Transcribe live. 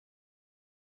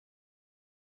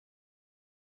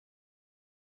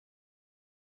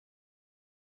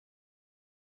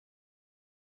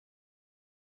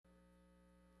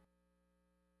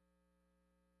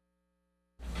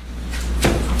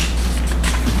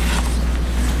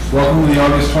Welcome to the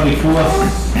August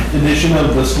 24th edition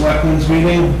of the Selectmen's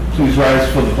meeting. Please rise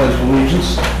for the Pledge of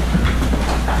Allegiance.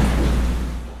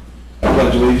 I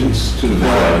pledge allegiance to the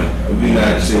flag of the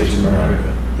United States of America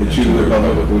and to the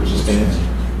republic for which it stands,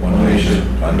 one nation,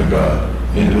 under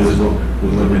God, indivisible,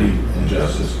 with liberty and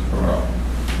justice for all.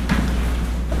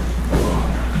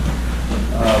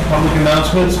 Public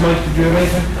announcements. Mike, did you have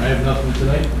anything? I have nothing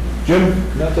tonight.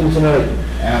 Jim? Nothing tonight.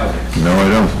 Alex? No, I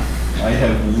don't. I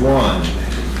have one.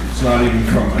 It's not even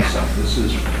from myself. This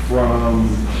is from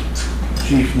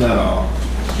Chief Nuttall.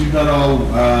 Chief Nuttall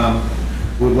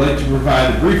would like to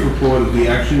provide a brief report of the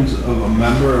actions of a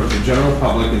member of the general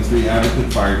public and 3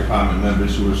 Abington Fire Department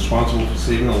members who were responsible for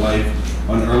saving a life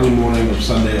on the early morning of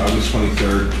Sunday, August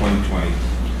 23rd,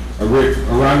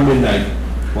 2020. Around midnight,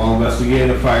 while investigating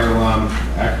a fire alarm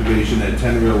activation at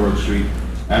 10 Railroad Street,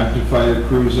 Abington Fire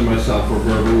crews and myself were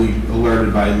verbally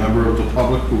alerted by a member of the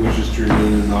public who wishes to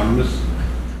remain anonymous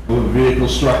of a vehicle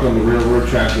struck on the railroad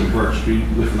tracks in Burke Street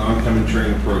with an oncoming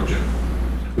train approaching.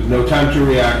 With no time to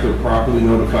react or properly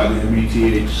notify the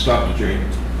MBTA to stop the train,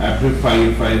 Abington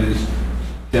firefighters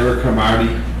Derek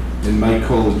Harmarty and Mike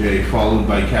Colajay, followed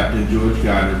by Captain George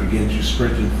Gardner, began to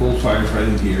sprint in full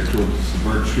firefighting gear towards the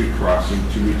Burke Street crossing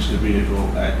to reach the vehicle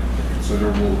at a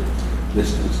considerable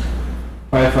distance.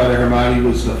 Firefighter Harmarty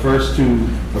was the first to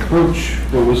approach,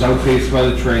 but was outpaced by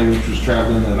the train, which was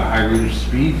traveling at a high rate of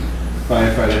speed.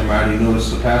 Firefighter Harmarty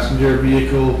noticed the passenger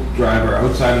vehicle driver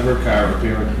outside of her car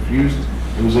appearing confused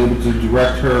and was able to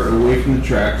direct her away from the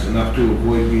tracks enough to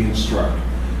avoid being struck,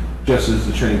 just as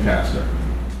the train passed her.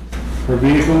 Her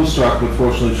vehicle was struck, but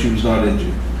fortunately she was not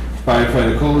injured.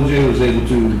 Firefighter Colajay was able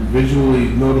to visually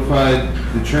notify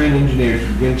the train engineer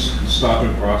to begin the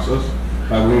stopping process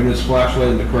by waving his flashlight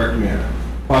in the correct manner,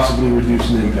 possibly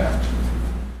reducing impact.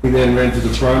 He then ran to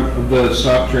the front of the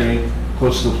stopped train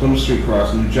close to the Plymouth Street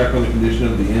crossing to check on the condition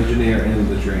of the engineer and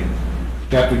the train.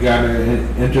 Captain Gardner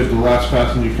entered the last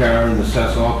passenger car and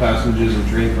assessed all passengers and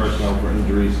train personnel for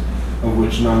injuries, of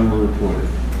which none were reported.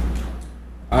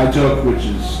 which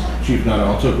is Chief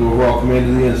Nuttall, took overall command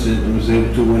of the incident and was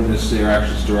able to witness their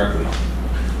actions directly.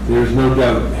 There is no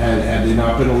doubt, had they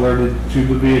not been alerted to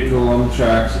the vehicle on the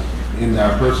tracks, and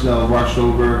our personnel rushed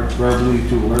over verbally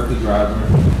to alert the driver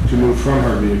to move from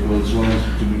her vehicle as well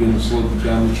as to begin to slow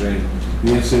down the train,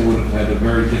 the incident would have had a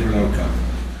very different outcome.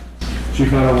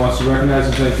 Chief Nuttall wants to recognize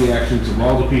and thank the actions of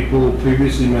all the people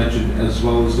previously mentioned as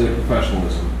well as their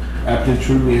professionalism. Abington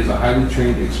truly has a highly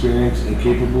trained, experienced, and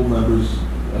capable members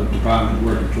of department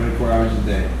working 24 hours a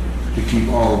day to keep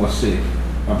all of us safe.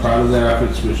 I'm proud of their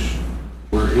efforts, which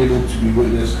were able to be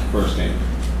witnessed firsthand.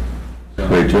 So,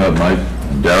 great job, Mike.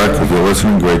 Derek, if you're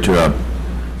listening, great job.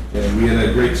 Yeah, we had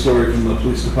a great story from the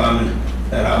police department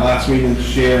at our last meeting to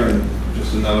share, and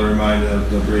just another reminder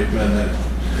of the brave men that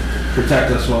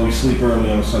protect us while we sleep early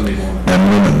on a Sunday morning. And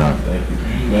women, no. Thank you.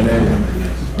 Men and women,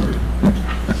 yes.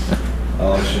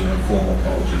 I should have a formal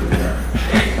apology there.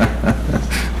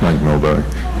 Mike Milbury.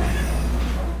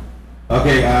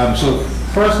 Okay, so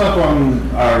first up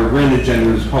on our written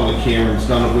agenda is public hearings,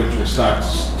 none of which will start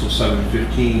till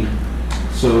 7:15.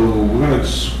 So we're going to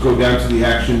go down to the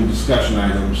action discussion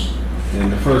items.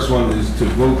 And the first one is to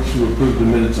vote to approve the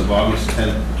minutes of August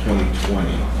 10th,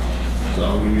 2020. So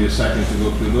I'll give you a second to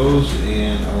go through those,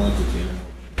 and I'll entertain it.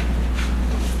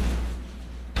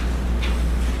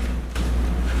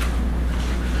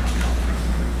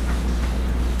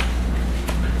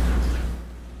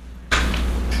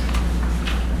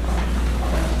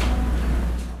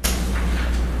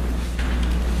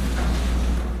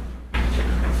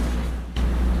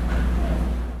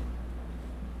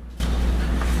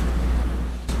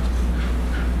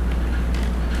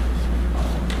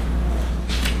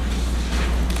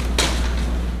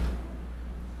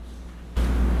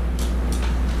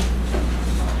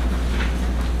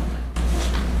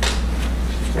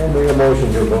 I'll make a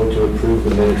motion to vote to approve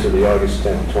the minutes of the August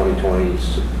 10th, 2020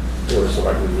 Board of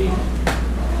Selectmen meeting.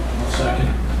 I'll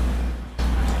second.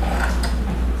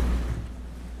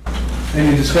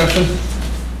 Any discussion?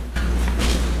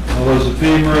 All those in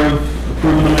favor of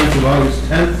approving the minutes of August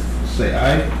 10th, say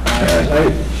aye.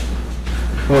 Aye.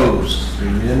 Opposed?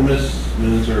 Unanimous.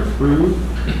 Minutes are approved.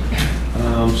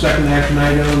 Second action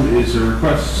item is a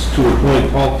request to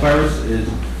appoint Paul Ferris as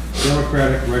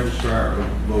Democratic Registrar of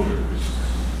Voters.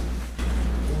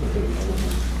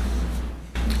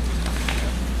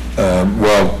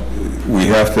 Well, we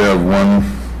have to have one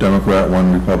Democrat,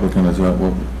 one Republican, is that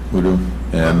what we do?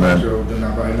 And then, Sure, the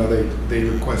number, I know they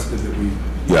requested that we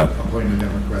yeah, appoint a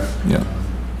Democrat. yeah.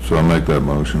 So I'll make that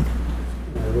motion.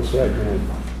 I will second.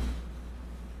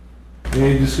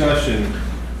 Any discussion?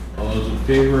 All those in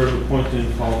favor of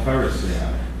appointing Paul Ferris, say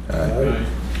aye. Aye.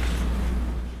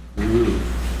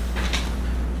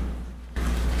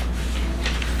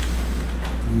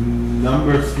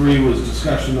 Number 3 was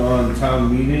discussion on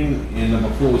town meeting, and number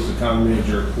 4 was the town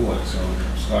manager report, so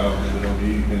Scott, I'll hand it over to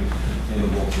you, you can handle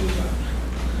both of that.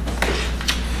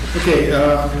 Okay,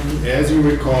 as you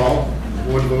recall, the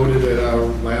board voted at our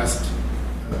last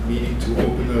meeting to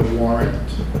open the warrant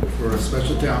for a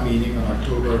special town meeting on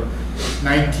October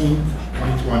 19th,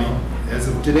 2020. As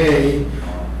of today,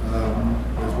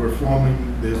 as we're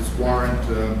forming this warrant,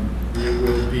 there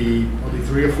will be probably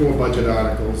 3 or 4 budget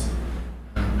articles.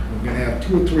 We're going to have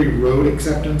 2 or 3 road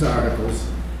acceptance articles.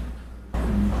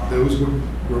 Those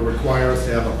will require us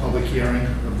to have a public hearing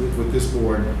with this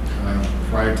board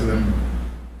prior to them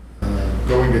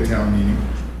going to town meeting.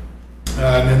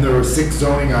 And then there are 6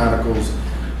 zoning articles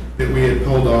that we had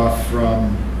pulled off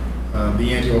from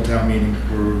the annual town meeting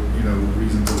for,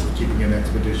 reasons of keeping it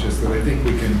expeditious that I think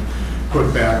we can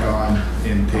put back on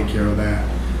and take care of that.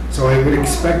 So I would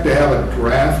expect to have a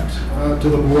draft to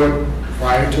the board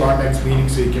prior to our next meeting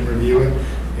so you can review it.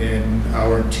 And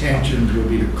our intention will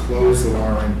be to close the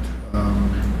warrant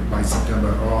by September,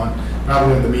 or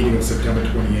probably in the meeting of September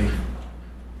 28th.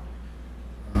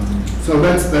 So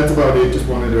that's about it. Just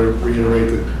wanted to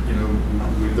reiterate that,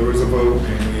 there was a vote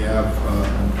and we have a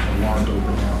warrant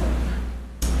open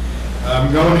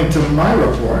now. Going into my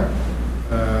report,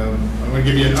 I'm going to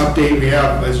give you an update. We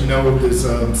have, as you know, there's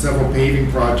several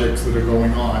paving projects that are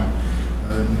going on.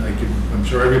 I'm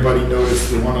sure everybody noticed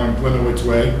the one on Glenowitz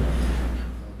Way.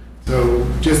 So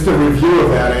just a review of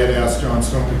that, I had asked John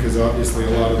Stone, because obviously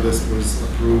a lot of this was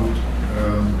approved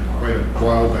quite a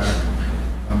while back,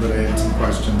 but I had some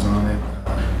questions on it.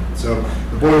 So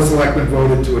the Board of Selectmen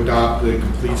voted to adopt the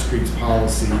Complete Streets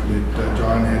policy that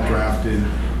John had drafted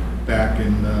back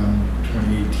in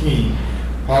 2018.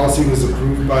 Policy was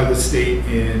approved by the state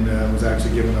and was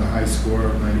actually given a high score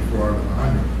of 94 out of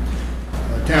 100.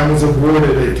 Town was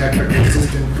awarded a technical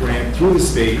assistance grant through the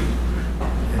state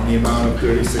in the amount of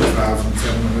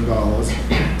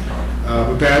 $36,700.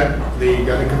 With that, they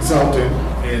got a consultant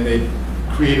and they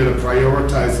created a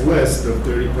prioritized list of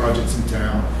 30 projects in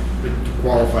town that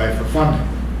qualify for funding.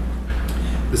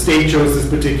 The state chose this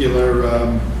particular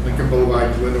Lincoln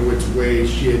Boulevard, Glenowitz Way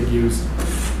shared use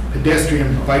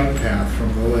pedestrian bike path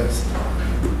from the list.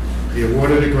 They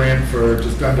awarded a grant for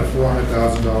just under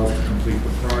 $400,000 to complete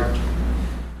the project.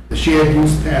 The shared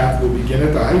use path will begin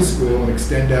at the high school and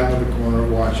extend down to the corner of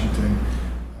Washington.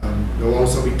 They'll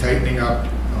also be tightening up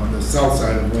on the south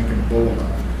side of Lincoln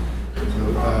Boulevard.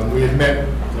 So we had met,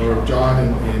 or John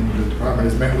and the department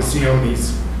has met with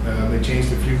Sionis. They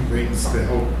changed a few things to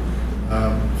help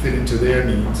fit into their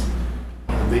needs.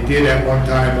 They did at one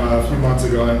time a few months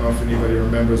ago, I don't know if anybody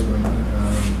remembers when,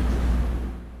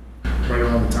 right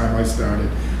around the time I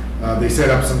started, they set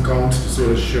up some cones to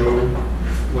sort of show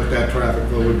what that traffic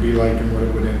flow would be like and what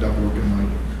it would end up looking like.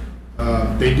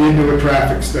 They did do a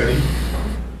traffic study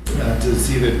to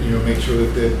see that, make sure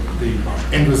that the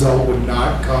end result would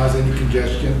not cause any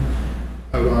congestion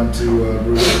out onto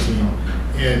Route 18.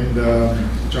 And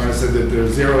John said that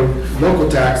there's 0 local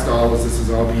tax dollars. This is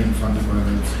all being funded by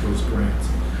those grants.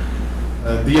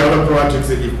 The other projects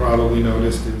that you've probably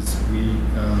noticed is we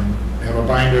have a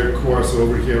binder course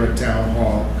over here at Town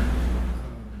Hall,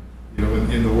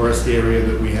 in the worst area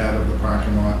that we had of the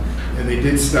parking lot. And they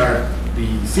did start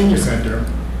the senior center.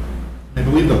 I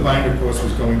believe the binder course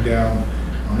was going down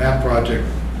on that project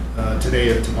today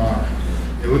or tomorrow,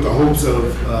 with the hopes of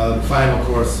the final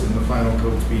course and the final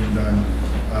coats being done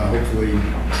hopefully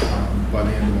by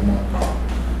the end of the month.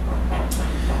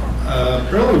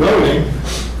 Early voting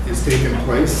is taking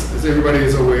place, as everybody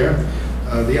is aware.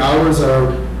 The hours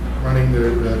are running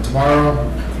tomorrow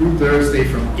through Thursday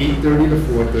from 8:30 to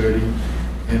 4:30,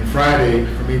 and Friday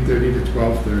from 8:30 to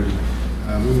 12:30.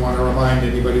 We want to remind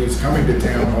anybody who's coming to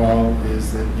Town Hall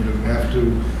is that you have to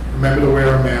remember to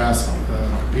wear a mask,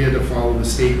 prepare to follow the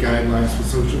state guidelines for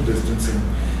social distancing,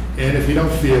 and if you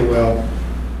don't feel well,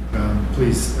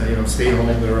 please stay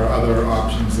home. There are other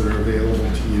options that are available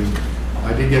to you.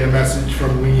 I did get a message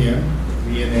from Leanne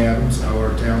Adams,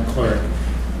 our town clerk,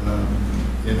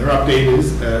 and her update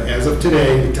is, as of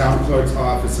today, the town clerk's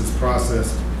office has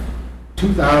processed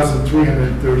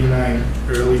 2,339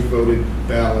 early voted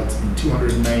ballots and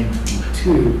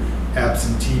 292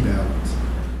 absentee ballots.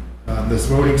 This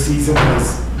voting season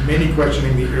has many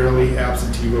questioning the early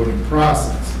absentee voting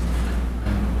process.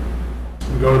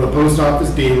 We go to the post office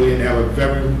daily and have a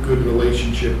very good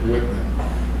relationship with them.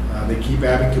 They keep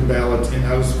Abington ballots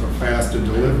in-house for faster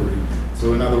delivery.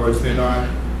 So in other words, the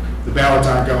ballots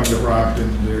aren't going to Brockton,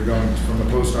 they're going from the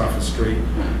post office straight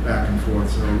back and forth.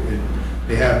 So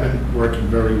they have been working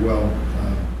very well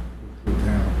with the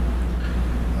town.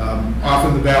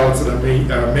 Often the ballots that are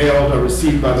mailed are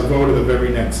received by the voter the very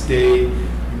next day.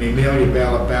 You may mail your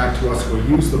ballot back to us or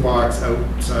use the box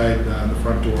outside the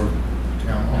front door of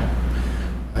Town Hall.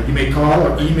 You may call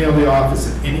or email the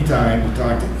office at any time to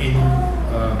talk to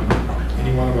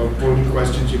anyone about voting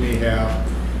questions you may have.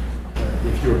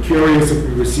 If you're curious if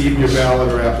we received your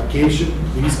ballot or application,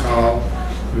 please call.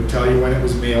 We'll tell you when it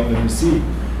was mailed and received.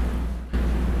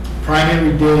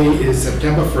 Primary day is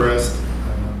September 1st,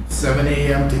 7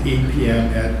 a.m. to 8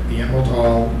 p.m. at the Emerald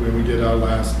Hall where we did our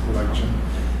last election.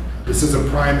 This is a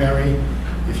primary.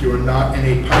 If you are not in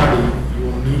a party, you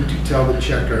will need to tell the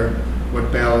checker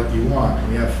what ballot you want.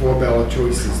 We have 4 ballot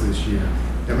choices this year: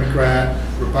 Democrat,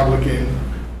 Republican,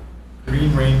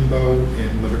 Green Rainbow,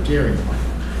 and Libertarian.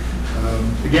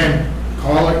 Again,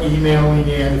 call or email me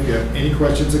in if you have any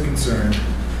questions or concerns.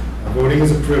 Voting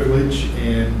is a privilege,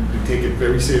 and we take it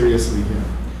very seriously here.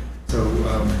 So,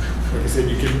 like I said,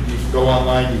 you can go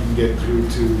online, you can get through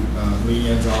to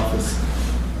Leanne's office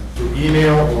through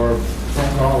email or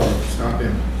phone call or stop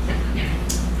in.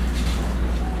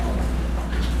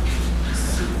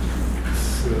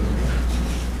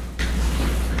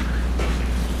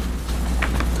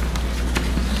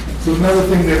 So another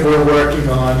thing that we're working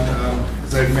on,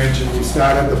 as I've mentioned, we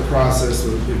started the process,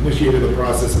 or initiated the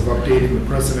process of updating the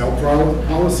personnel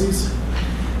policies.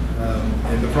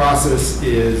 And the process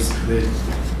is that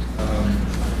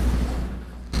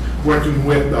working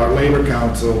with our Labor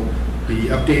Council, the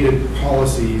updated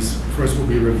policies first will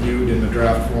be reviewed in the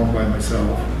draft form by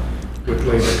myself with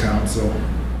Labor Council.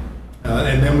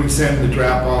 And then we send the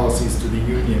draft policies to the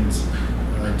unions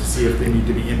to see if they need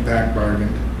to be impact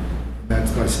bargained.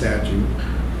 That's by statute.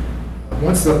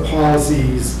 Once the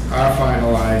policies are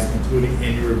finalized, including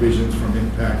any revisions from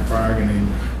impact bargaining,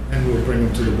 then we'll bring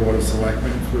them to the Board of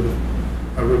Selectmen for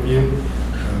a review.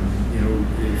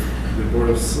 If the Board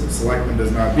of Selectmen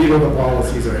does not veto the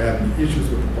policies or have any issues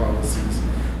with the policies,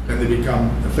 then they become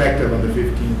effective on the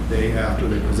 15th day after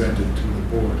they're presented to the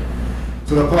board.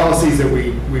 So the policies that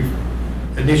we've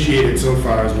initiated so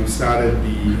far is we've started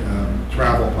the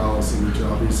travel policy, which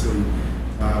obviously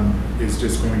is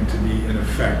just going to be in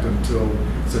effect until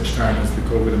such time as the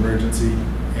COVID emergency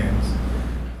ends.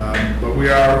 But we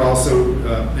are also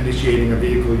initiating a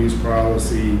vehicle use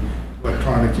policy,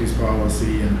 electronic use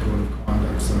policy, and code of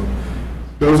conduct. So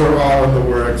those are all in the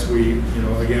works.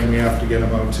 Again, we have to get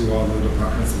them out to all the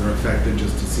departments that are affected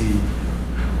just to see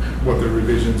what the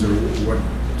revisions or what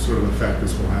sort of effect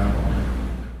this will have on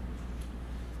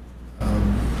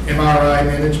it. MRI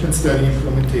management study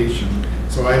implementation.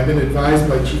 So I've been advised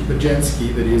by Chief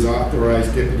Majensky that he has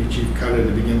authorized Deputy Chief Cotter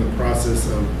to begin the process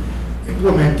of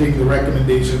implementing the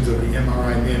recommendations of the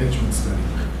MRI management study.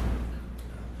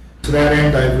 To that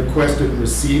end, I've requested and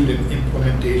received an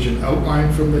implementation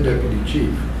outline from the Deputy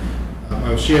Chief.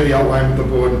 I'll share the outline with the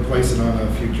board and place it on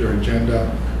a future agenda.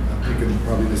 I'm thinking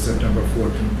probably the September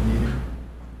 14th meeting.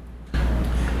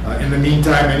 In the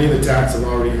meantime, many of the tasks have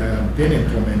already been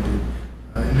implemented.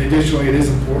 And additionally, it is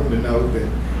important to note that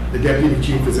the Deputy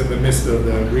Chief is in the midst of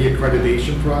the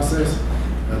reaccreditation process.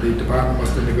 The department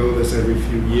must undergo this every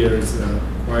few years.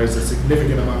 Requires a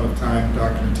significant amount of time,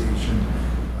 documentation.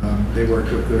 They work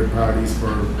with third parties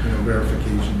for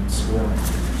verification and scoring.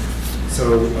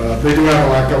 So they do have a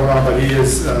lot going on, but he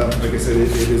is, like I said,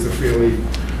 it is a fairly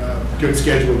good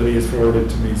schedule that he has forwarded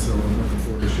to me. So I'm looking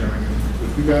forward to sharing it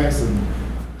with you guys and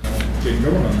getting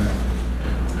going on that.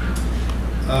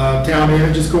 Town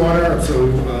Manager's Corner. So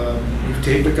we've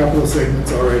taped a couple of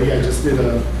segments already. I just did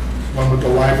one with the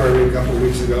library a couple of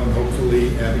weeks ago, and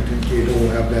hopefully Abington Cable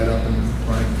will have that up and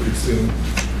running pretty soon.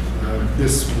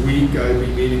 This week I'll be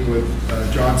meeting with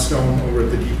John Stone over at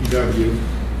the DPW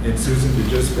and Susan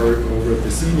DeGisbert over at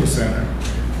the Senior Center.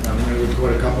 I'm going to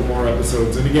record a couple more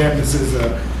episodes. And again, this is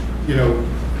an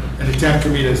attempt for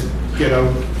me to get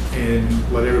out and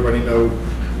let everybody know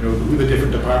who the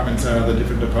different departments are, the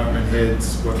different department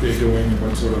heads, what they're doing, and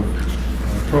what sort of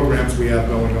programs we have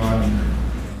going on, and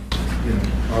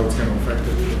how it's going to affect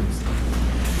everybody. So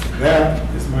that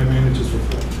is my manager's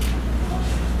report.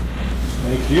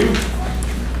 Thank you.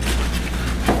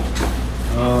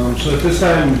 So at this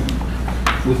time,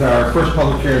 with our first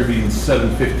public hearing being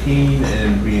 7:15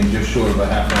 and being just short of a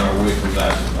half an hour away from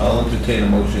that, I'll entertain a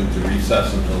motion to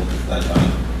recess until that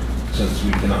time, since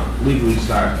we cannot legally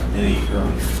start any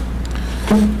earlier.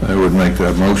 I would make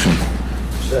that motion.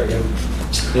 Second.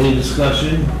 Any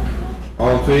discussion?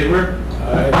 All in favor?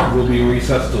 Aye. We'll be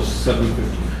recessed till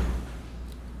 7:15.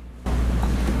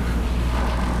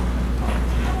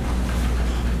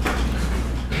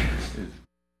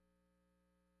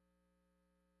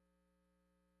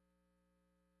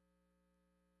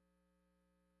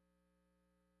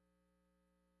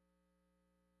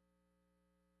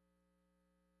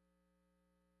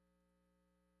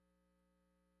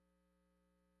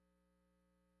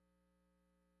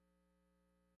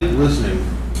 listening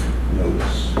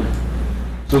notice.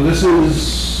 So this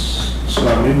is,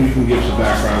 Scott, maybe you can give some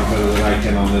background better than I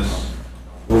can on this,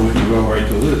 or we can go right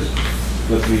to this.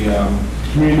 But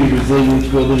the Community Resilience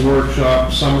Building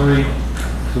Workshop summary,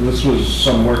 so this was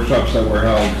some workshops that were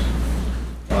held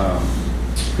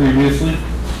previously.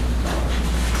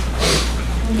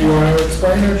 Do you want to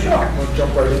explain it? Sure. We'll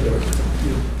jump right into it.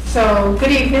 So,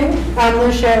 good evening. I'm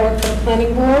Lucia, I work for the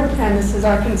Planning Board, and this is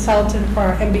our consultant for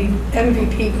our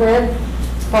MVP grant,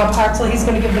 Bob Hartzell. He's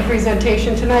going to give the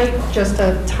presentation tonight. Just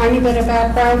a tiny bit of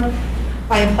background.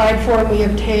 I applied for and we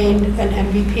obtained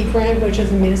an MVP grant, which is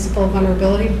a municipal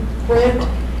vulnerability grant,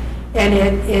 and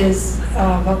it is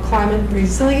about climate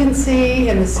resiliency,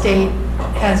 and the state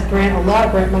has a lot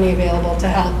of grant money available to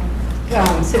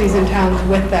help cities and towns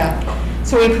with that.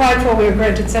 So we applied for, we were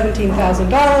granted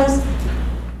 $17,000.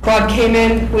 Bob came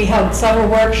in, we held several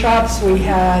workshops, we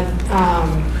had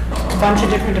a bunch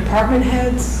of different department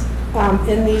heads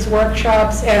in these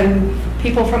workshops and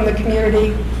people from the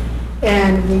community,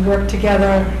 and we worked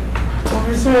together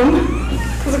over Zoom,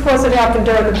 because of course it happened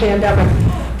during the pandemic.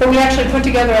 But we actually put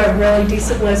together a really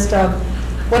decent list of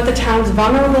what the town's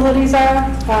vulnerabilities are,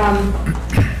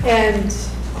 and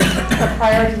a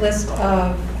priority list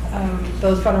of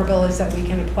those vulnerabilities that we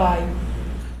can apply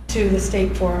to the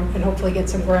state for, and hopefully get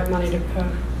some grant money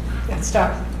to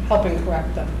start helping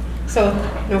correct them. So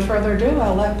no further ado,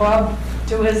 I'll let Bob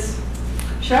do his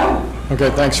show. Okay,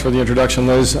 thanks for the introduction,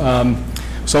 Liz.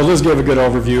 So Liz gave a good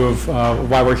overview of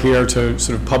why we're here to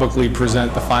sort of publicly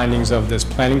present the findings of this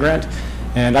planning grant.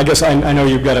 And I guess I know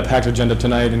you've got a packed agenda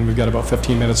tonight and we've got about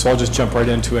 15 minutes, so I'll just jump right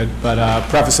into it. But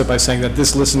preface it by saying that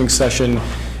this listening session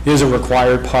is a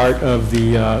required part of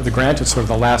the grant. It's sort of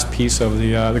the last piece of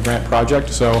the grant project.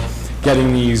 So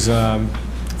getting these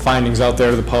findings out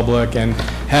there to the public and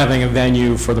having a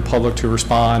venue for the public to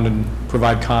respond and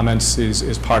provide comments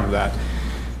is part of that.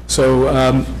 So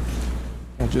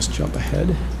I'll just jump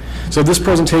ahead. So this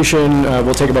presentation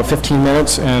will take about 15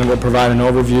 minutes and will provide an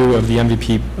overview of the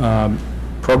MVP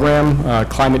program,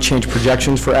 climate change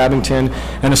projections for Abington,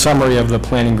 and a summary of the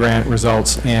planning grant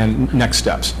results and next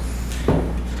steps.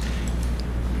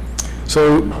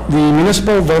 So the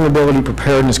Municipal Vulnerability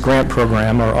Preparedness Grant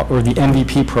Program, or the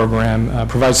MVP program,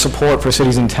 provides support for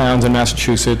cities and towns in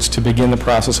Massachusetts to begin the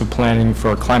process of planning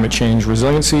for climate change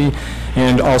resiliency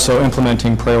and also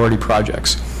implementing priority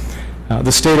projects.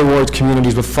 The state awards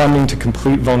communities with funding to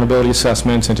complete vulnerability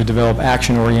assessments and to develop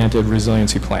action-oriented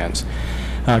resiliency plans.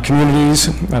 Communities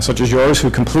such as yours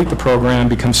who complete the program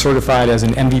become certified as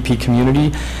an MVP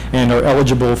community and are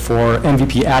eligible for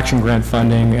MVP action grant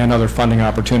funding and other funding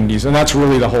opportunities. And that's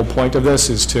really the whole point of this,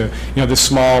 is to, this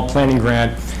small planning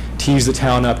grant tease the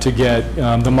town up to get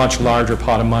the much larger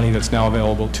pot of money that's now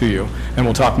available to you. And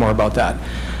we'll talk more about that.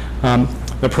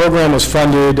 The program was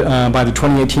funded by the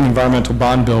 2018 Environmental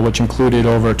Bond Bill, which included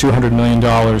over $200 million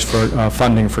for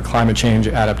funding for climate change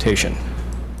adaptation.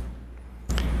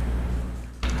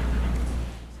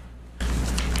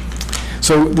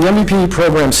 So the MVP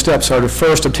program steps are to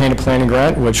first obtain a planning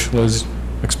grant, which Liz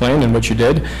explained and which you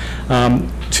did,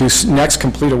 to next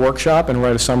complete a workshop and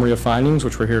write a summary of findings,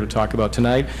 which we're here to talk about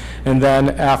tonight, and then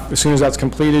as soon as that's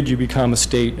completed, you become a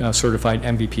state certified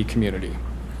MVP community.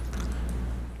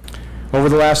 Over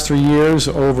the last 3 years,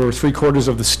 over 3/4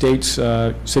 of the state's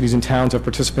cities and towns have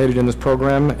participated in this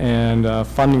program, and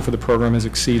funding for the program has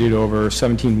exceeded over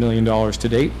 $17 million to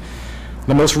date.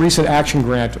 The most recent action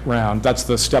grant round, that's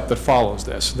the step that follows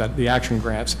this, the action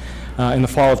grants, in the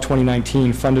fall of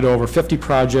 2019 funded over 50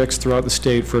 projects throughout the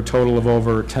state for a total of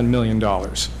over $10 million.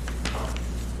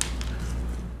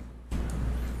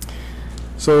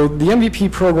 So the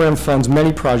MVP program funds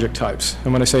many project types,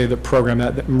 and when I say the program,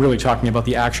 I'm really talking about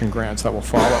the action grants that will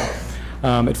follow.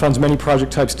 It funds many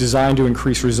project types designed to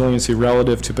increase resiliency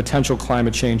relative to potential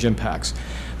climate change impacts.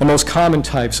 The most common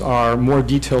types are more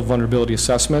detailed vulnerability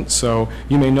assessments. So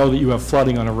you may know that you have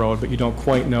flooding on a road, but you don't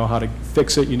quite know how to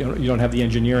fix it. You don't have the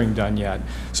engineering done yet.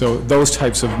 So those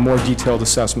types of more detailed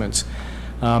assessments.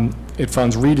 It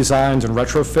funds redesigns and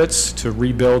retrofits to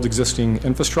rebuild existing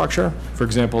infrastructure, for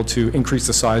example, to increase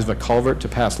the size of a culvert to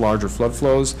pass larger flood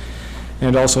flows,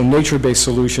 and also nature-based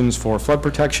solutions for flood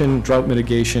protection, drought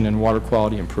mitigation, and water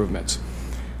quality improvements.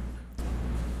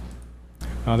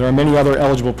 There are many other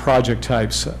eligible project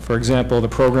types. For example, the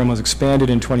program was expanded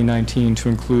in 2019 to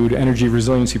include energy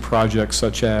resiliency projects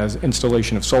such as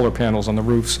installation of solar panels on the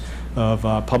roofs of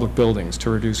public buildings to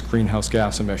reduce greenhouse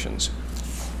gas emissions.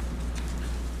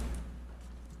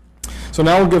 So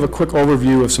now we'll give a quick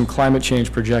overview of some climate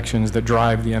change projections that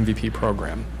drive the MVP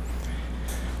program.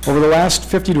 Over the last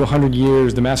 50 to 100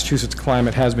 years, the Massachusetts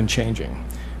climate has been changing.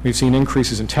 We've seen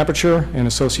increases in temperature and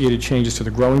associated changes to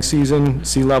the growing season,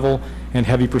 sea level, and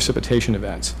heavy precipitation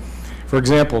events. For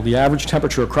example, the average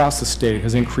temperature across the state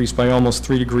has increased by almost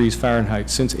 3 degrees Fahrenheit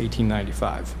since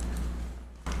 1895.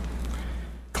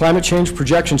 Climate change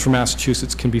projections for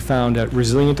Massachusetts can be found at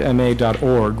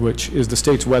resilientma.org, which is the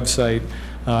state's website,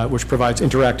 which provides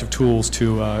interactive tools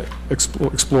to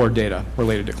explore data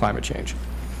related to climate change.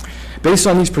 Based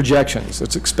on these projections,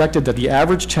 it's expected that the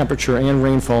average temperature and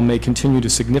rainfall may continue to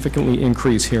significantly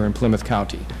increase here in Plymouth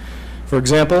County. For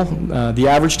example, the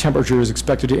average temperature is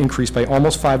expected to increase by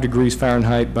almost 5 degrees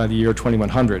Fahrenheit by the year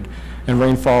 2100, and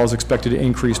rainfall is expected to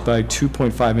increase by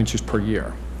 2.5 inches per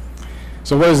year.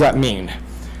 So what does that mean?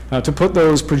 To put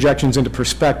those projections into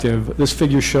perspective, this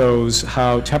figure shows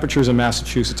how temperatures in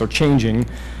Massachusetts are changing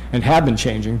and have been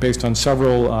changing based on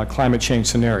several climate change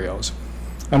scenarios.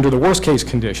 Under the worst case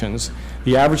conditions,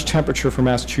 the average temperature for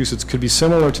Massachusetts could be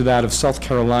similar to that of South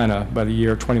Carolina by the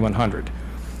year 2100.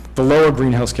 The lower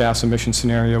greenhouse gas emission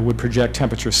scenario would project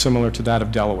temperatures similar to that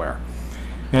of Delaware.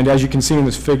 And as you can see in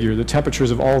this figure, the temperatures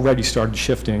have already started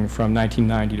shifting from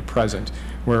 1990 to present,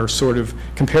 where sort of,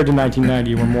 compared to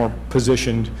 1990, we're more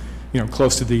positioned,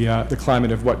 close to the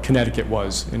climate of what Connecticut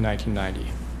was in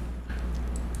 1990.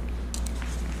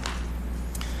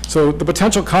 So the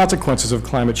potential consequences of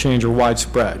climate change are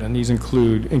widespread, and these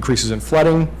include increases in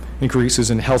flooding,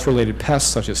 increases in health-related pests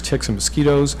such as ticks and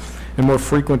mosquitoes, and more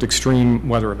frequent extreme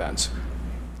weather events.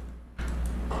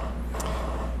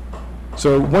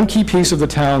 So one key piece of the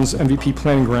town's MVP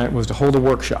planning grant was to hold a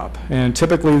workshop, and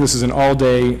typically this is an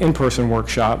all-day in-person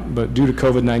workshop, but due to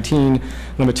COVID-19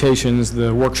 limitations,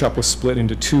 the workshop was split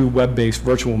into 2 web-based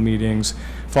virtual meetings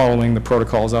following the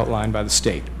protocols outlined by the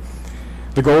state.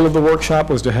 The goal of the workshop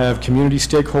was to have community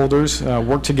stakeholders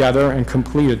work together and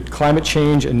complete a climate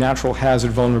change and natural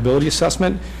hazard vulnerability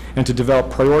assessment, and to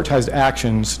develop prioritized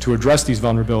actions to address these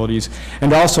vulnerabilities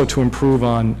and also to improve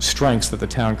on strengths that the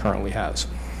town currently has.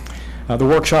 The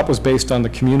workshop was based on the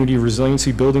Community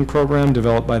Resiliency Building Program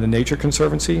developed by the Nature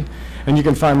Conservancy, and you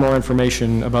can find more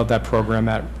information about that program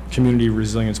at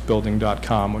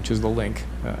communityresiliencebuilding.com, which is the link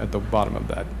at the bottom of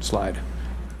that slide.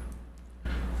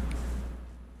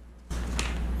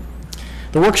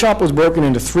 The workshop was broken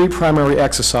into 3 primary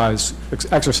exercises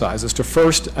to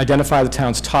first identify the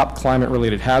town's top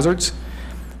climate-related hazards,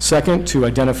 second, to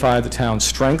identify the town's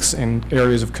strengths and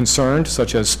areas of concern,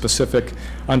 such as specific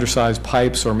undersized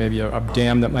pipes or maybe a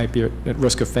dam that might be at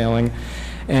risk of failing,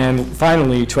 and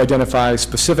finally, to identify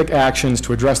specific actions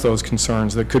to address those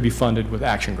concerns that could be funded with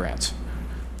action grants.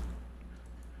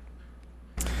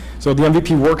 So the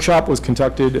MVP workshop was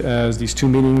conducted as these 2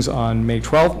 meetings on May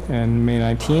 12th and May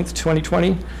 19th,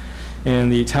 2020,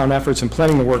 and the town efforts in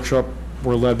planning the workshop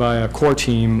were led by a core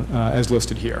team as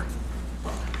listed here.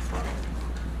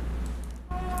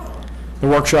 The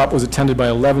workshop was attended by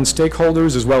 11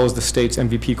 stakeholders as well as the state's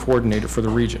MVP coordinator for the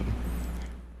region.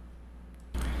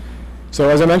 So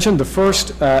as I mentioned, the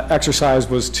first exercise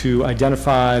was to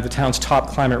identify the town's top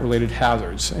climate-related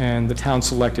hazards, and the town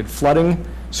selected flooding,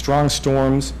 strong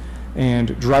storms,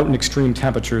 and drought and extreme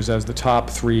temperatures as the top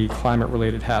 3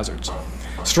 climate-related hazards.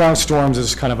 Strong storms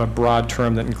is kind of a broad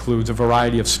term that includes a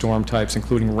variety of storm types,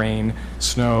 including rain,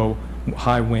 snow,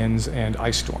 high winds, and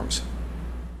ice storms.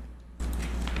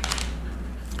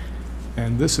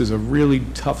 And this is a really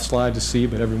tough slide to see,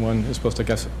 but everyone is supposed to, I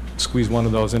guess, squeeze one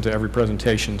of those into every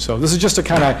presentation. So this is just to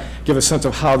kind of give a sense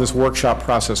of how this workshop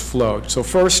process flowed. So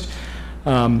first,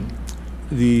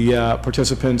 the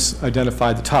participants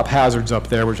identified the top hazards up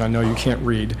there, which I know you can't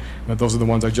read, but those are the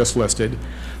ones I just listed.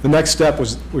 The next step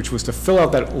which was to fill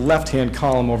out that left-hand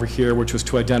column over here, which was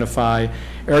to identify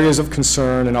areas of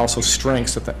concern and also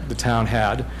strengths that the town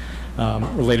had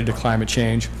related to climate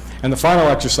change. And the final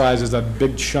exercise is that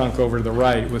big chunk over to the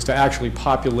right, was to actually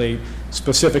populate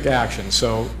specific actions.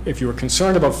 So if you were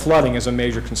concerned about flooding as a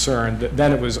major concern,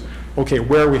 then it was, okay,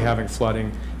 where are we having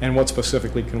flooding, and what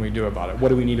specifically can we do about it? What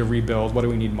do we need to rebuild? What do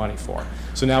we need money for?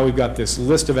 So now we've got this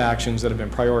list of actions that have been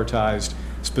prioritized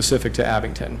specific to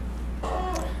Abington.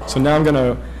 So now I'm going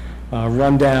to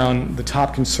run down the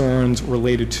top concerns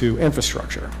related to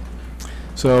infrastructure.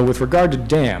 So with regard to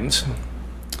dams,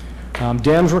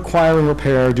 dams requiring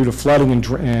repair due to flooding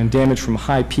and damage from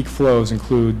high peak flows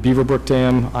include Beaverbrook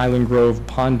Dam, Island Grove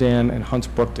Pond Dam, and Hunts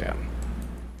Brook Dam.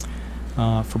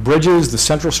 For bridges, the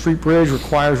Central Street Bridge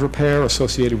requires repair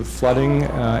associated with flooding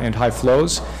and high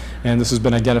flows, and this has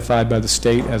been identified by the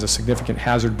state as a significant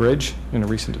hazard bridge in a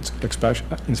recent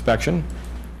inspection.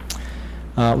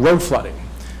 Road flooding.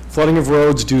 Flooding of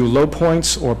roads due to low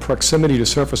points or proximity to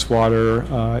surface water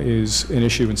is an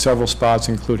issue in several spots,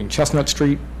 including Chestnut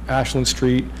Street, Ashland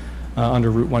Street,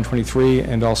 under Route 123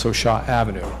 and also Shaw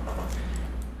Avenue.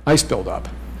 Ice buildup.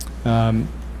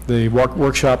 The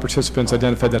workshop participants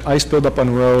identified that ice buildup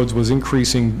on roads was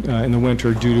increasing in the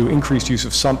winter due to increased use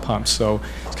of sump pumps. So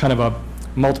it's kind of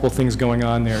multiple things going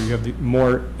on there. You have the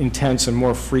more intense and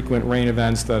more frequent rain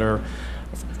events that are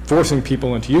forcing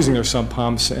people into using their sump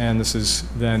pumps, and this is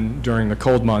then during the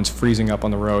cold months freezing up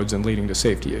on the roads and leading to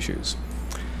safety issues.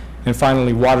 And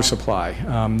finally, water supply.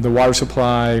 The water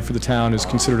supply for the town is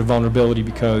considered a vulnerability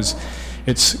because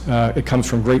it comes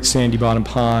from Great Sandy Bottom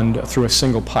Pond through a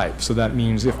single pipe. So that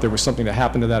means if there was something that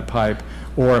happened to that pipe,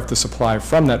 or if the supply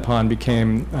from that pond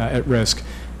became at risk,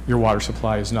 your water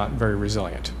supply is not very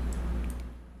resilient.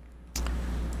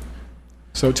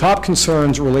 So top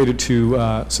concerns related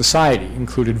to society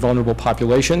included vulnerable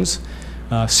populations.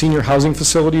 Senior housing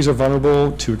facilities are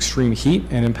vulnerable to extreme heat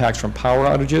and impacts from power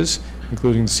outages,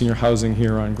 including the senior housing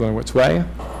here on Glenowitz Way.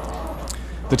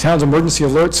 The town's emergency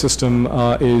alert system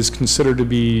is considered to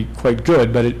be quite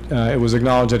good, but it was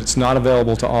acknowledged that it's not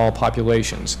available to all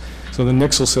populations. So the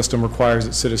Nixle system requires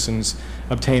that citizens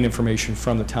obtain information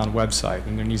from the town website,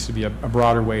 and there needs to be a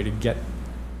broader way to get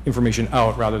information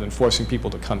out rather than forcing people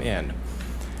to come in.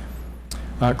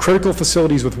 Critical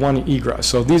facilities with one egress.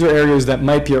 So these are areas that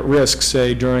might be at risk,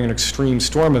 say, during an extreme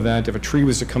storm event. If a tree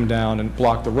was to come down and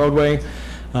block the roadway,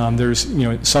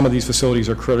 some of these facilities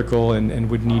are critical and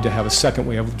would need to have a second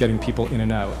way of getting people in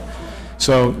and out.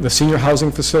 So the senior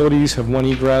housing facilities have one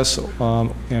egress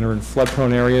and are in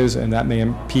flood-prone areas, and that may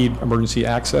impede emergency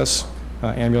access,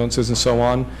 ambulances and so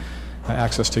on,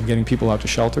 access to getting people out to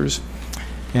shelters.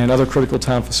 And other critical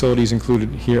town facilities included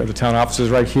here, the town offices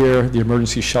right here, the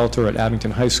emergency shelter at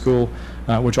Abington High School,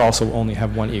 which also only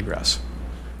have one egress.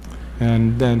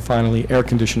 And then finally, air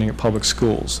conditioning at public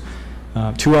schools.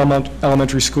 Two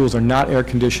elementary schools are not air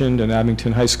conditioned, and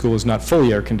Abington High School is not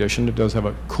fully air conditioned. It does have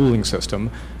a cooling system,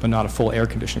 but not a full air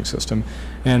conditioning system.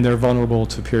 And they're vulnerable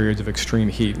to periods of extreme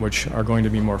heat, which are going to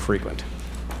be more frequent.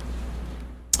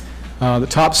 The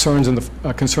top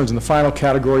concerns in the final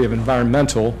category of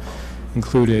environmental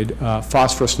included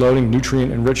phosphorus loading,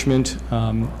 nutrient enrichment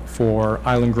for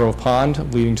Island Grove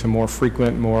Pond, leading to more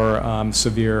frequent, more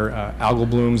severe algal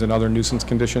blooms and other nuisance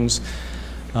conditions,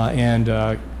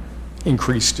 and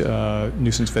increased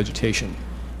nuisance vegetation.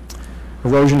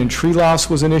 Erosion and tree loss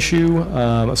was an issue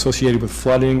associated with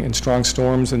flooding and strong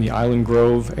storms in the Island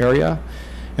Grove area,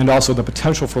 and also the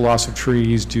potential for loss of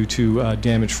trees due to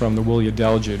damage from the woolly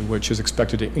adelgid, which is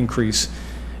expected to increase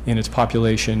in its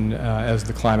population as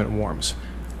the climate warms.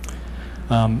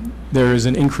 There is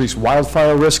an increased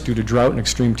wildfire risk due to drought and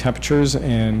extreme temperatures,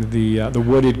 and the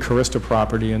wooded Carista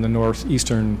property in the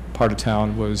northeastern part of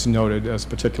town was noted as a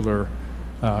particular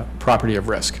property of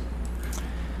risk.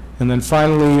 And then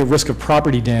finally, risk of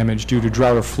property damage due to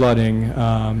drought or flooding,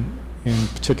 in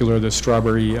particular the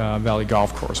Strawberry Valley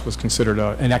Golf Course was considered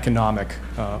an economic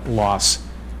loss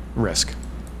risk.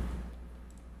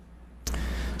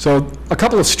 So a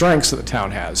couple of strengths that the town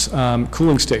has.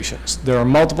 Cooling stations. There are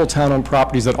multiple town-owned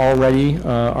properties that already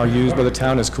are used by the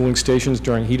town as cooling stations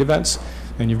during heat events,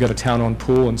 and you've got a town-owned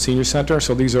pool and senior center,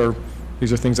 so these are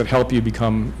things that help you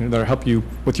help you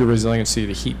with your resiliency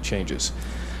to heat changes.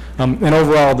 And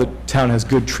overall, the town has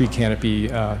good tree canopy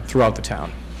throughout the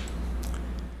town.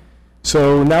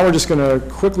 So now we're just going to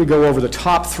quickly go over the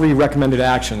top 3 recommended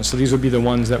actions. So these would be the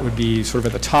ones that would be sort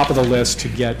of at the top of the list to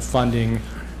get funding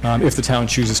if the town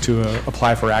chooses to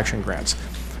apply for action grants.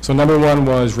 So number 1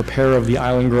 was repair of the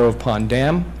Island Grove Pond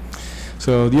Dam.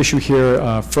 So the issue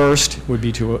here first would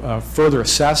be to further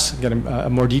assess, get a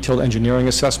more detailed engineering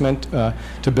assessment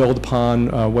to build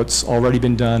upon what's already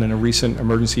been done in a recent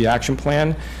emergency action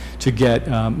plan to get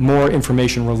more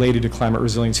information related to climate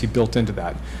resiliency built into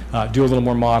that. Do a little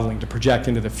more modeling to project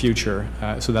into the future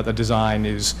so that the design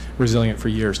is resilient for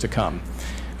years to come.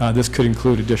 This could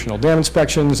include additional dam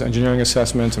inspections, engineering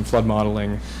assessments, and flood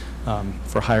modeling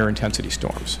for higher intensity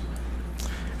storms.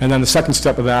 And then the second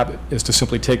step of that is to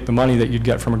simply take the money that you'd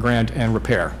get from a grant and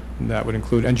repair. And that would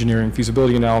include engineering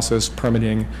feasibility analysis,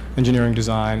 permitting, engineering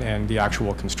design, and the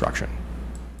actual construction.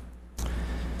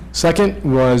 Second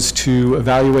was to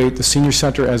evaluate the senior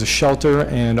center as a shelter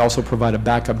and also provide a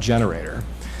backup generator.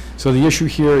 So the issue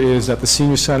here is that the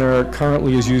senior center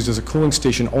currently is used as a cooling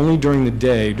station only during the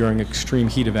day, during extreme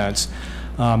heat events.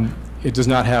 It does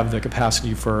not have the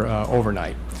capacity for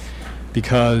overnight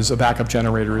because a backup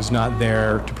generator is not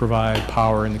there to provide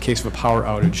power in the case of a power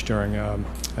outage during an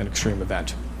extreme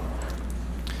event.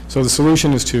 So the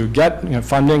solution is to get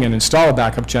funding and install a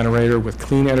backup generator with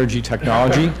clean energy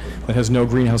technology that has no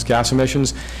greenhouse gas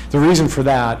emissions. The reason for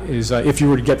that is if you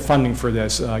were to get funding for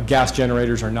this, gas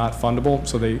generators are not fundable.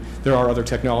 So there are other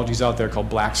technologies out there called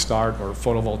black start or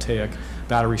photovoltaic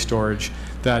battery storage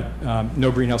that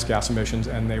no greenhouse gas emissions,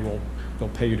 and they'll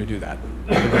pay you to do that.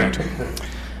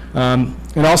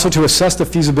 And also to assess the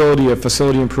feasibility of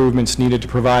facility improvements needed to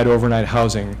provide overnight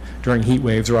housing during heat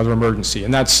waves or other emergency.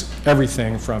 And that's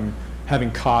everything from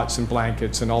having cots and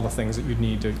blankets and all the things that you'd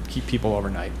need to keep people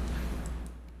overnight.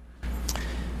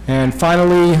 And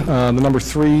finally, the number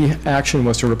 3 action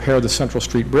was to repair the Central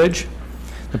Street Bridge.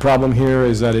 The problem here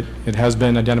is that it has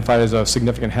been identified as a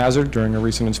significant hazard during a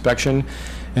recent inspection,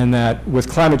 and that with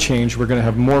climate change, we're going to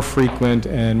have more frequent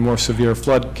and more severe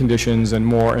flood conditions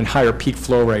and higher peak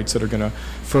flow rates that are going to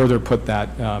further put that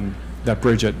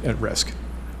bridge at risk.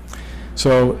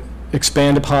 So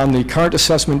expand upon the current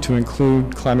assessment to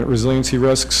include climate resiliency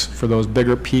risks for those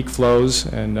bigger peak flows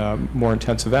and more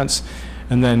intense events,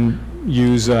 and then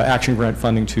use action grant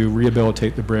funding to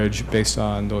rehabilitate the bridge based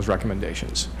on those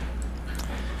recommendations.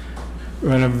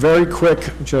 And a very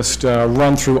quick just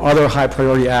run through other high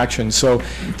priority actions. So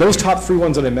those top 3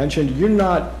 ones that I mentioned, you're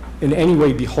not in any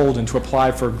way beholden to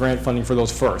apply for grant funding for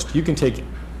those first. You can take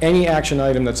any action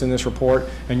item that's in this report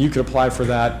and you could apply for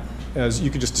that as you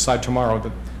could just decide tomorrow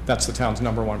that that's the town's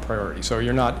 #1 priority. So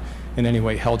you're not in any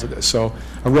way held to this. So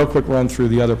a real quick run through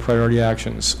the other priority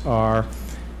actions are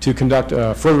to conduct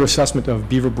a further assessment of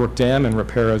Beaverbrook Dam and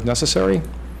repair as necessary.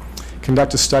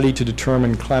 Conduct a study to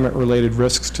determine climate-related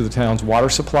risks to the town's water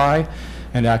supply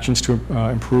and actions to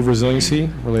improve resiliency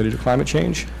related to climate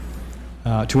change.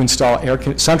 To install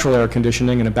central air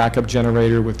conditioning and a backup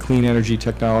generator with clean energy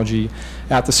technology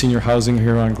at the senior housing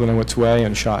here on Glenowitz Way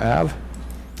and Shaw Ave.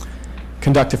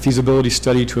 Conduct a feasibility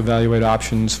study to evaluate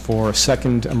options for a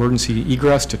second emergency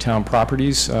egress to town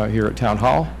properties here at Town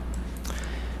Hall.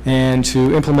 And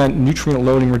to implement nutrient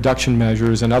loading reduction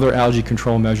measures and other algae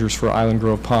control measures for Island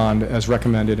Grove Pond as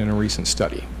recommended in a recent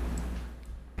study.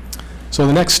 So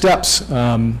the next steps,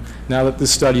 now that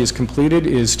this study is completed,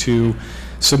 is to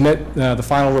submit the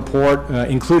final report,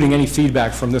 including any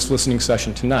feedback from this listening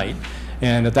session tonight.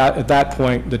 And at that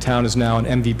point, the town is now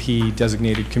an MVP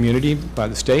designated community by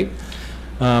the state.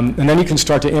 And then you can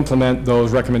start to implement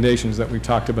those recommendations that we've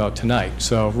talked about tonight.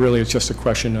 So really, it's just a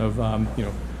question of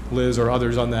Liz or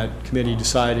others on that committee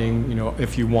deciding,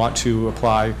 if you want to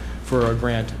apply for a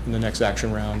grant in the next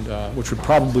action round, which would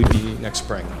probably be next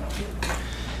spring.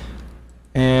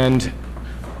 And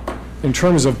in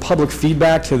terms of public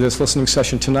feedback to this listening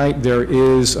session tonight, there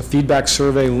is a feedback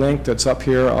survey link that's up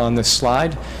here on this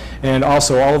slide. And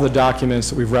also all of the documents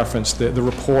that we've referenced, the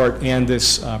report and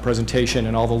this presentation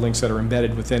and all the links that are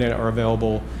embedded within it are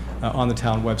available on the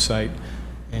town website.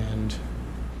 And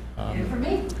for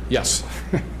me? Yes.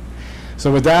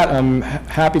 So with that, I'm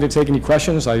happy to take any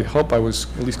questions. I hope I was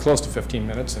at least close to 15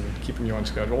 minutes and keeping you on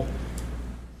schedule.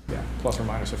 Yeah, plus or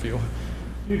minus a few.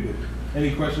 You're good.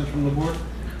 Any questions from the board?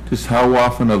 Just how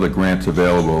often are the grants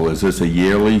available? Is this a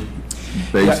yearly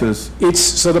basis? Yeah,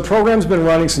 so the program's been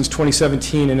running since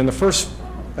 2017, and in the first,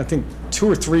 I think, 2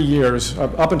 or 3 years,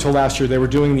 up until last year, they were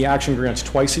doing the action grants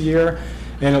twice a year.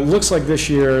 And it looks like this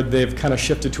year they've kind of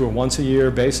shifted to a once-a-year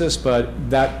basis, but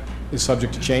that is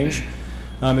subject to change.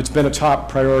 It's been a top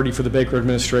priority for the Baker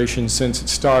administration since it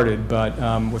started, but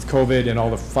with COVID and all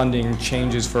the funding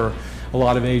changes for a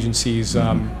lot of agencies,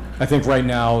 I think right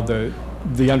now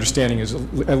the understanding is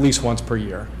at least once per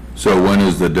year. So when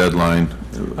is the deadline?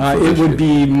 It would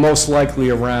be most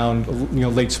likely around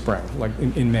late spring, like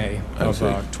in May of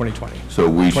 2020. So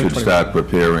we should start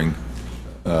preparing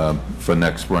for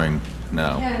next spring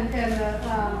now. And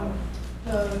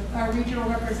our regional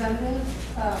representative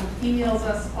emails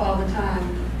us all the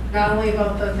time, not only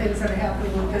about the things that are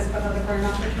happening with this, but other grant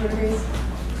opportunities.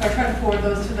 So I try to forward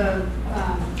those to the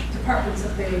departments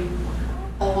that they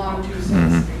belong to, so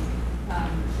to speak.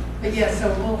 But yes, so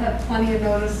we'll have plenty of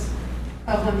notice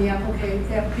of when the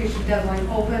application deadline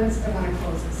opens and when it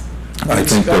closes. I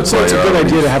think that's it's a good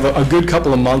idea to have a good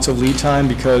couple of months of lead time,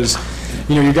 because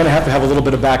you're going to have a little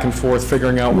bit of back and forth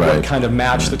figuring out what kind of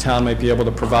match the town might be able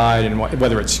to provide, and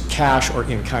whether it's cash or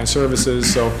in-kind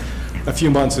services. So a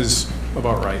few months is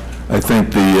about right. I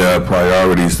think the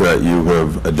priorities that you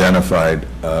have identified,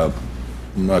 I'm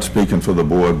not speaking for the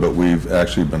board, but we've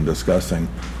actually been discussing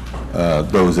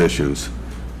those issues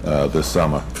this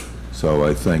summer. So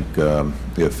I think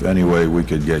if any way we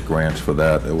could get grants for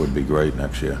that, it would be great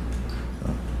next year.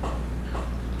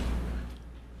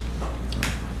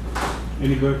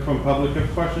 Anybody from public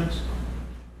have questions?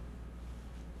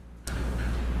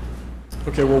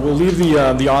 Okay, well, we'll leave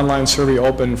the online survey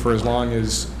open for as long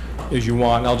as you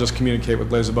want, and I'll just communicate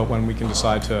with Liz about when we can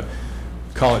decide to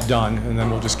call it done, and then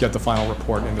we'll just get the final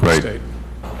report into the Great. state.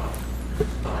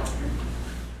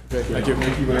 Okay, thank you.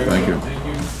 Thank you very much. Thank you. Thank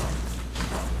you.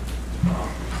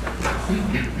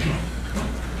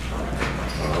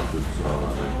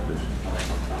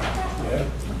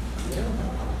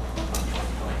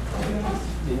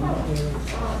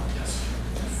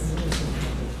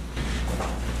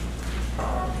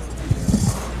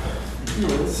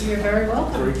 You're very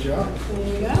welcome. Great job. There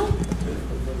you go.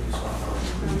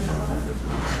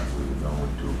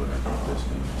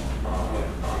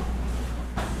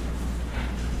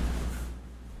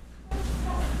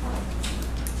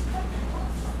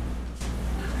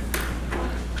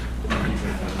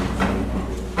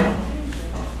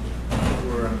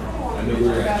 I know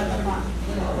we're at a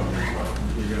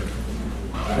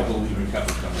couple leaving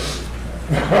cups coming.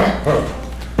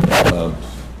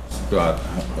 Scott,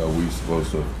 are we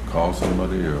supposed to call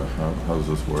somebody, or how does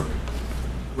this work?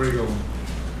 Ready to go.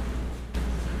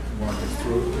 Walk us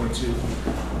through it once you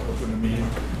open the meeting.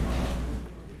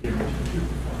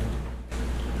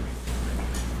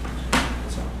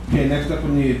 Okay, next up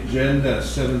on the agenda,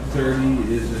 7:30,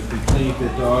 is a complaint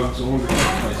that dogs owned or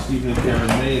kept by Stephen and Karen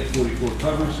May at 44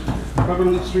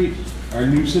 Cumberland Street are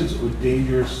nuisance or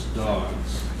dangerous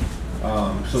dogs.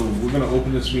 So we're gonna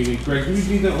open this meeting. Greg, do we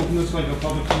need to open this like a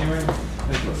public hearing,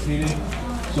 like a meeting?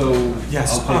 So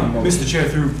Yes, I'll take a motion. Mr. Chair,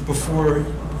 before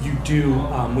you do,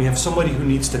 we have somebody who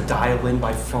needs to dial in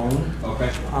by phone.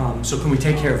 Okay. So can we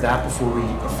take care of that before we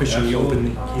officially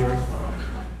open the hearing?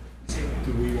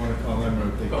 Do we want to call them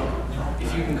or they?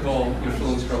 If you can call, your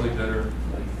phone's probably better.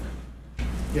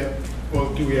 Yeah, well,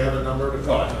 do we have a number to Oh,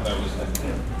 call? I thought that was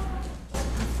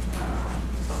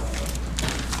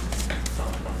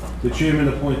The chairman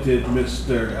appointed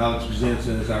Mr. Alex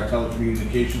Bezanson as our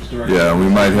telecommunications director. Yeah, we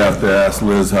might have to ask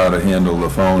Liz how to handle the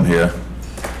phone here.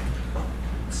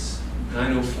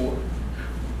 904.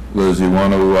 Liz, you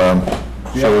want to Do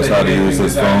you show have us how to anything use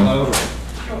this dial phone? out, or-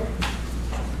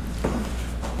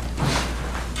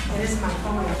 It is my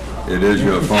phone. It is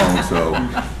your phone, so,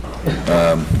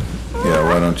 yeah,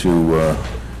 why don't you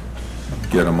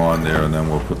get him on there, and then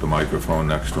we'll put the microphone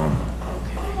next to him.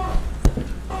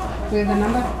 We have the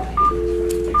number?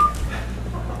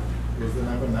 Is the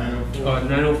number 904?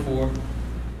 904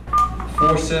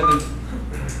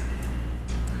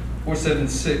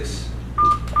 476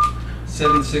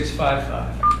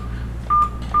 7655.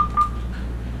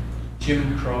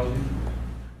 Jim Crosby.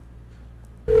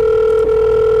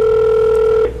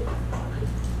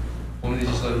 Want me to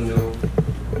just let him know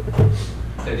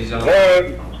that he's on?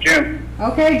 Hello, Jim.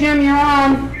 Okay, Jim, you're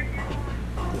on.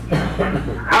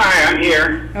 Hi, I'm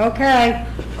here. Okay.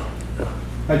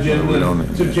 Hi, Jim. We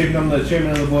don't- Tim Chapin, I'm the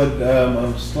chairman of the board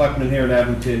of Selectmen here in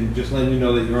Abington. Just letting you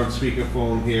know that you're on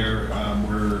speakerphone here.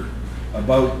 We're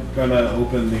about gonna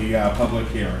open the public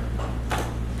hearing.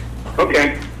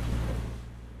 Okay.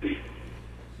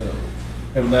 So,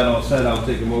 having that all said, I'll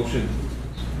take a motion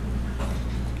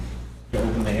to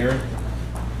open the hearing.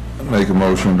 Make a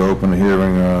motion to open a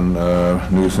hearing on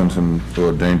nuisance and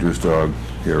or dangerous dog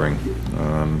hearing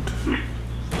on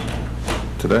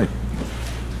today,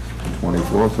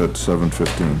 24th at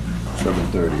 7:15,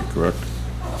 7:30, correct?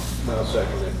 I'll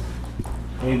second it.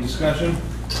 Any discussion?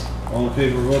 All in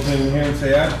favor of opening the hearing,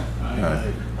 say aye. Aye.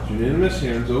 It's unanimous,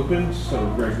 hearing's open.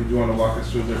 So Greg, would you want to walk us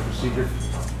through the procedure?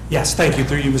 Yes, thank you.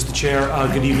 Through you, Mr. Chair.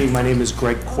 Good evening. My name is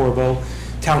Greg Corbo,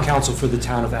 Town Council for the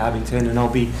Town of Abington, and I'll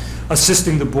be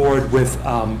assisting the board with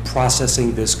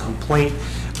processing this complaint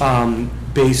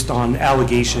based on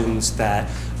allegations that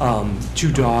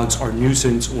two dogs are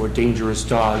nuisance or dangerous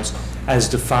dogs as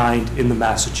defined in the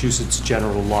Massachusetts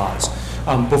general laws.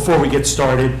 Before we get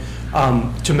started,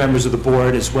 to members of the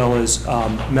board as well as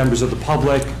members of the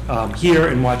public here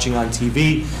and watching on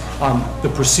TV, the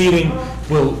proceeding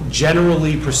will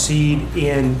generally proceed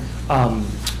in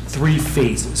 3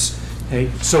 phases. Okay?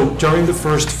 So during the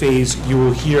first phase, you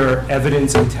will hear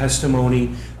evidence and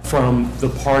testimony from the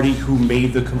party who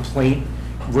made the complaint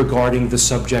regarding the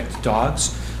subject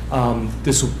dogs.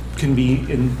 This can be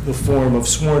in the form of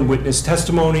sworn witness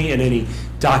testimony and any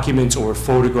documents or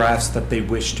photographs that they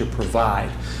wish to provide.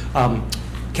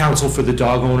 Counsel for the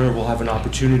dog owner will have an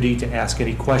opportunity to ask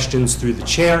any questions through the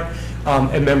chair,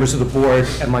 and members of the board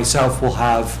and myself will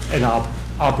have an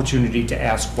opportunity to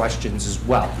ask questions as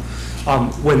well.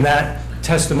 When that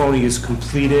testimony is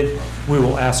completed, we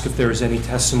will ask if there is any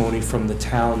testimony from the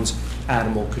town's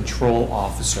animal control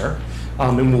officer.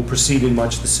 And we'll proceed in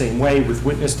much the same way with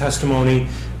witness testimony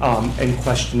and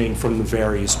questioning from the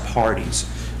various parties.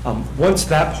 Once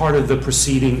that part of the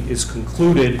proceeding is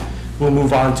concluded, we'll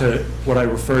move on to what I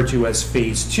refer to as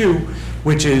phase 2,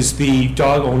 which is the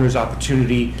dog owner's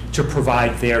opportunity to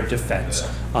provide their defense.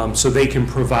 So they can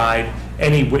provide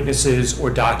any witnesses or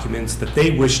documents that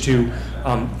they wish to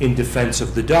in defense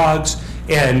of the dogs.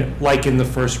 And like in the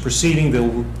first proceeding, there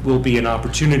will be an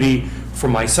opportunity for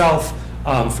myself,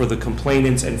 for the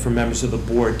complainants, and for members of the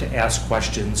board to ask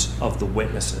questions of the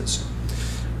witnesses.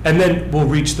 And then we'll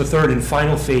reach the third and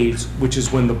final phase, which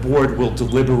is when the board will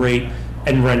deliberate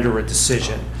and render a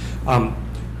decision.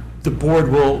 The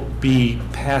board will be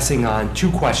passing on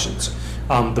 2 questions.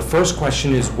 The first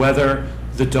question is whether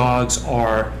the dogs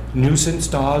are nuisance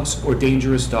dogs or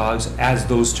dangerous dogs, as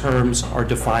those terms are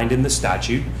defined in the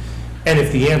statute. And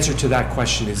if the answer to that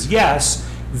question is yes,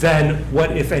 then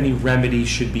what, if any, remedy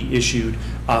should be issued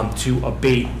to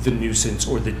abate the nuisance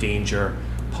or the danger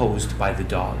posed by the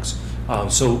dogs.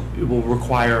 So it will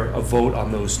require a vote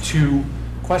on those 2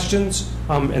 questions,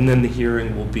 and then the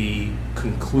hearing will be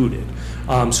concluded.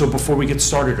 So before we get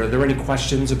started, are there any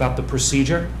questions about the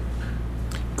procedure?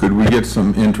 Could we get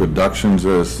some introductions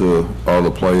as to all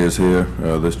the players here,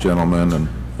 this gentleman,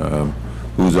 and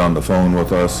who's on the phone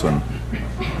with us and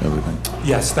everything?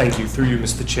 Yes, thank you. Through you,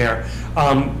 Mr. Chair.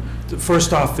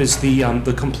 First off is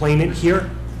the complainant here.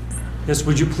 Yes,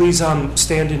 would you please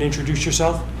stand and introduce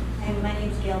yourself? And my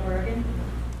name's Gail Bergen.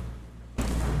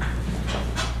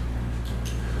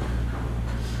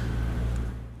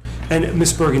 And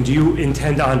Ms. Bergen, do you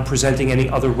intend on presenting any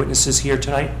other witnesses here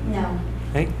tonight? No.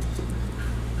 Okay.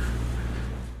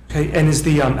 Okay, and is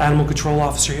the animal control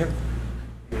officer here?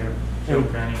 Here, Joe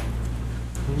Penny.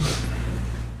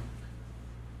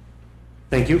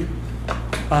 Thank you.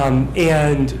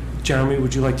 And Jeremy,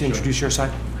 would you like to introduce your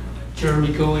side?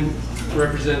 Jeremy Cohen,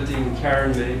 representing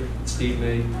Karen May, Steve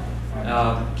May.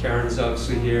 Karen's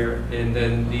obviously here, and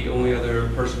then the only other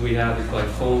person we have is by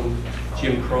phone,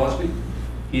 Jim Crosby.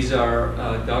 He's our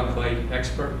dog bite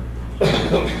expert.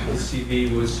 His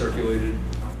CV was circulated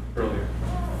earlier.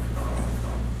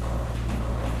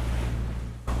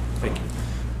 Thank you.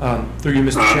 Through you,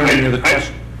 Mr. Chair, any other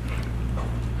questions?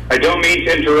 I don't mean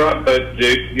to interrupt, but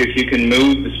if you can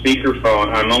move the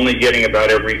speakerphone, I'm only getting about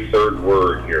every 3rd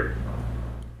word here.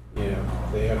 Yeah,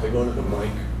 they have to go to the mic.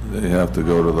 They have to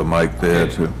go to the mic there,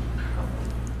 too.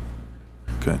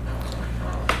 Okay.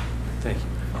 Thank you.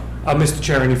 Mr.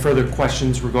 Chair, any further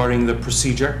questions regarding the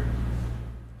procedure?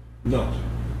 No.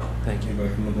 Thank you.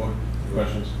 Anybody from the board?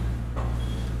 Questions?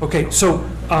 Okay, so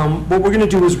what we're going to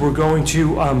do is we're going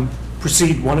to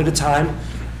proceed one at a time.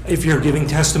 If you're giving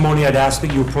testimony, I'd ask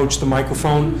that you approach the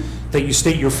microphone, that you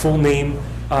state your full name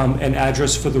and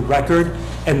address for the record,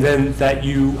 and then that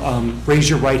you raise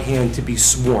your right hand to be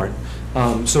sworn.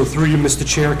 So through you, Mr.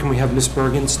 Chair, can we have Ms.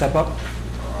 Bergen step up?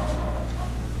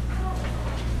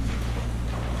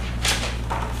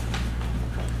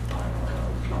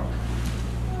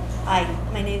 Hi,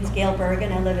 my name's Gail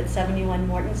Bergen. I live at 71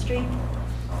 Morton Street.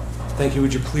 Thank you.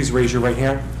 Would you please raise your right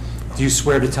hand? Do you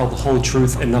swear to tell the whole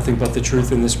truth and nothing but the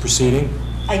truth in this proceeding?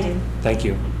 I do. Thank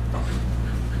you.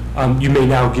 You may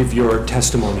now give your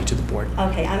testimony to the board.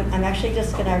 Okay, I'm actually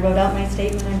just gonna, I wrote out my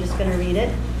statement, I'm just gonna read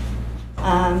it.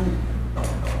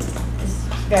 It's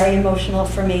very emotional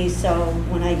for me, so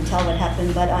when I tell what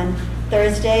happened, but on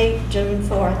Thursday, June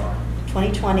 4th,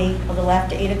 2020, a little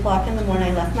after 8 o'clock in the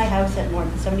morning, I left my house at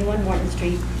 71 Morton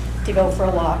Street to go for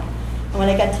a walk. And when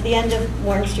I got to the end of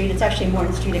Morton Street, it's actually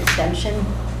Morton Street Extension,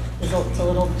 it's a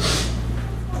little,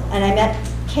 and I met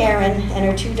Karen and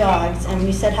her 2 dogs, and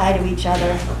we said hi to each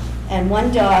other. And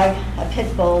one dog, a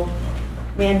pit bull,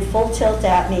 ran full tilt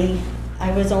at me.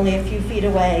 I was only a few feet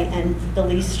away, and the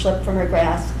leash slipped from her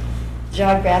grasp. The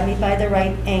dog grabbed me by the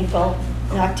right ankle,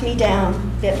 knocked me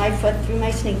down, bit my foot through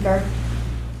my sneaker.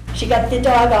 She got the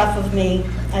dog off of me.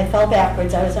 I fell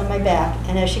backwards, I was on my back.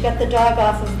 And as she got the dog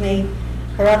off of me,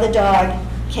 her other dog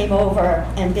came over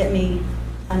and bit me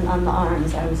on the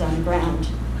arms. I was on the ground.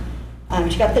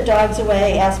 She got the dogs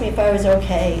away, asked me if I was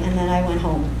okay, and then I went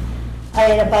home. I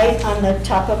had a bite on the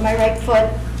top of my right foot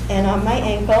and on my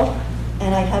ankle,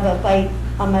 and I have a bite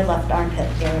on my left armpit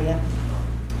area.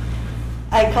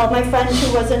 I called my friend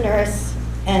who was a nurse,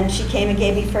 and she came and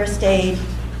gave me first aid.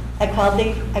 I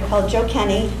called Joe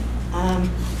Kenny.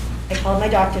 I called my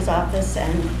doctor's office,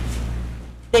 and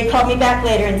they called me back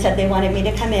later and said they wanted me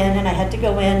to come in, and I had to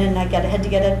go in, and I had to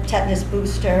get a tetanus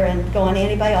booster and go on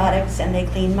antibiotics, and they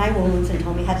cleaned my wounds and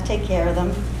told me how to take care of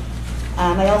them.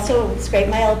 I also scraped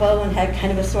my elbow and had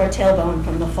kind of a sore tailbone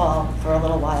from the fall for a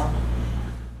little while.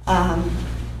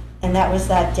 And that was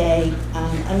that day.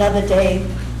 Another day,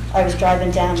 I was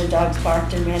driving down, the dogs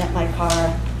barked and ran at my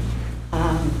car.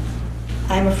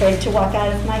 I'm afraid to walk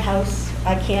out of my house.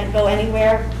 I can't go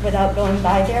anywhere without going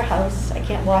by their house. I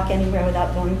can't walk anywhere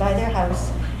without going by their house.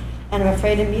 And I'm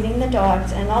afraid of meeting the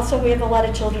dogs. And also, we have a lot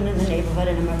of children in the neighborhood,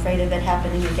 and I'm afraid of it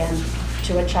happening again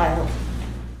to a child.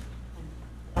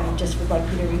 I just would like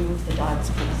you to remove the dogs,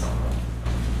 please.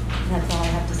 And that's all I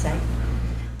have to say.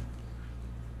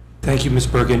 Thank you, Ms.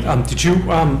 Bergen. Did you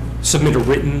submit a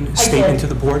written statement to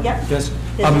the board? Yep. Yes?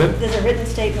 There's a written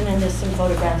statement and there's some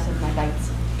photographs of my bites.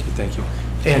 Okay, thank you.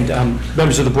 And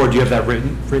members of the board, do you have that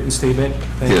written statement?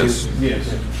 Thank Yes. you.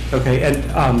 Yes. Okay,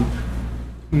 and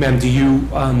ma'am, do you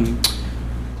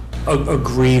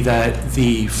agree that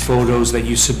the photos that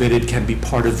you submitted can be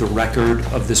part of the record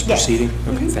of this Yes. proceeding?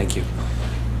 Mm-hmm. Okay, thank you.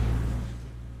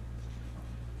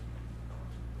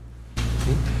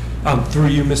 Through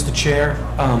you, Mr. Chair,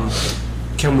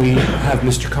 can we have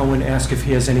Mr. Cohen ask if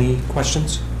he has any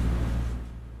questions?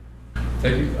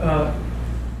 Thank you.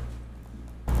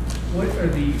 What are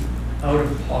the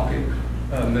out-of-pocket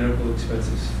medical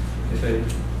expenses, if any?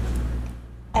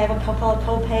 I have a couple of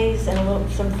co-pays and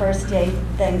some first aid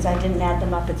things. I didn't add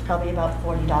them up. It's probably about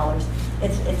 $40.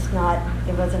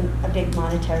 It wasn't a big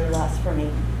monetary loss for me.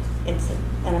 It's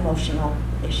an emotional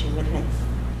issue with me.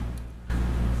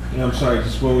 And I'm sorry,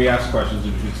 just when we ask questions,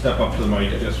 if you could step up to the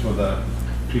mic just for the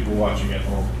people watching at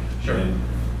home. Sure. And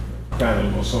kind of a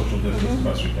little social distance as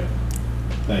best we can.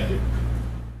 Thank you.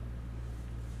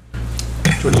 Do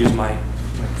you want to use my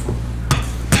microphone?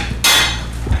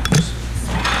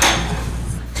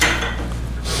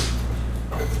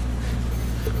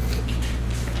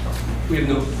 We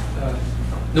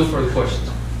have no further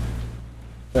questions.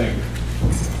 Thank you.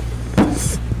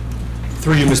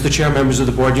 Through you, Mr. Chair, members of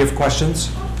the board, do you have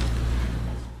questions?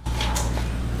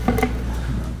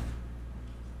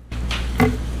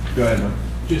 Go ahead, ma'am.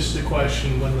 Just a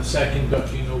question, when the second dog,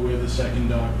 do you know where the second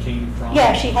dog came from?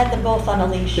 Yeah, she had them both on a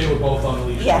leash. They were both on a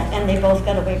leash? Yeah, and they both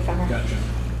got away from her. Gotcha.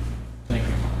 Thank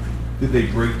you. Did they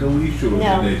break the leash or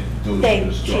No, did they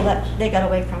just drop? they got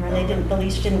away from her. The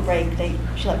leash didn't break.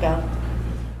 She let go.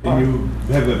 And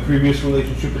you have a previous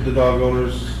relationship with the dog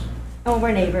owners? Oh,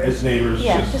 we're neighbors. As neighbors,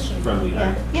 Yeah, just friendly, Yeah,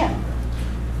 right? yeah.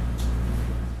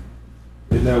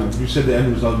 And now, you said the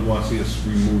end result, you want to see us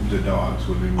remove the dogs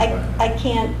when we move back. I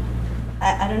can't,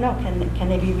 I don't know, can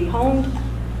they be rehomed?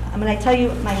 I mean, I tell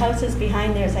you, my house is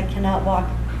behind theirs. I cannot walk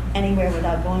anywhere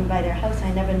without going by their house.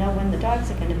 I never know when the dogs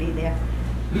are gonna be there,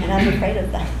 and I'm afraid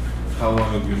of them. How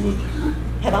long have you lived?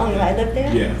 How long have I lived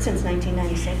there? Yeah. Since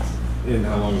 1996. And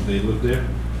how long have they lived there?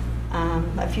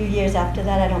 A few years after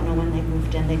that, I don't know when they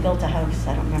moved in. They built a house.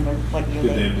 I don't remember what year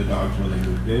Did they have the dogs when they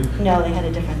moved in? No, they had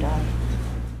a different dog.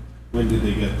 When did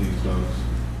they get these dogs?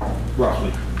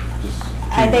 Roughly, just.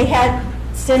 They had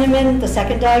Cinnamon, the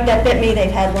second dog that bit me.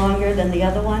 They've had longer than the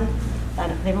other one.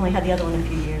 They've only had the other one a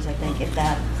few years, I think, if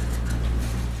that.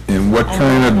 And what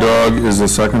kind of dog is the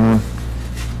second one?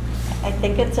 I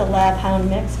think it's a lab hound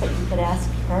mix, but you could ask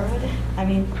her. I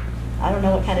mean, I don't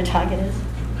know what kind of dog it is.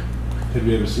 Have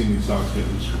you ever seen these dogs get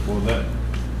loose before that,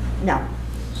 No.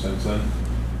 since then?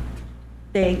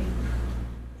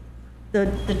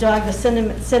 The dog, the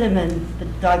Cinnamon, the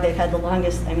dog they've had the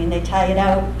longest, I mean, they tie it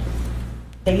out.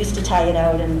 They used to tie it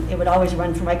out, and it would always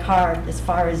run for my car as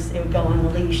far as it would go on the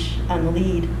leash, on the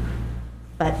lead.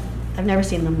 But I've never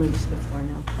seen them loose before,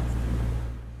 no.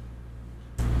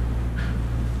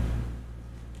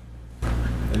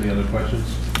 Any other questions?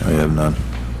 I have none.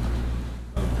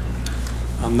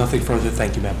 Nothing further.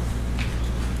 Thank you, ma'am.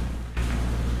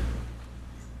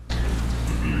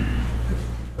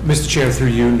 Mr. Chair, through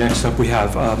you, next up we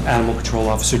have Animal Control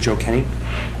Officer Joe Kenny.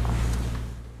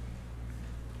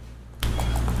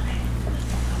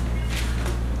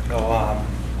 So,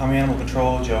 I'm Animal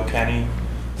Control, Joe Kenny.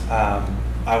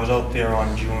 I was out there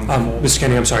on June 4th. Mr.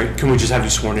 Kenny, I'm sorry, can we just have you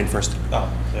sworn in first?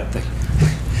 Oh, yeah. Thank you.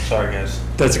 Sorry, guys.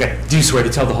 That's okay. Do you swear to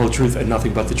tell the whole truth and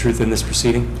nothing but the truth in this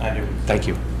proceeding? I do. Thank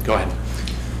you. Go ahead.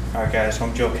 All right, guys, so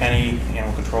I'm Joe Kenny,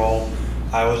 Animal Control.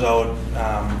 I was out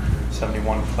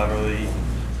 71 Cleverly,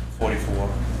 44.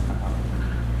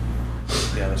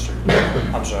 Yeah, that's true.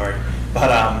 I'm sorry. But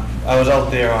I was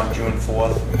out there on June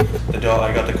 4th.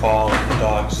 I got the call, the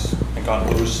dogs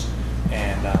got loose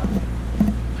and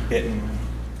bitten.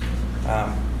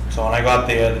 So when I got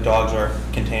there, the dogs were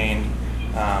contained.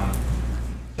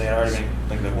 They had already been,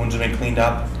 like, the wounds had been cleaned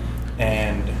up,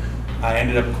 and I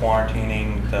ended up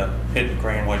quarantining the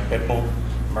gray and white pit bull,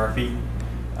 Murphy.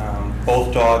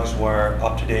 Both dogs were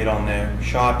up to date on their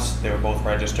shots. They were both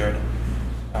registered.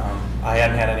 I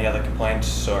hadn't had any other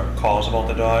complaints or calls about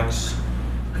the dogs,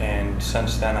 and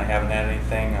since then I haven't had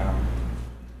anything.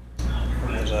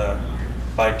 There was a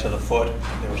bite to the foot.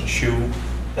 There was a shoe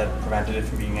that prevented it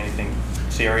from being anything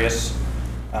serious.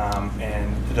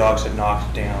 and the dogs had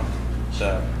knocked down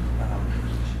the,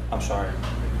 I'm sorry,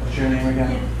 what's your name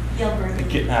again? Gil Burden.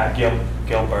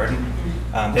 Gil Burden.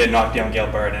 They had knocked down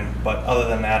Gil Burden, but other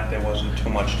than that, there wasn't too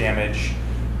much damage.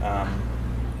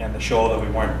 And the shoulder,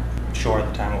 we weren't sure at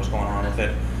the time what was going on with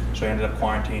it, so we ended up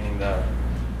quarantining the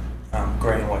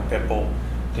gray and white pit bull.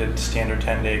 Did standard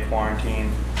 10-day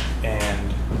quarantine,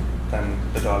 and then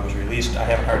the dog was released. I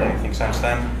haven't heard anything since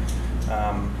then.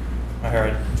 I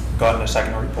heard, gotten a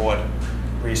second report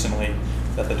recently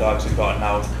that the dogs had gotten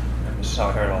out, and this is how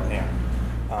I heard on here.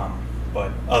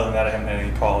 But other than that, I haven't had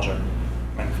any calls or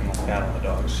anything like that on the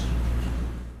dogs.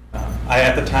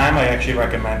 At the time, I actually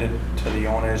recommended to the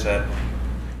owners that,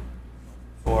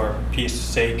 for peace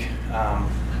sake,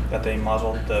 that they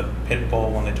muzzled the pit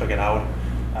bull when they took it out,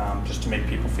 just to make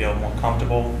people feel more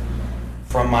comfortable.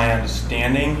 From my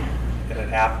understanding, it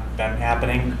had been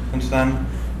happening since then.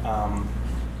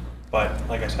 But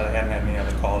like I said, I hadn't had any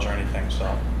other calls or anything,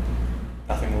 so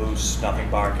nothing loose, nothing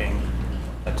barking.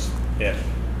 That's it.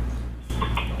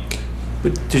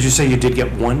 But did you say you did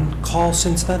get one call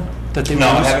since then? That they No,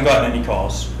 I released? haven't gotten any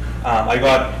calls. I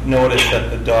got notice that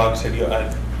the dogs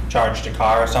had charged a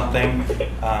car or something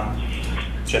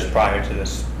just prior to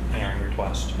this hearing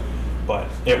request. But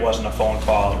it wasn't a phone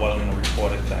call, it wasn't a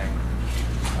reported thing.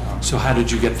 So how did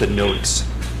you get the notice?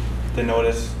 The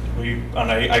notice,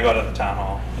 I got it at the town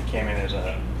hall. It came in as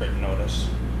a written notice.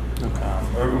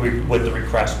 Okay. With the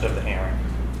request of the hearing.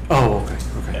 Oh, okay,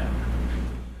 okay. Yeah.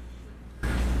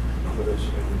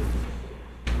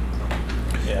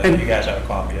 Yeah, And- you guys have a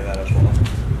copy of that as well.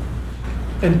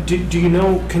 And do you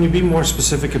know, can you be more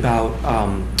specific about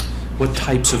what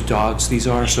types of dogs these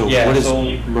are? So Yeah, what is so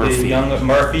Murphy? The younger,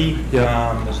 Murphy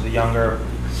Yeah. is the younger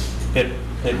pit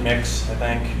mix, I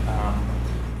think.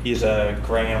 He's a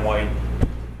gray and white,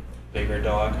 bigger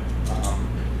dog.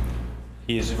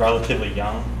 He's relatively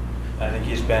young. I think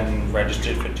he's been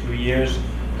registered for 2 years,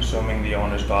 assuming the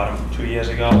owners got him 2 years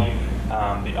ago.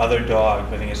 The other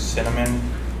dog, I think is Cinnamon,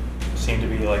 seemed to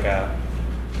be like a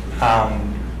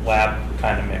hound lab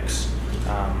kind of mix,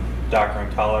 darker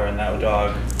in color, and that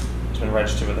dog has been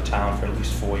registered with the town for at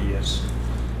least 4 years.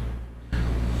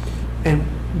 And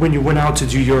when you went out to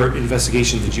do your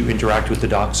investigation, did you interact with the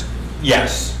dogs?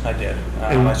 Yes, I did.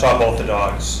 And- I saw both the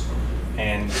dogs,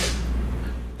 and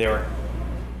they were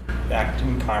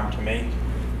acting calm to me.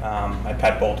 I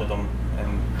pet both of them,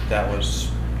 and that was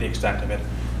the extent of it.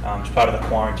 As part of the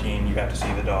quarantine, you got to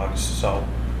see the dogs, so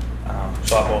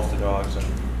saw both the dogs, and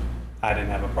I didn't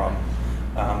have a problem.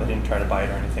 They didn't try to bite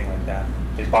or anything like that.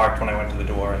 They barked when I went to the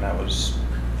door, and that was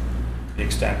the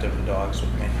extent of the dogs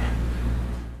with me.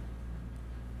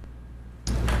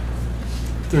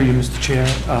 Through you, Mr. Chair.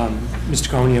 Mr.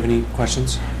 Cohen, you have any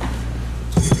questions?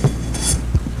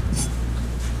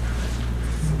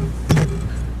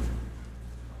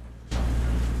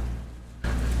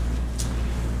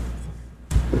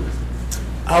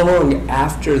 How long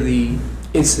after the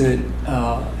incident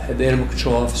had the animal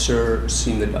control officer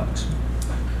seen the dogs?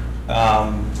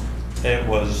 It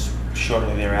was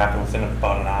shortly thereafter, within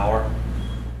about an hour.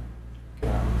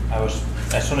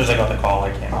 As soon as I got the call,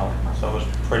 I came out, so it was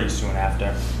pretty soon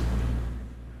after.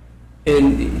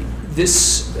 And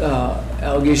this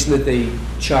allegation that they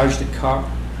charged a car,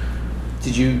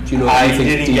 do you know I anything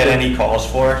didn't deeper? get any calls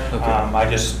for it.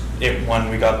 Okay. When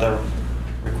we got the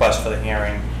request for the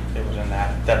hearing, it was in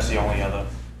that. That's the only other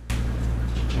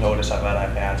notice of that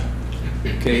I've had.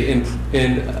 Okay,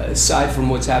 and aside from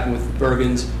what's happened with the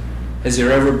Bergens, has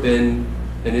there ever been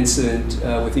an incident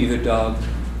with either dog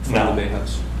from No. the May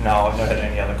House? No, I've not had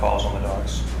any other calls on the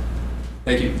dogs.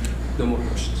 Thank you. No more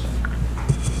questions.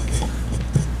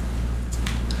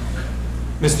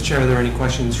 Mr. Chair, are there any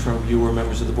questions from you or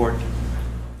members of the board?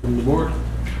 From the board?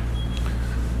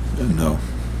 No.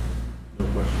 No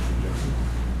questions,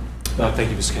 Jeff.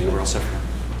 Thank you, Mr. Kenny. We're all set.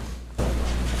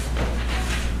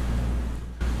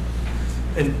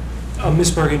 And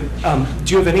Ms. Bergen,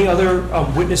 do you have any other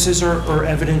witnesses or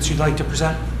evidence you'd like to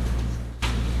present?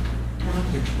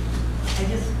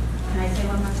 Can I say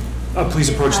one more thing? Please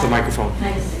approach the microphone.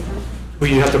 Can I just say something? Well,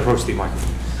 you have to approach the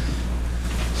microphone.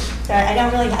 Sorry, I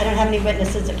don't have any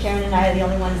witnesses. Karen and I are the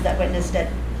only ones that witnessed it.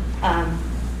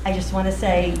 I just want to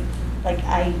say, like,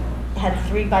 I had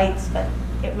 3 bites, but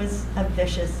it was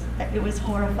it was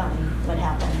horrifying what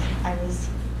happened. I was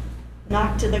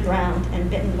knocked to the ground and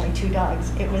bitten by 2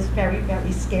 dogs. It was very,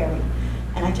 very scary.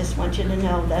 And I just want you to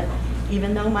know that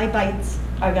even though my bites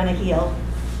are going to heal,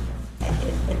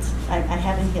 I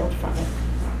haven't healed from it.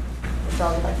 That's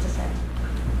all I'd like to say.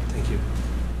 Thank you.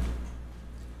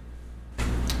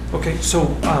 Okay,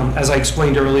 so as I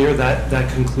explained earlier,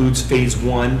 that concludes phase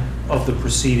 1 of the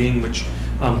proceeding, which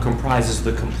comprises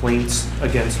the complaints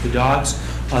against the dogs.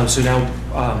 So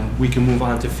now we can move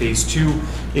on to phase 2,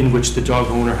 in which the dog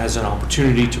owner has an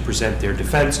opportunity to present their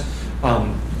defense.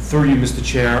 Through you, Mr.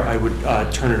 Chair, I would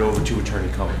turn it over to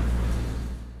Attorney Cohen.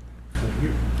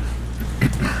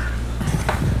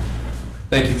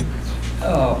 Thank you.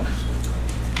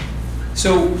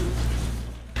 So,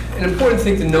 an important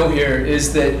thing to note here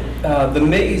is that the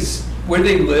Mays, where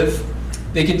they live,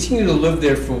 they continue to live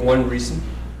there for one reason,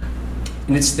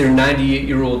 and it's their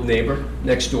 98-year-old neighbor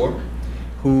next door,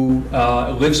 who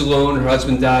lives alone. Her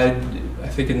husband died, I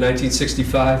think, in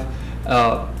 1965,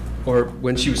 or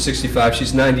when she was 65.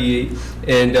 She's 98,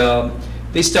 and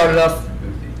they started off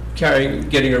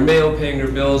getting her mail, paying her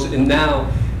bills, and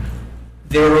now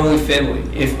they're her only family.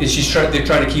 If they're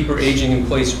trying to keep her aging in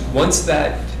place. Once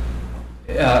that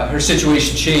her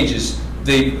situation changes,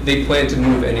 they plan to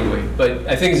move anyway. But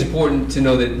I think it's important to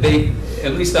know that they,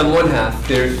 at least on one half,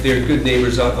 they're good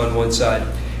neighbors on one side.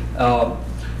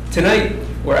 Tonight,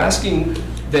 we're asking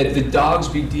that the dogs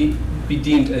be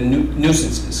deemed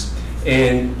nuisances,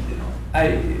 and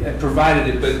I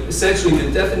provided it. But essentially,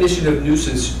 the definition of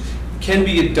nuisance can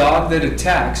be a dog that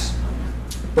attacks,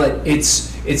 but its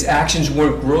actions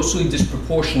weren't grossly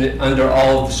disproportionate under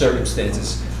all of the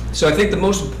circumstances. So I think the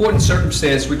most important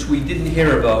circumstance, which we didn't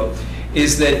hear about,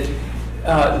 is that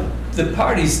the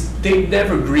parties, they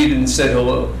never greeted and said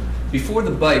hello. Before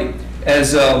the bite,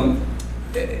 as our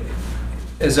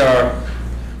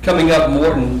coming up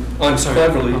Morton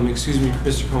uncleverly. Excuse me,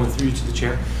 Mr. Cohen, through you to the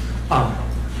chair.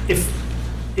 If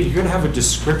you're going to have a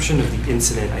description of the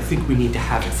incident, I think we need to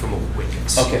have it from a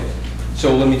witness. Okay,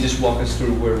 so let me just walk us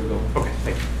through where we're going. Okay,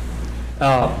 thank you.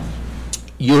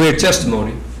 You'll hear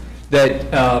testimony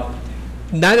that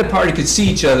neither party could see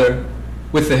each other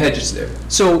with the hedges there.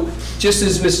 So just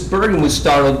as Ms. Bergen was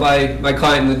startled by my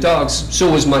client and the dogs,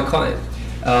 so was my client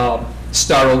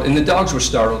startled, and the dogs were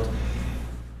startled.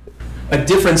 A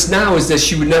difference now is that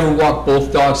she would never walk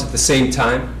both dogs at the same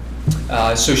time.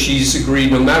 So she's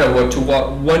agreed, no matter what, to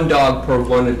walk one dog per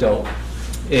one adult.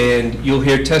 And you'll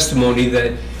hear testimony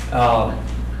that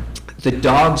the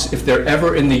dogs, if they're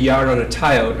ever in the yard on a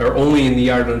tie-out, are only in the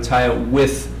yard on a tie-out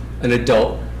with an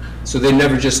adult. So they're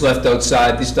never just left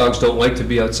outside. These dogs don't like to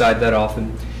be outside that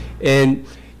often. And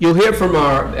you'll hear from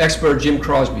our expert, Jim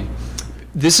Crosby.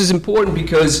 This is important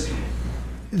because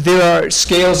there are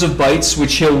scales of bites,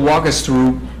 which he'll walk us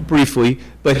through briefly,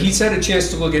 but he's had a chance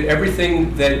to look at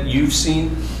everything that you've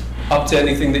seen up to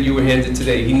anything that you were handed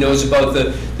today. He knows about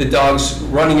the dogs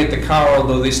running at the car,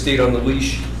 although they stayed on the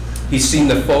leash. He's seen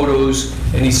the photos,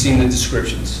 and he's seen the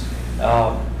descriptions.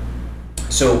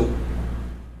 So,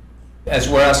 as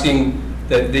we're asking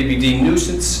that they be deemed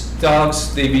nuisance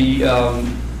dogs, they be,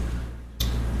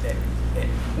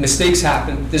 mistakes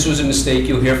happen. This was a mistake.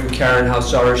 You'll hear from Karen how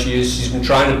sorry she is. She's been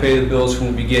trying to pay the bills from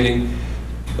the beginning,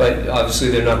 but obviously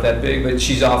they're not that big. But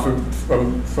she's offered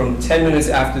from 10 minutes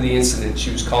after the incident,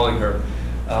 she was calling her.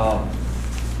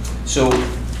 So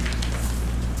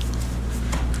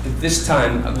at this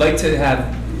time, I'd like to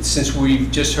have, since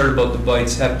we've just heard about the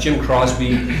bites, have Jim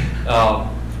Crosby.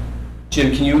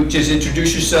 Jim, can you just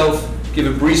introduce yourself, give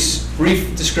a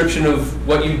brief description of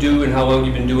what you do and how long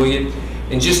you've been doing it,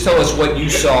 and just tell us what you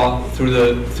saw through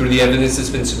the evidence that's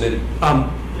been submitted.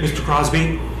 Mr.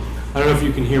 Crosby, I don't know if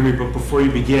you can hear me, but before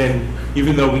you begin,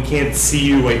 even though we can't see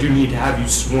you, I do need to have you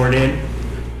sworn in.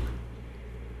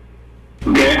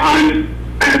 Okay,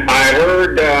 I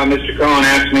heard Mr. Cohen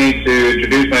ask me to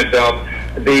introduce myself.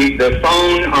 The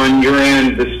phone on your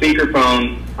end, the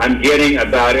speakerphone, I'm getting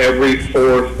about every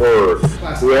fourth word.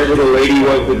 Whoever the lady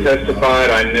was that testified,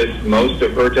 I missed most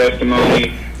of her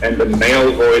testimony, and the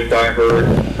male voice I heard,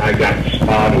 I got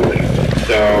spottily.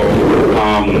 So,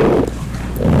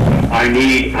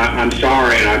 I'm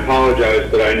sorry and I apologize,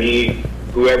 but I need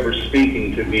whoever's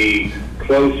speaking to be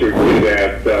closer to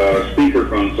that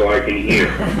speakerphone so I can hear.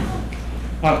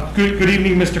 Good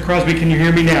evening, Mr. Crosby. Can you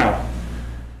hear me now?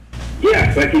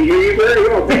 Yes, I can hear you very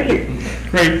well. Thank you.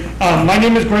 Great. My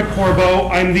name is Greg Corbo.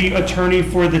 I'm the attorney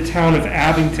for the town of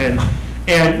Abington,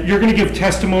 and you're going to give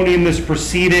testimony in this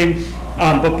proceeding.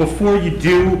 But before you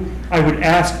do, I would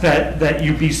ask that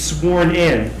you be sworn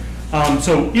in.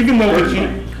 So even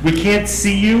though we can't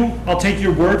see you, I'll take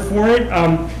your word for it.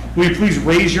 Will you please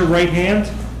raise your right hand?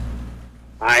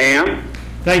 I am.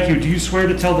 Thank you. Do you swear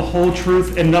to tell the whole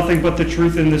truth and nothing but the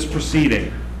truth in this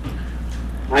proceeding?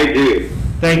 I do.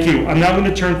 Thank you. I'm now going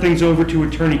to turn things over to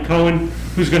Attorney Cohen,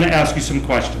 who's going to ask you some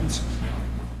questions.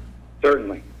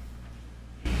 Certainly.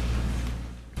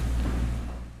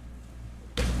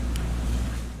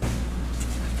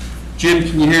 Jim,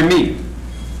 can you hear me?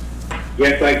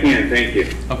 Yes, I can. Thank you.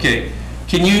 Okay.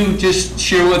 Can you just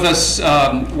share with us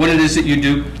what it is that you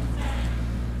do?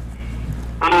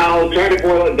 I'll try to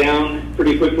boil it down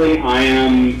pretty quickly.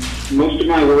 Most of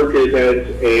my work is as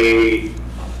a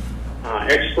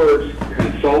expert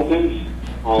consultant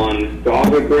on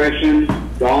dog aggression,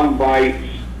 dog bites,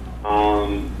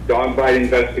 dog bite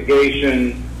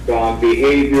investigation, dog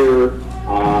behavior,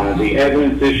 the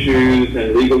evidence issues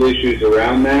and legal issues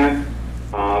around that.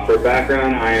 For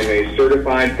background, I am a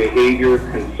certified behavior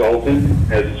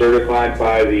consultant, as certified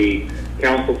by the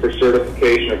Council for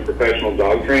Certification of Professional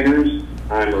Dog Trainers.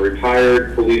 I'm a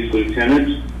retired police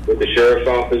lieutenant with the Sheriff's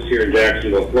Office here in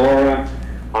Jacksonville, Florida.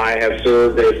 I have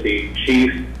served as the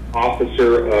chief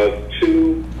officer of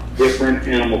 2 different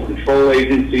animal control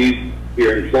agencies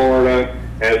here in Florida.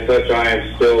 As such, I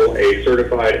am still a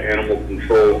certified animal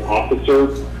control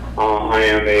officer. I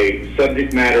am a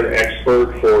subject matter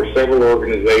expert for several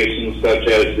organizations such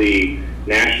as the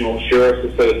National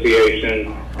Sheriff's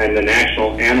Association and the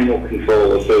National Animal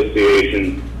Control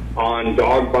Association on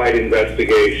dog bite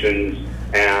investigations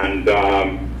and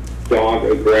dog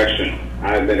aggression.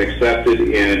 I've been accepted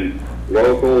in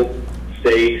local,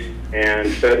 state, and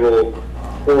federal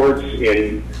courts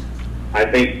in, I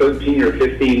think, 13 or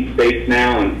 15 states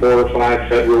now, and 4 or 5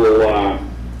 federal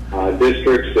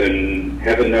districts, and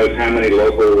heaven knows how many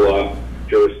local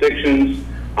jurisdictions.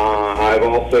 I've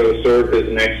also served as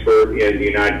an expert in the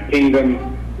United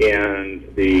Kingdom,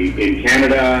 in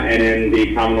Canada, and in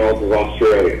the Commonwealth of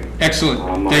Australia. Excellent.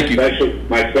 Thank you.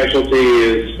 My specialty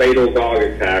is fatal dog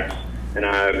attacks, and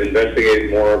I've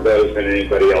investigated more of those than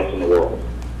anybody else in the world.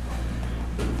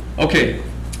 Okay.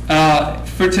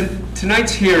 For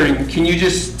tonight's hearing, can you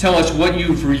just tell us what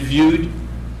you've reviewed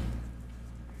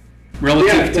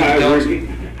relative to the dogs?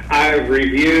 I've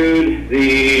reviewed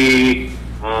the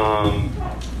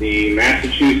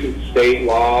Massachusetts state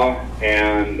law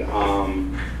and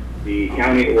the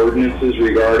county ordinances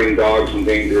regarding dogs and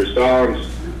dangerous dogs.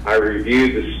 I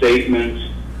reviewed the statement,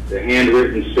 the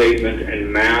handwritten statement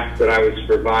and map that I was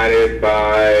provided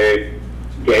by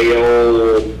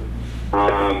Gail,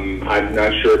 I'm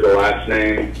not sure the last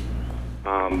name,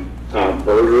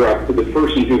 Berger, the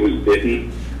person who was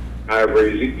bitten. I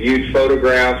reviewed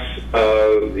photographs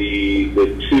of the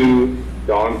 2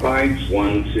 dog bites,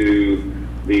 one to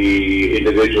the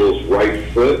individual's right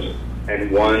foot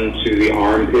and one to the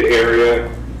armpit area,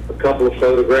 a couple of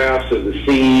photographs of the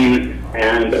scene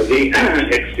and of the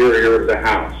exterior of the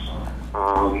house,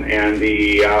 and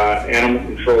the animal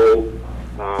control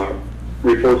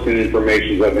reports and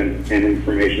information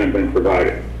I've been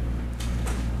provided.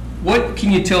 What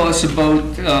can you tell us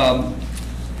about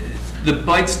the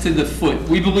bites to the foot?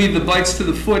 We believe the bites to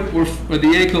the foot or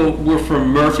the ankle were from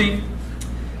Murphy.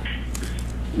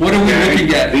 What are we looking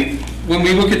at? When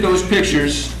we look at those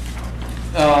pictures,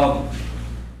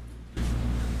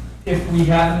 if we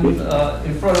have them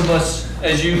in front of us,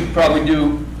 as you probably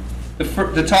do,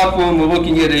 the top one, we're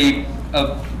looking at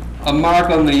a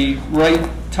mark on the right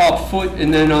top foot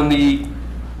and then on the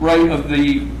right of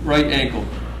the right ankle.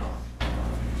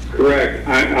 Correct.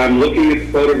 I'm looking at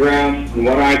the photographs, and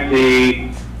what I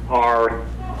see are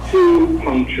 2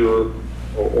 puncture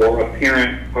or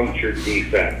apparent puncture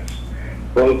defects.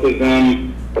 Both of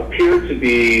them appear to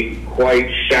be quite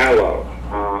shallow.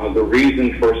 The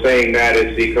reason for saying that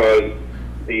is because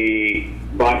the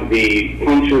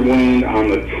puncture wound on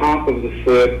the top of the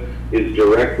foot is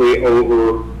directly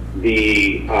over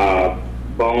the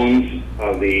bones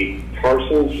of the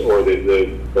tarsals, or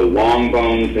the long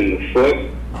bones in the foot.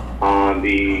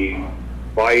 The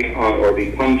bite or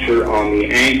the puncture on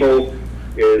the ankle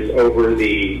is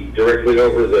directly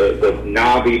over the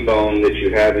knobby bone that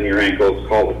you have in your ankle. It's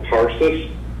called the tarsus.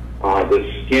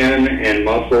 The skin and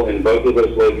muscle in both of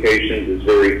those locations is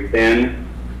very thin,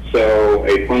 so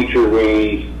a puncture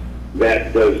wound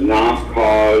that does not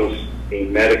cause a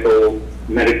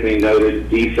medically noted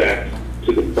defect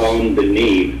to the bone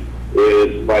beneath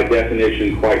is by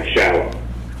definition quite shallow.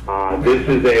 This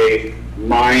is a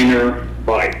minor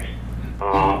bite.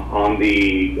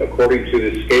 According to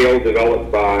the scale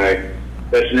developed by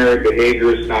veterinary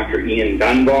behaviorist Dr. Ian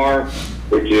Dunbar,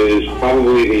 which is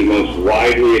probably the most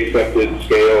widely accepted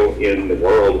scale in the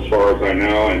world as far as I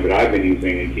know, and that I've been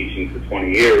using and teaching for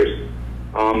 20 years,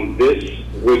 this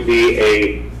would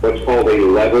be what's called a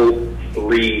level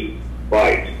 3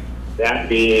 bite. That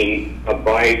being a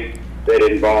bite that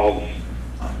involves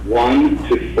 1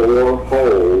 to 4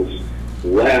 holes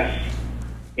less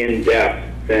in depth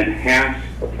than half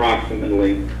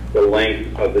approximately the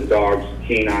length of the dog's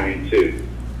canine tooth.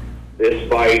 This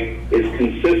bite is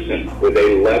consistent with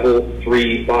a level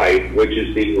 3 bite, which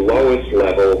is the lowest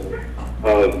level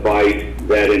of bite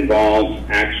that involves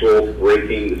actual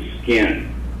breaking the skin.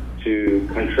 To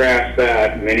contrast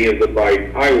that, many of the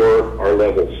bites I work are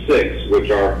level 6, which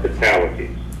are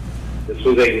fatalities. This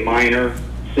was a minor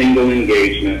single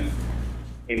engagement,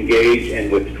 engage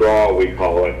and withdraw, we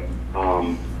call it,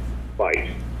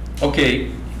 bite.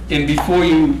 Okay, and before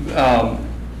you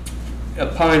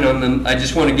opine on them, I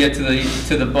just want to get to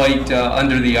the bite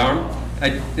under the arm.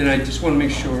 And I just want to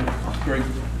make sure, Greg,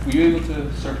 were you able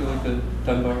to circulate the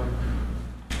dunbar?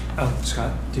 Oh,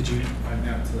 Scott, did you? I did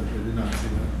not see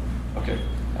that. Okay,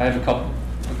 I have a couple.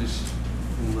 I'll just,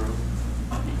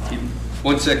 keep,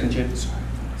 1 second, Jim.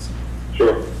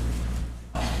 Sure.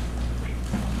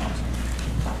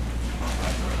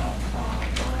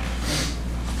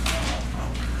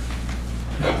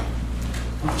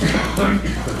 Thank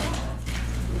you.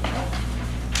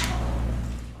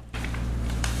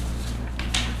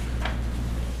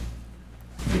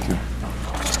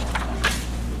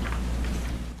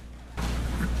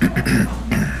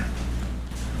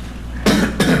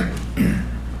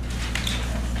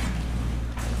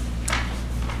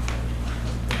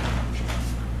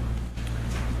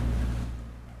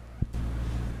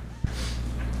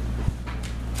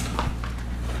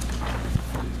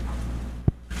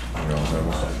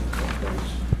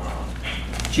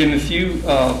 Jim, if you,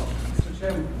 Mr.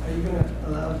 Chairman, are you going to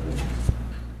allow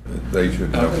They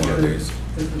should have one of these.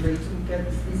 does the victim get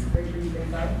this piece of paper you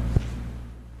gave out?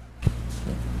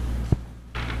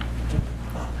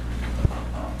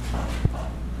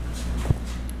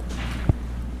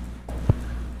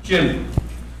 Jim,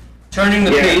 turning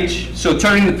the Yeah. page, so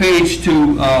turning the page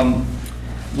to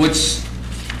what's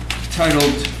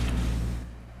titled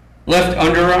left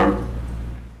underarm.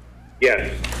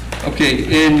 Yes.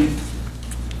 Okay, and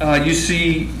you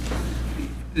see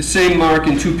the same mark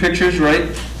in 2 pictures, right?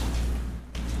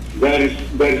 That is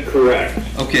correct.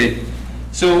 Okay,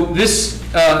 so this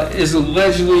is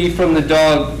allegedly from the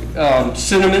dog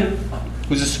Cinnamon,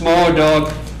 who's a smaller dog.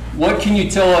 What can you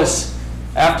tell us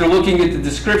after looking at the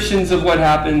descriptions of what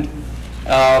happened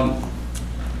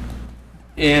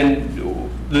and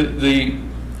the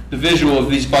visual of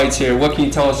these bites here? What can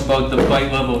you tell us about the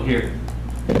bite level here?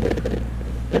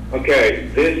 Okay,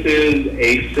 this is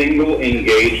a single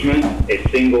engagement, a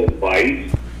single bite.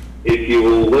 If you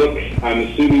will look, I'm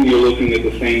assuming you're looking at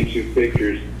the same 2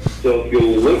 pictures. So if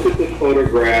you'll look at the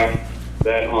photograph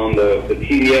that on the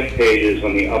PDF pages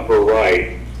on the upper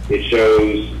right, it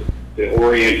shows, to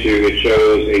orient you, it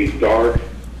shows a dark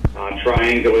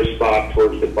triangular spot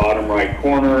towards the bottom right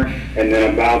corner, and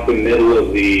then about the middle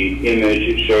of the image,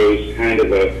 it shows kind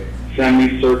of a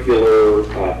semicircular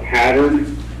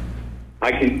pattern.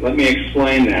 Let me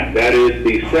explain that. That is,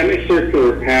 the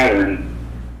semicircular pattern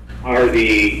are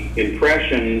the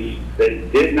impressions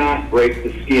that did not break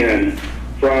the skin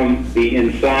from the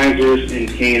incisors and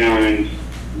canines,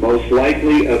 most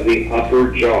likely of the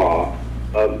upper jaw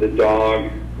of the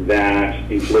dog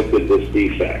that inflicted this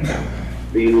defect.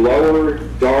 The lower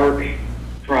dark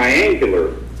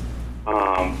triangular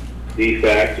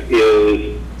defect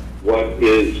is what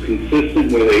is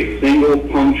consistent with a single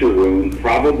puncture wound,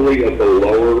 probably of the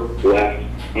lower left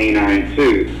canine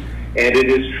tooth. And it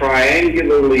is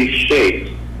triangularly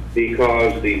shaped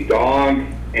because the dog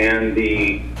and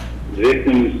the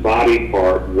victim's body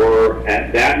part were,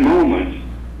 at that moment,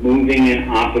 moving in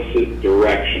opposite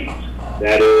directions.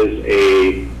 That is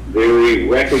a very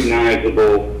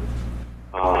recognizable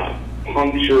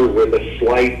puncture with a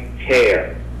slight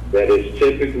tear that is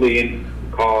typically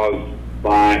caused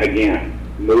by, again,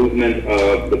 movement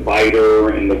of the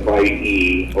biter and the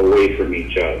bitee away from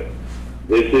each other.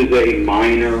 This is a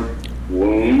minor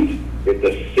wound. It's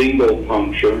a single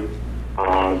puncture.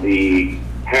 The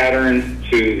pattern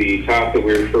to the top that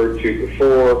we referred to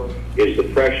before is the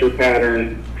pressure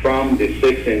pattern from the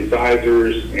 6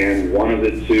 incisors and one of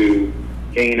the 2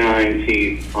 canine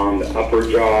teeth on the upper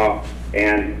jaw.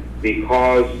 And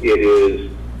because it is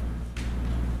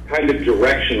kind of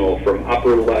directional from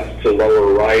upper left to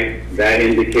lower right, that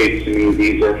indicates to me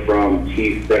these are from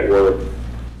teeth that were,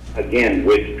 again,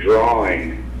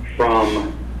 withdrawing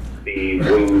from the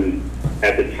wound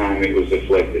at the time it was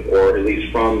afflicted, or at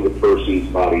least from the person's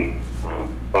body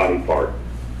part.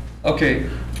 Okay.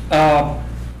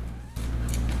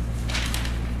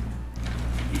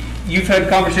 You've had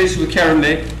conversations with Karen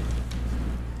May?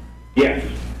 Yes.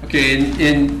 Okay,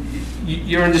 and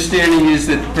your understanding is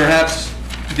that perhaps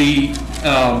the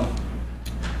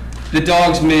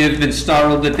dogs may have been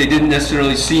startled that they didn't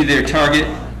necessarily see their target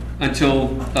until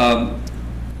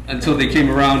they came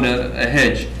around a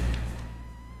hedge.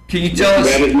 Can you tell us?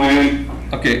 That is my.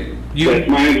 Okay. That's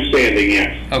my understanding.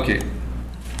 Yes. Okay.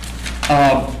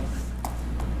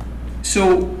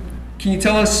 So, Can you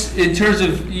tell us, in terms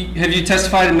of, have you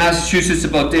testified in Massachusetts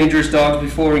about dangerous dogs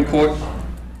before in court?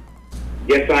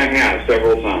 Yes, I have,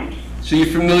 several times. So you're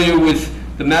familiar with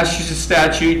the Massachusetts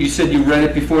statute? You said you read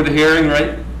it before the hearing,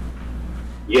 right?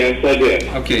 Yes, I did.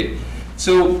 Okay.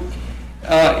 So,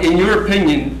 in your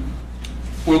opinion,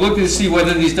 we're looking to see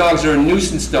whether these dogs are a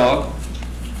nuisance dog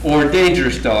or a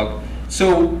dangerous dog.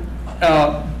 So,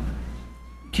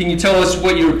 can you tell us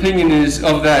what your opinion is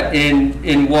of that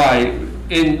and why?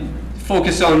 And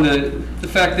focus on the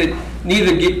fact that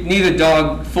neither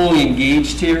dog fully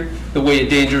engaged here the way a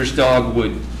dangerous dog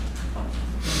would.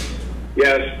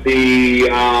 Yes,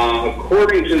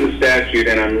 according to the statute,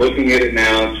 and I'm looking at it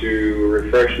now to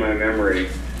refresh my memory,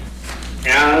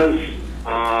 as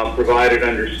provided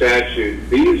under statute,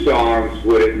 these dogs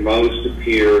would at most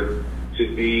appear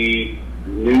to be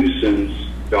nuisance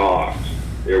dogs.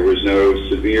 There was no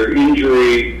severe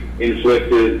injury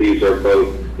inflicted. These are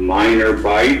both minor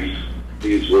bites.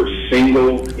 These were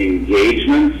single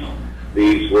engagements.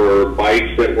 These were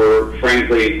bites that were,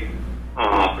 frankly,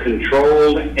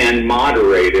 controlled and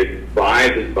moderated by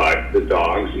the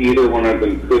dogs. Either one of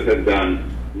them could have done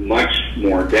much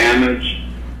more damage.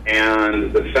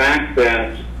 And the fact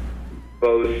that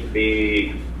both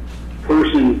the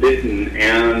person bitten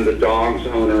and the dog's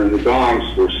owner and the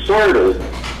dogs were startled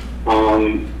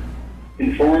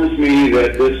informs me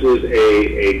that this was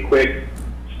a quick,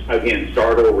 again,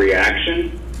 startle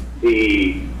reaction.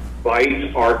 The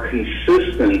bites are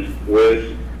consistent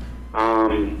with,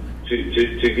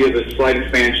 to give a slight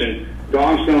expansion,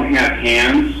 dogs don't have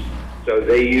hands, so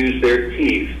they use their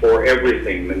teeth for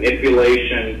everything,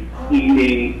 manipulation,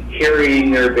 eating,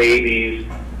 carrying their babies,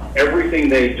 everything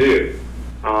they do.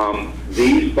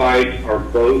 These bites are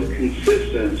both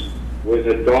consistent with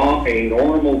a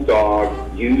normal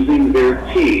dog using their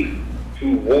teeth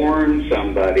to warn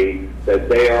somebody that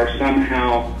they are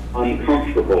somehow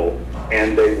uncomfortable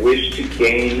and they wish to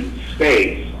gain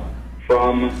space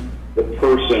from the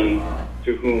person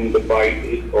to whom the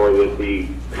bite or the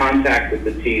contact with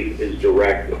the teeth is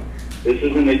directed.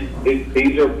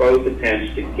 These are both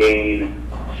attempts to gain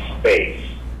space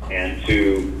and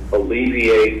to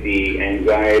alleviate the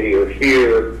anxiety or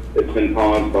fear that's been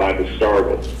caused by the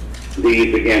startle.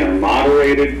 These, again, are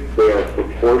moderated. They are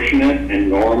proportionate and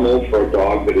normal for a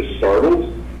dog that is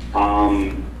startled.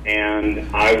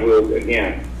 And I will,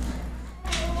 again,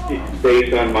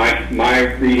 based on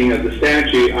my reading of the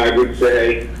statute, I would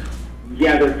say,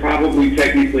 yeah, they're probably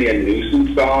technically a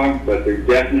nuisance dog, but this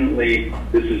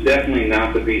is definitely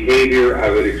not the behavior I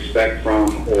would expect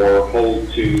from or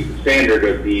hold to the standard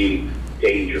of being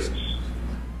dangerous.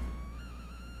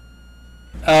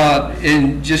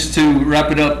 And just to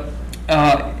wrap it up,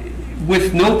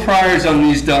 with no priors on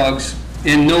these dogs,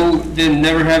 and them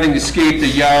never having escaped a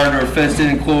yard or a fenced-in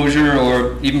enclosure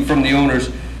or even from the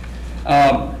owners,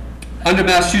 under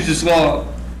Massachusetts law,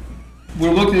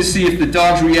 we're looking to see if the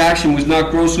dog's reaction was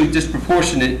not grossly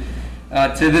disproportionate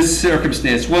to this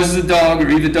circumstance. Was the dog or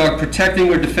either dog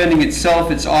protecting or defending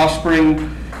itself, its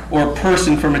offspring, or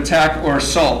person from attack or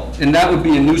assault? And that would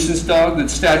be a nuisance dog. The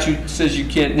statute says you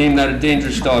can't name that a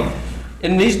dangerous dog.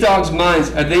 In these dogs'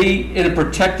 minds, are they in a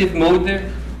protective mode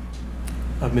there?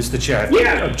 Mr. Chair, I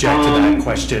yes, object to that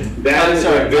question. That is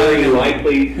a very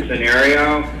likely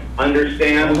scenario.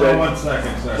 Understand Hold on that 1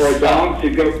 second, sir. for a dog to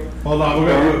go... Hold on,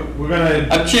 we're gonna...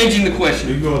 I'm changing the question.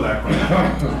 You go that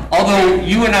question. Although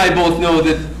you and I both know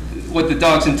that what the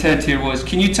dog's intent here was,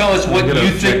 can you tell us what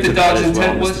you think the dog's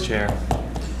intent was? Mr. Chair.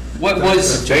 What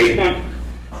was... Based on...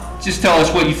 Just tell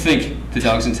us what you think the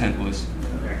dog's intent was.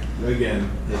 Again,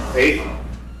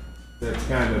 that's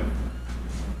kind of...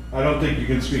 I don't think you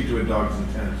can speak to a dog's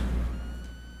intent.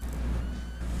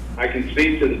 I can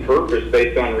speak to the purpose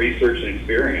based on research and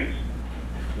experience.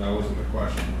 That wasn't the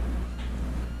question.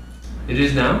 It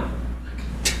is now?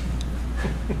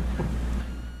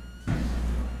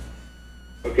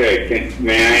 Okay,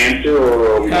 may I answer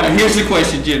or are we... Here's the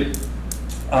question, Jim.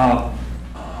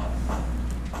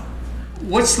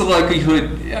 What's the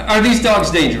likelihood, are these dogs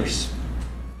dangerous?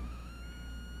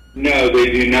 No, they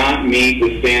do not meet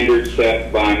the standards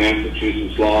set by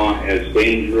Massachusetts law as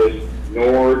dangerous,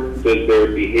 nor does their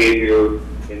behavior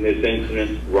in this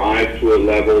incident rise to a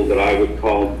level that I would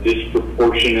call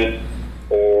disproportionate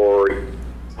or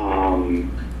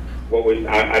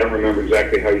I don't remember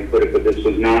exactly how you put it, but this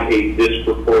was not a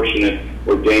disproportionate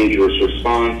or dangerous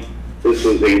response. This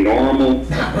was a normal,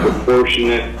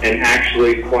 proportionate, and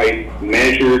actually quite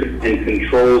measured and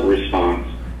controlled response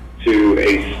to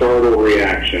a startle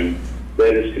reaction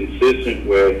that is consistent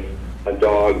with a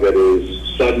dog that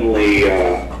is suddenly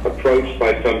approached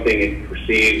by something it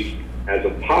perceives as a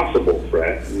possible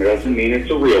threat, it doesn't mean it's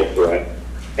a real threat,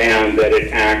 and that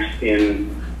it acts in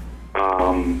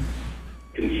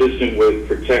consistent with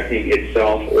protecting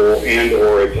itself or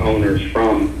its owners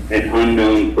from an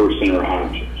unknown person or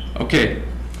object. Okay.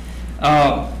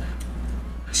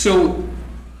 So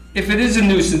if it is a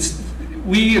nuisance,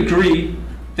 we agree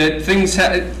that things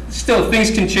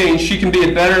can change. She can be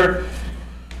a better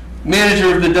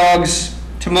manager of the dogs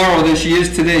tomorrow than she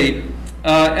is today.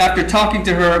 After talking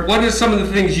to her, what are some of the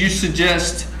things you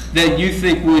suggest that you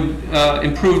think would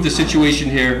improve the situation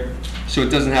here so it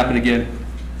doesn't happen again?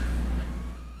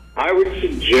 I would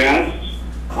suggest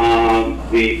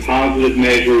the positive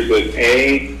measures of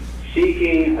A,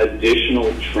 seeking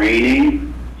additional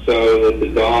training so that the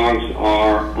dogs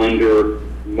are under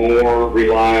more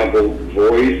reliable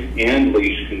voice and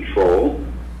leash control.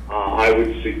 I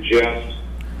would suggest,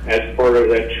 as part of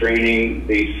that training,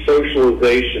 the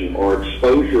socialization or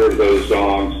exposure of those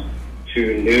dogs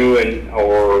to new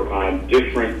or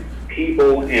different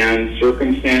people and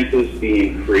circumstances be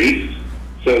increased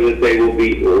so that they will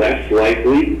be less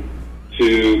likely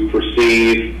to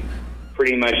perceive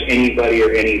pretty much anybody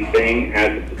or anything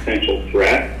as a potential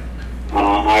threat.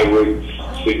 I would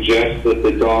suggest that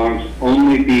the dogs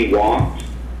only be walked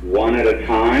one at a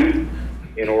time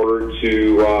in order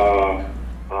to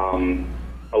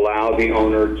allow the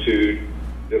owner to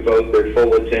devote their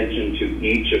full attention to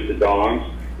each of the dogs.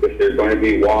 If they're going to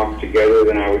be walked together,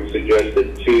 then I would suggest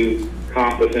that 2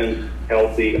 competent,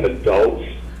 healthy adults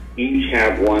each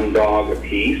have 1 dog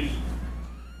apiece.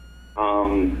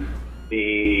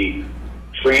 The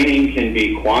training can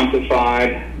be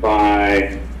quantified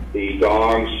by the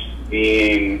dogs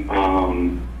being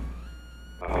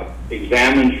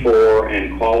examined for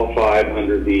and qualified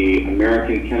under the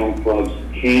American Kennel Club's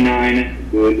Canine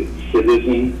Good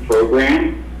Citizen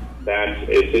program. That's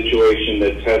a situation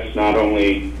that tests not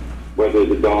only whether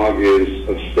the dog is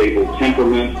of stable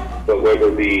temperament, but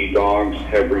whether the dogs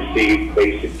have received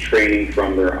basic training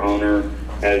from their owner,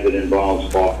 as it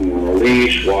involves walking on a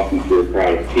leash, walking through a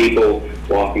crowd of people,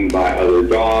 walking by other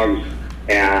dogs,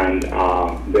 and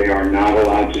they are not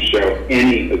allowed to show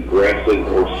any aggressive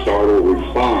or startled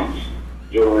response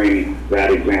during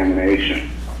that examination.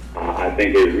 I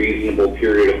think a reasonable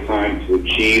period of time to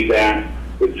achieve that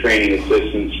with training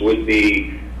assistance would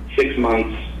be 6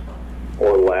 months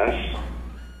or less.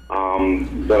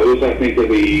 Those, I think,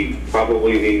 are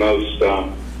probably the most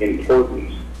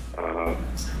important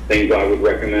things I would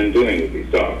recommend doing with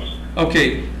these dogs.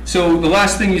 Okay, so the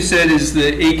last thing you said is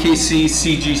the AKC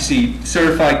CGC,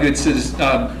 Certified Good Citizen,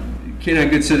 Canine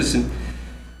Good Citizen.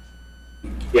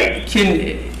 Yes.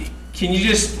 Can you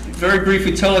just very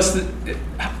briefly tell us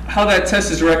how that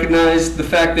test is recognized, the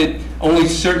fact that only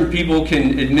certain people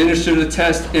can administer the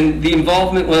test, and the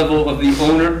involvement level of the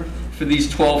owner for these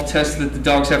 12 tests that the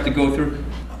dogs have to go through?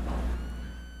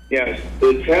 Yes,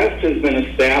 the test has been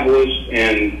established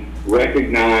and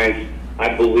recognized, I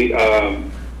believe,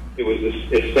 it was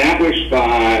established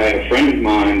by a friend of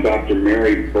mine, Dr.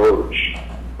 Mary Birch,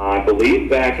 I believe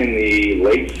back in the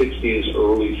late 60s,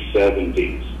 early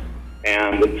 70s.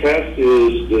 And the test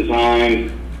is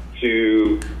designed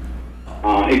to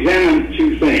examine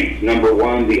 2 things. Number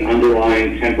 1, the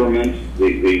underlying temperament,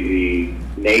 the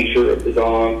nature of the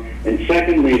dog, and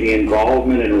secondly, the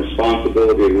involvement and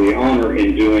responsibility of the owner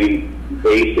in doing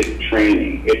basic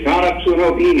training. It's not up to an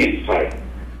obedience type,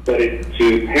 but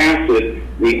to pass it,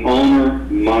 the owner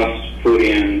must put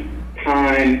in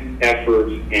time,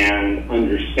 effort, and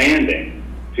understanding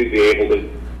to be able to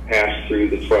pass through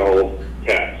the 12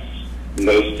 tests. And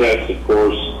those tests, of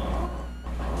course,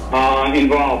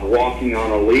 involve walking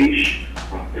on a leash,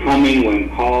 coming when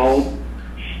called,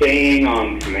 staying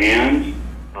on command,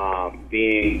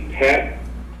 being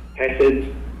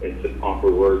petted, it's an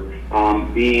awkward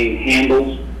word, being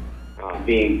handled,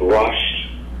 being brushed,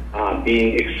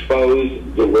 being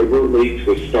exposed deliberately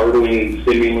to a startling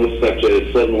stimulus such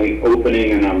as suddenly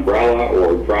opening an umbrella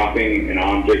or dropping an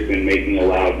object and making a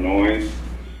loud noise.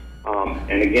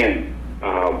 And again,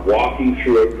 walking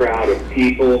through a crowd of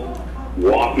people,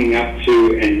 walking up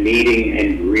to and meeting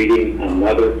and greeting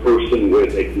another person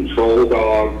with a control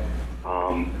dog.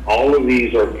 All of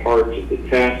these are parts of the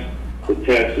test. The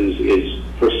test is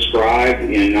prescribed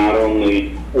in not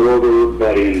only order,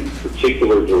 but in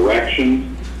particular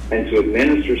directions. And to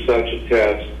administer such a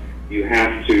test, you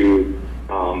have to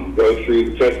go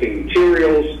through testing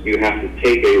materials, you have to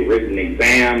take a written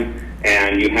exam,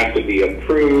 and you have to be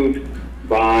approved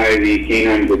by the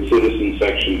Canine Good Citizen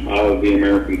section of the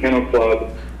American Kennel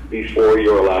Club before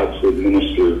you're allowed to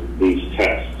administer these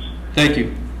tests. Thank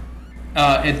you.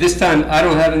 At this time, I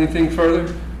don't have anything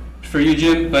further for you,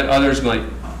 Jim, but others might.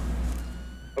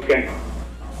 Okay.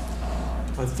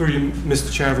 Through you,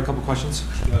 Mr. Chair, I have a couple questions.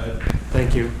 Go ahead.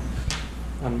 Thank you.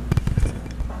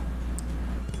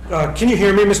 Can you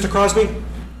hear me, Mr. Crosby?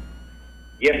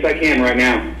 Yes, I can right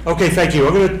now. Okay, thank you.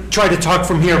 I'm going to try to talk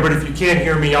from here, but if you can't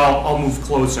hear me, I'll move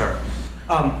closer.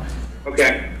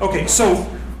 Okay. Okay, so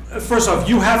first off,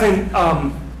 you haven't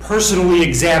personally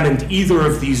examined either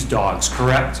of these dogs,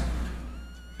 correct?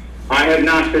 I have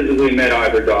not physically met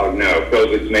either dog, no.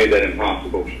 COVID's made that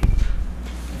impossible.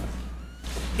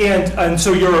 And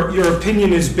so your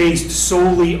opinion is based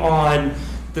solely on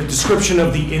the description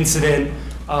of the incident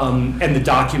and the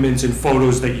documents and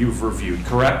photos that you've reviewed,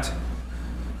 correct?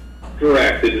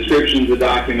 Correct. The descriptions, the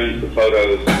documents, the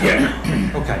photos,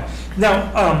 yes. Okay.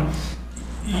 Now,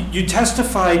 you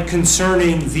testified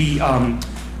concerning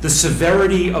the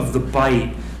severity of the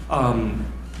bite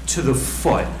to the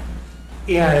foot,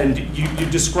 and you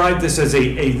described this as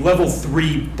a level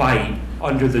 3 bite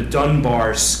under the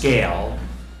Dunbar scale,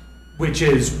 which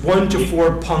is 1 to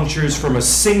 4 punctures from a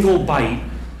single bite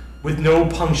with no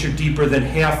puncture deeper than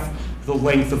half the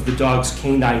length of the dog's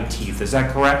canine teeth. Is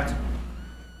that correct?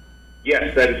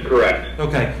 Yes, that is correct.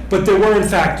 Okay, but there were in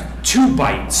fact 2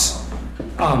 bites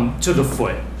to the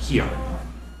foot here.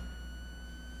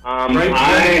 Right?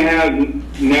 I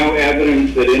have no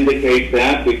evidence that indicates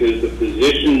that, because the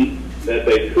position that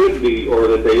they could be, or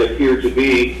that they appear to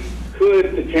be,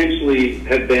 could potentially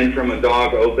have been from a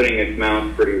dog opening its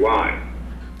mouth pretty wide.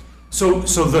 So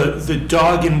the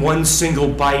dog in one single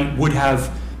bite would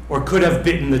have, or could have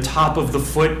bitten the top of the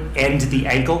foot and the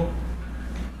ankle?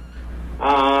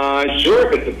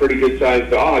 Sure, if it's a pretty good-sized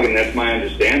dog, and that's my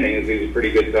understanding, is he's a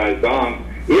pretty good-sized dog.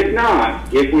 If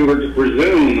not, if we were to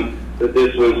presume that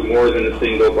this was more than a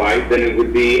single bite, then it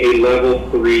would be a level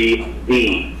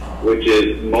 3D, which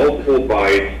is multiple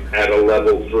bites at a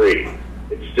level 3.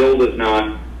 It still does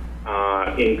not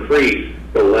increase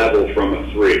the level from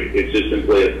a 3. It's just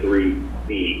simply a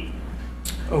 3D.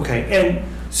 Okay, and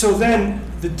so then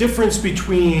the difference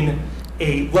between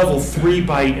a level 3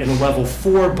 bite and a level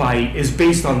 4 bite is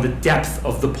based on the depth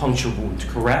of the puncture wound,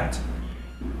 correct?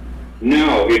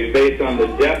 No, it's based on the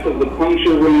depth of the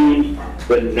puncture wounds,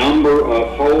 the number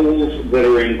of holes that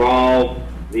are involved.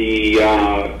 The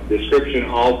description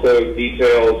also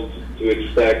details to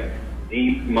expect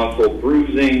deep muscle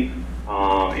bruising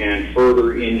and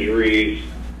further injuries.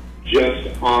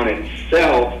 Just on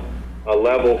itself, a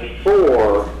level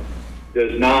 4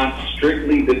 does not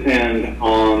strictly depend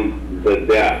on the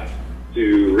depth.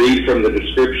 To read from the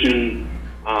description,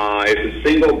 it's a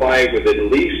single bite with at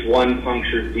least 1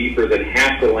 puncture deeper than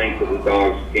half the length of the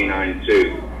dog's canine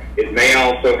tooth. It may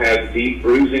also have deep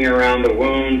bruising around the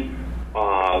wound,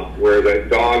 where the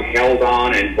dog held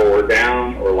on and bore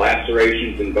down, or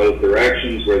lacerations in both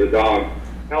directions, where the dog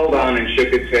held on and shook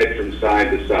its head from side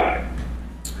to side.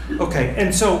 Okay,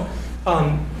 and so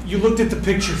you looked at the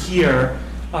picture here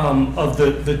of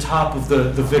the top of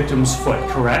the victim's foot,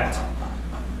 correct?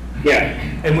 Yes.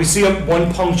 And we see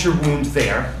 1 puncture wound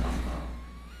there.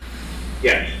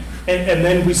 Yes. And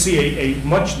then we see a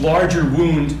much larger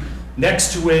wound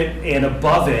next to it and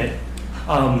above it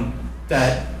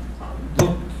that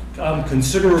look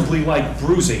considerably like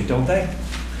bruising, don't they?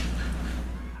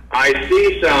 I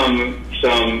see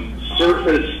some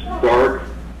surface dark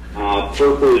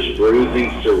purplish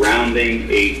bruising surrounding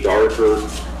a darker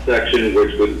section,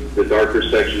 the darker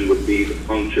section would be the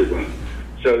puncture wound.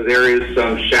 So there is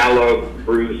some shallow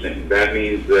bruising. That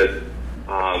means that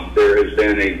there has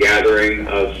been a gathering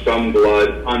of some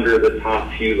blood under the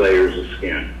top few layers of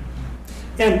skin.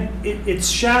 And it's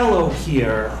shallow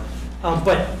here,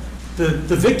 but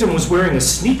the victim was wearing a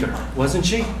sneaker, wasn't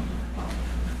she?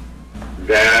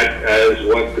 That is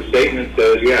what the statement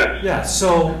says, yes. Yeah,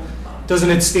 so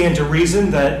doesn't it stand to reason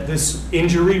that this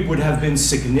injury would have been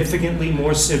significantly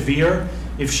more severe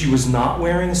if she was not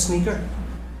wearing a sneaker?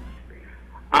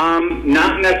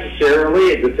 Not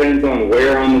necessarily. It depends on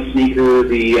where on the sneaker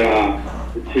the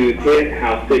tooth hit,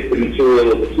 how thick the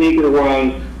material of the sneaker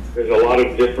was. There's a lot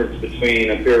of difference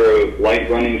between a pair of light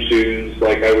running shoes,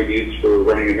 like I would use for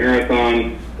running a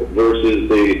marathon, versus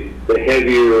the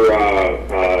heavier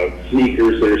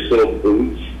sneakers that are silk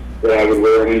boots that I would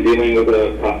wear when dealing with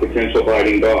a potential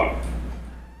biting dog.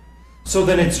 So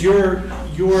then it's your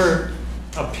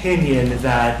opinion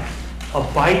that a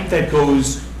bite that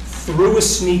goes through a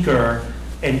sneaker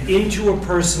and into a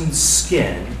person's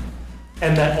skin,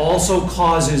 and that also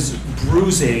causes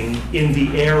bruising in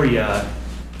the area,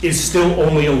 is still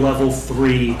only a level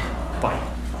 3 bite?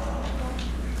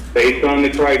 Based on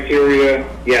the criteria,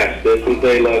 yes, this is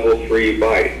a level 3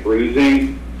 bite.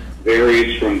 Bruising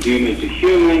varies from human to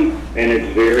human, and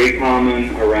it's very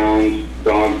common around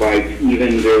dog bites,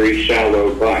 even very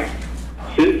shallow bites.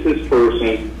 Since this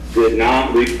person did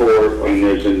not report, and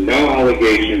there's no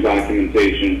allegation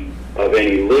documentation of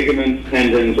any ligaments,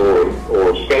 tendons,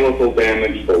 or skeletal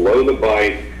damage below the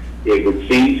bite, it would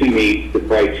seem to meet the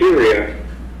criteria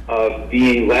of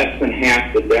being less than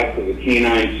half the depth of a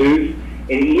canine tooth.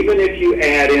 And even if you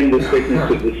add in the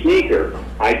thickness of the sneaker,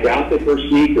 I doubt that her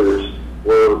sneakers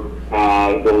were,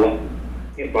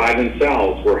 by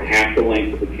themselves, were half the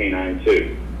length of a canine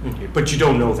tooth. Okay, but you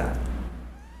don't know that?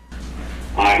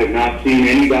 I have not seen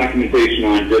any documentation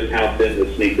on just how thin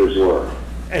the sneakers were.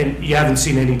 And you haven't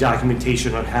seen any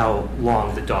documentation on how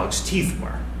long the dog's teeth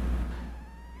were?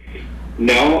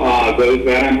 No, those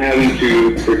that I'm having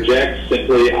to project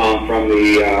simply from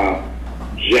the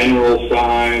general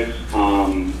size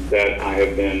that I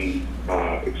have been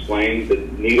explained,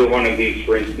 that neither one of these,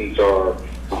 for instance, are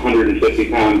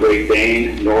 150-pound Great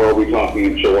Dane, nor are we talking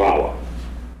a Chihuahua.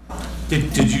 Do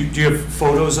you have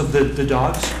photos of the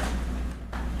dogs?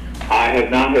 I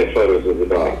have not had photos of the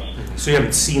dogs. So you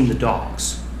haven't seen the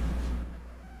dogs?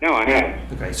 No, I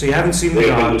haven't. Okay, so you haven't seen the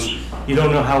dogs, you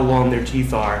don't know how long their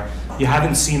teeth are, you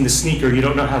haven't seen the sneaker, you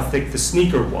don't know how thick the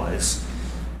sneaker was,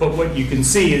 but what you can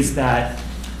see is that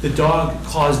the dog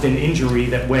caused an injury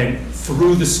that went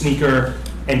through the sneaker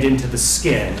and into the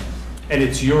skin, and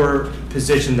it's your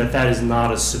position that that is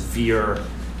not a severe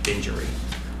injury.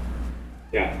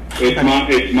 Yeah,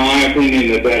 it's my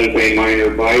opinion that that is a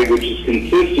minor bite, which is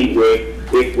consistent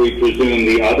with if we presume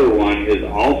the other one is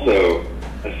also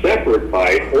a separate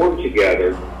bite or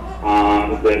together,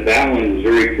 that one is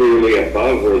very clearly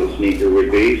above where the sneaker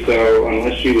would be. So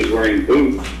unless she was wearing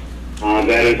boots,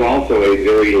 that is also a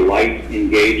very light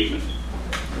engagement.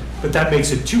 But that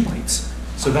makes it 2 bites,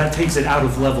 so that takes it out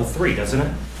of level 3, doesn't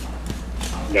it?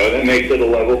 No, that makes it a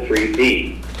level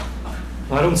 3B.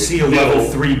 Well, I don't see a level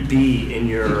 3B in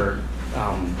your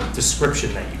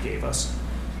description that you gave us.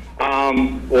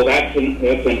 Well, that's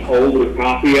an older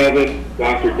copy of it.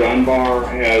 Dr. Dunbar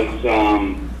has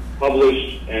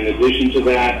published an addition to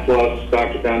that, plus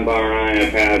Dr. Dunbar and I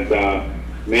have had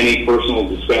many personal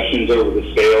discussions over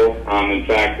the scale. In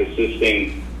fact,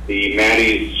 assisting the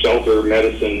Maddie's Shelter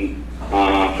Medicine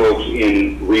folks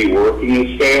in reworking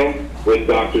the scale with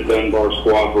Dr. Dunbar's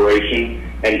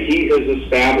cooperation, and he has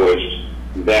established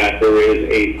that there is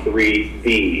a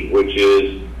 3B, which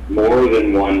is more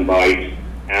than one bite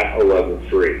at a level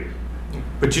 3.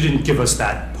 But you didn't give us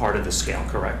that part of the scale,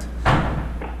 correct?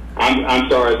 I'm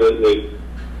sorry,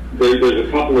 there's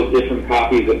a couple of different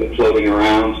copies of it floating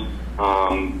around.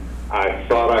 I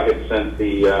thought I had sent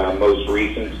the most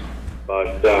recent,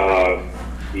 but the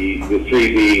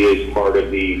 3B is part of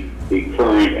the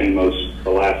current and the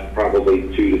last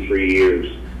probably 2 to 3 years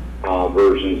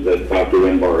versions that Dr.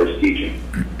 Dunbar is teaching.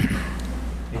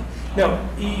 Now,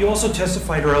 you also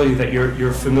testified earlier that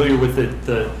you're familiar with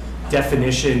the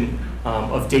definition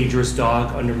of dangerous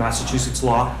dog under Massachusetts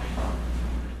law?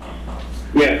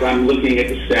 Yes, I'm looking at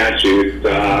the statute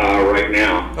right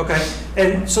now. Okay,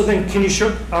 and so then can you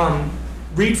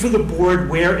read for the board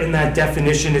where in that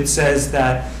definition it says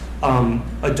that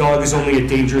a dog is only a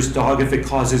dangerous dog if it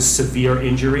causes severe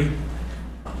injury?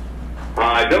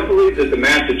 I don't believe that the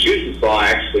Massachusetts law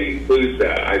actually includes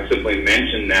that. I simply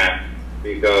mentioned that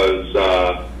because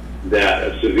that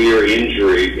a severe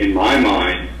injury, in my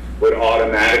mind, would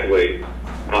automatically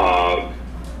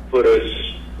put us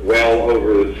well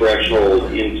over the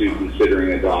threshold into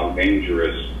considering a dog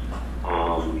dangerous.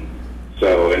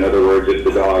 So, in other words, if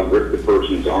the dog ripped the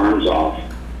person's arms off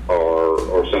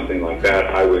or something like that,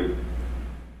 I would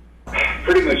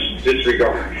pretty much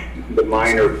disregard the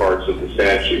minor parts of the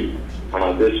statute.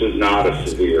 This was not a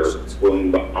severe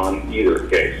wound on either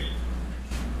case.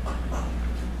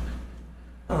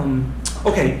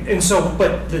 Okay, and so,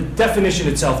 but the definition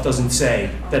itself doesn't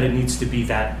say that it needs to be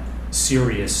that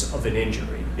serious of an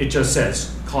injury. It just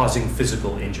says causing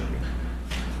physical injury.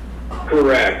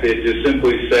 Correct. It just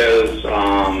simply says,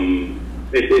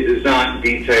 it does not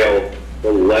detail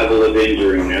the level of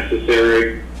injury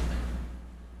necessary.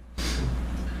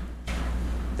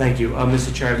 Thank you.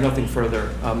 Mr. Chair, I have nothing further.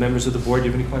 Members of the board, do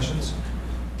you have any questions?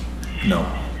 No.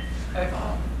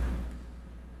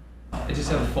 I just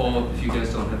have a follow-up if you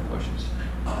guys don't have questions.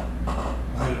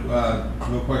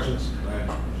 No questions? I have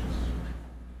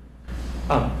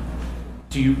no questions.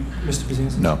 Do you, Mr.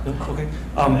 Bezanson? No. Okay.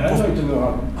 I'd like to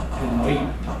know in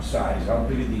weight size, how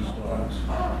big are these dogs?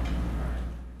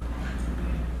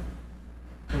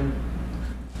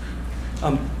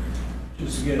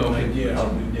 Just to get an idea how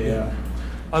big they are.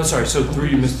 I'm sorry, so through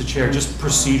you, Mr. Chair, just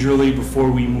procedurally, before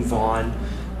we move on,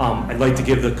 I'd like to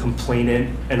give the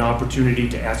complainant an opportunity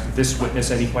to ask this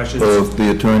witness any questions. So if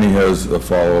the attorney has a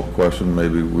follow-up question,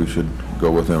 maybe we should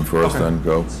go with him first, Okay. then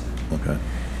go. Okay.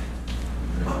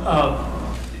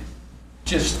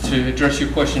 Just to address your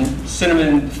question,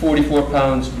 Cinnamon 44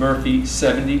 pounds, Murphy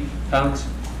 70 pounds.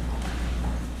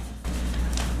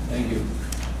 Thank you.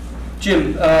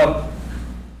 Jim,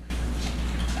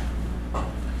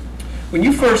 when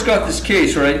you first got this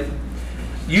case, right,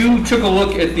 you took a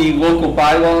look at the local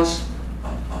bylaws,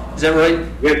 is that right?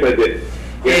 Yes, I did.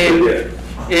 Yes,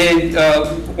 I did.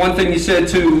 And one thing you said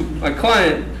to my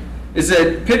client is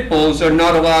that pit bulls are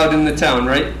not allowed in the town,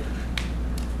 right?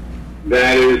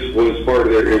 That was part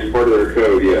of their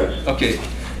code, yes. Okay,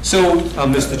 so,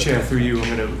 Mr. Chair, through you,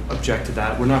 I'm going to object to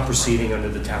that. We're not proceeding under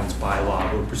the town's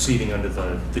bylaw. We're proceeding under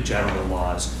the general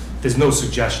laws. There's no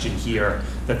suggestion here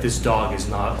that this dog is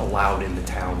not allowed in the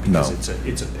town because No.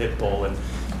 it's a pit bull. And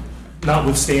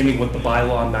notwithstanding what the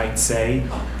bylaw might say,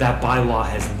 that bylaw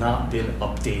has not been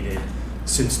updated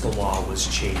since the law was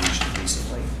changed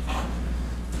recently.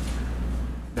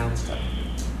 now it's time.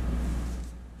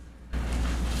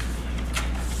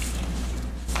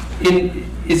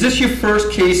 Is this your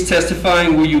first case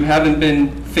testifying where you haven't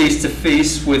been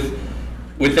face-to-face with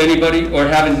anybody or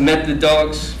haven't met the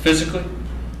dogs physically?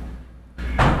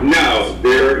 No,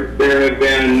 there have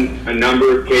been a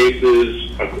number of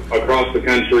cases across the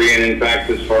country, and in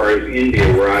fact, as far as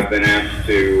India, where I've been asked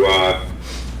to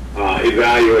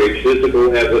evaluate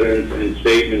physical evidence and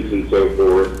statements and so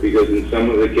forth, because in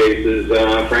some of the cases,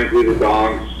 frankly, the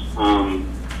dogs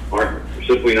are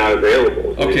simply not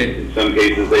available. Okay. In some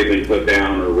cases, they've been put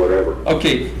down or whatever.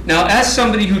 Okay, now as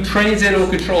somebody who trains animal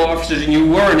control officers, and you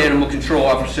were an animal control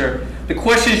officer, the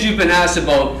questions you've been asked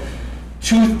about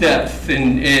tooth depth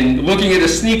and looking at a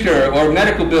sneaker or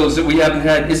medical bills that we haven't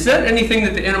had, is that anything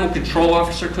that the animal control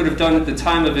officer could have done at the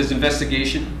time of his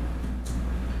investigation?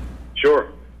 Sure.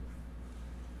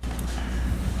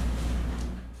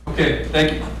 Okay,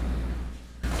 thank you.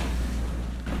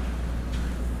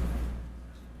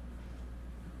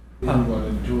 You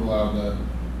wanted to allow the...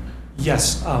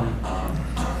 Yes.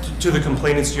 To the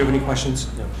complainants, do you have any questions?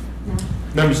 No.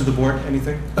 Members of the board,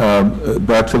 anything?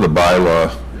 Back to the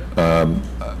bylaw.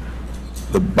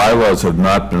 The bylaws have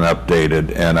not been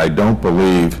updated, and I don't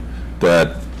believe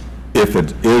that if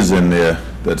it is in there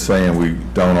that's saying we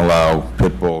don't allow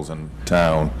pit bulls in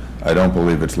town, I don't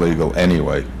believe it's legal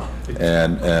anyway.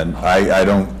 And I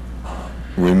don't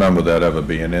remember that ever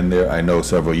being in there. I know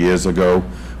several years ago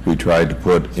we tried to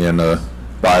put in a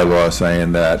bylaw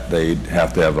saying that they'd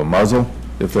have to have a muzzle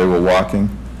if they were walking,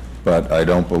 but I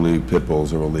don't believe pit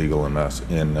bulls are illegal in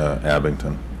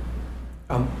Abington.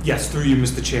 Yes, through you,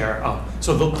 Mr. Chair.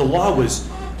 So the law was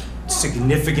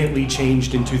significantly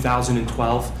changed in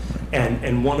 2012,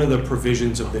 and one of the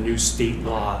provisions of the new state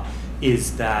law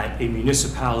is that a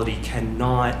municipality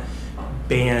cannot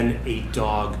ban a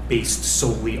dog based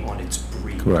solely on its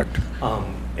breed. Correct.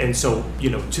 And so, you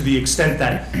know, to the extent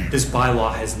that this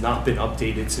bylaw has not been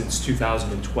updated since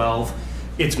 2012,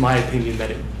 it's my opinion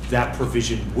that that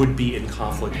provision would be in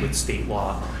conflict with state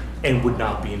law and would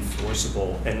not be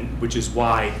enforceable, and which is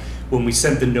why when we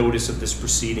sent the notice of this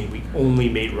proceeding, we only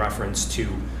made reference to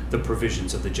the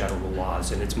provisions of the general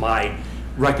laws. And it's my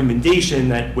recommendation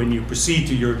that when you proceed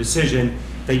to your decision,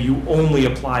 that you only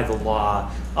apply the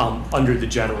law under the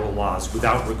general laws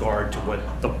without regard to what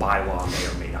the bylaw may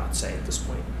or may not say at this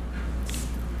point.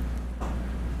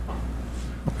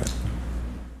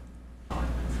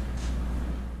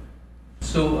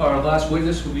 So our last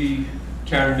witness will be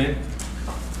Karen May.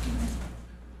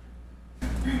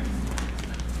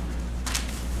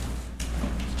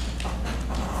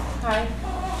 Hi,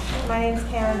 my name's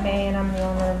Karen May and I'm the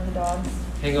owner of the dogs.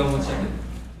 Hang on one second.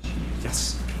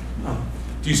 Yes.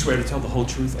 Do you swear to tell the whole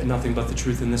truth and nothing but the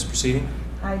truth in this proceeding?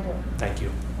 I do. Thank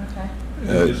you. Okay.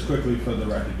 Just quickly for the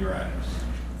record, your address.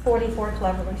 44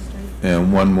 Cleverly Street.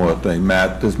 And one more thing,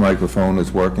 Matt, this microphone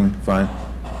is working fine?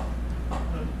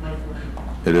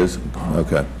 It is?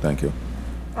 Okay, thank you.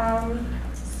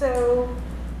 So,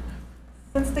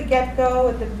 since the get-go,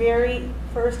 at the very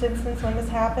first instance when this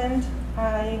happened,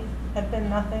 I have been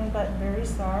nothing but very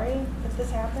sorry that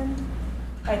this happened.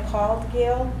 I called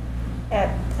Gail at,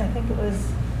 I think it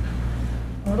was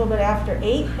a little bit after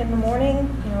 8 in the morning,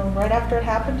 you know, right after it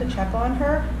happened, to check on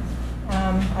her.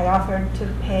 I offered to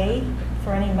pay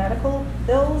for any medical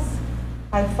bills.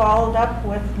 I followed up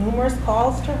with numerous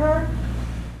calls to her.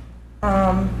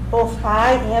 Both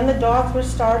I and the dogs were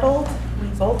startled. We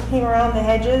both came around the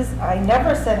hedges. I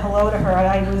never said hello to her.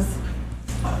 I was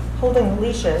holding the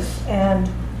leashes, and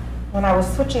when I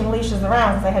was switching the leashes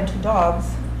around, because I had two dogs,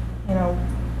 you know,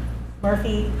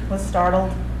 Murphy was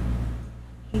startled,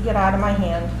 He got out of my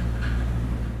hand.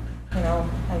 You know,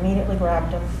 I immediately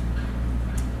grabbed him.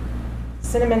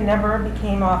 Cinnamon never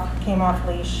came off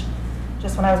leash.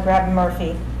 Just when I was grabbing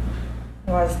Murphy,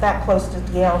 I was that close to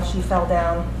Gail, she fell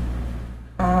down.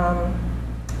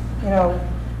 You know,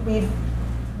 when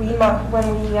we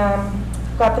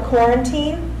got the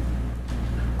quarantine,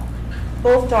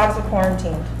 both dogs are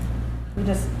quarantined. We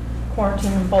just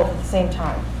quarantined them both at the same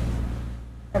time.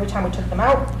 Every time we took them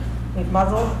out, we've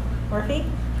muzzled Murphy.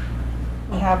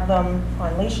 We have them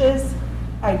on leashes.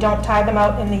 I don't tie them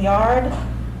out in the yard.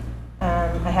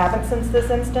 I haven't since this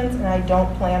instance, and I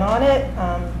don't plan on it.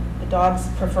 The dogs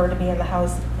prefer to be in the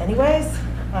house anyways.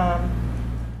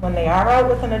 When they are out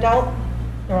with an adult,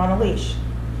 they're on a leash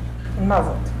and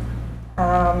muzzled.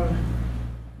 And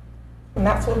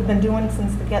that's what we've been doing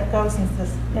since the get-go, since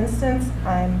this instance.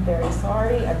 I'm very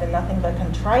sorry. I've been nothing but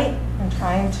contrite and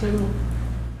trying to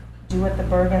do what the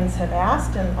Bergens have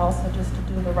asked and also just to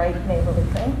do the right neighborly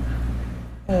thing.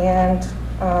 And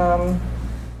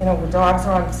you know, the dogs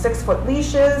are on 6-foot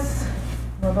leashes.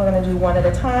 We're going to do one at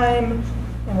a time,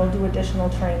 and we'll do additional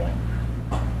training.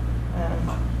 I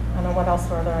don't know what else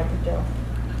further I could do. I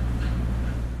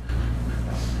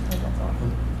think that's all.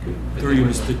 Through you,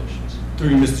 Mr.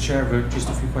 Chair, I have just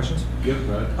a few questions. Yep,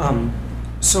 right.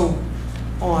 So,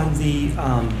 on the,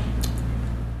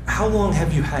 how long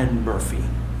have you had Murphy?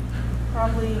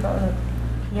 Probably about a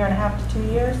year and a half to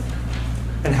 2 years.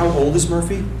 And how old is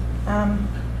Murphy?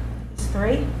 He's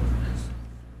 3.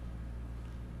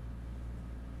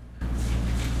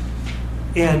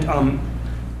 And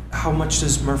how much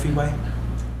does Murphy weigh?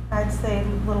 I'd say a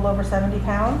little over 70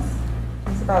 pounds.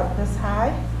 He's about this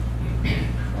high.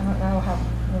 I don't know how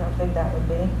big that would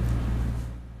be.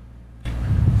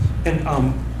 And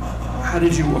how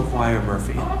did you acquire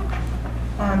Murphy?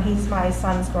 He's my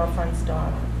son's girlfriend's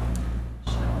dog.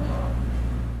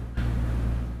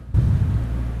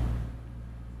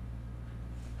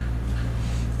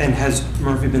 And has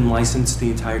Murphy been licensed the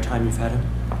entire time you've had him?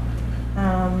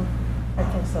 I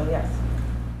think so, yes.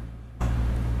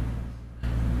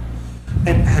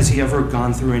 And has he ever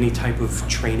gone through any type of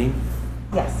training?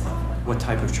 Yes. What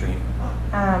type of training?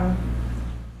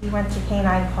 He went to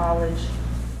Canine College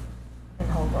in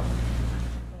Holbrook.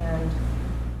 And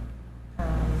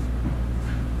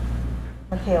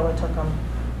Michaela took him a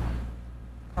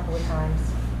couple of times.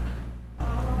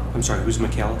 I'm sorry, who's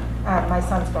Michaela? My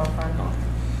son's girlfriend.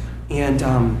 And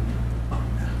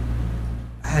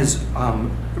has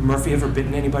Murphy ever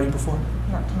bitten anybody before?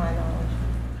 Not to my knowledge.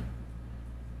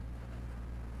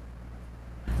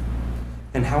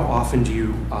 And how often do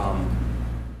you,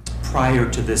 prior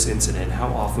to this incident, how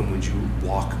often would you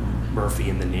walk Murphy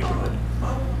in the neighborhood?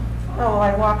 Oh, well,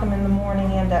 I walk him in the morning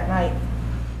and at night.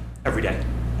 Every day?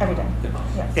 Every day,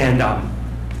 yes. And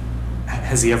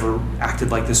has he ever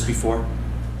acted like this before?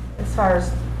 As far as,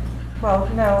 well,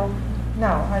 no,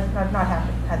 I've not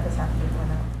had this happen before,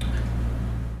 no.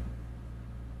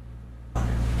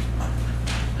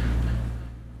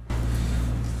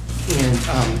 And,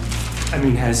 I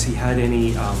mean, has he had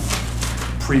any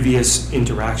previous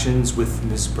interactions with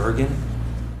Ms. Bergen?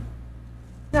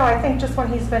 No, I think just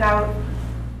when he's been out,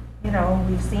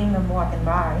 we've seen them walking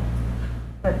by,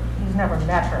 but he's never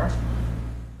met her.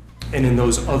 And in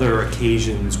those other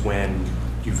occasions when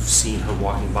you've seen her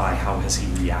walking by, how has he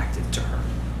reacted to her?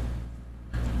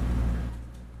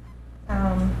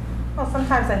 Well,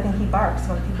 sometimes I think he barks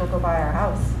when people go by our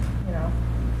house,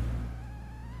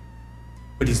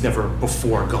 But he's never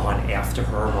before gone after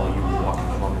her while you were walking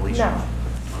along the leash? No.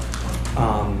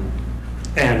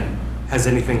 And has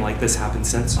anything like this happened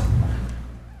since?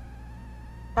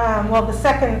 Well, the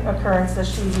second occurrence that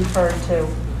she referred to,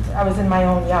 I was in my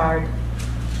own yard,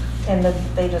 and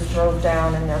they just drove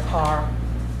down in their car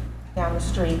down the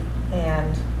street,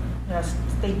 and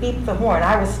they beeped the horn.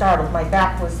 I was startled. My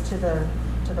back was to the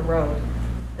road.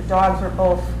 The dogs were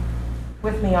both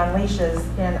with me on leashes,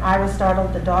 and I was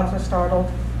startled, the dogs were startled,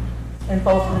 and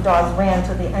both of the dogs ran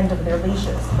to the end of their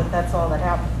leashes, but that's all that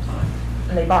happened.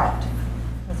 And they barked.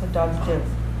 That's what dogs do.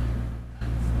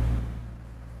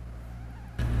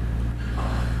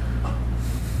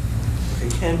 Okay,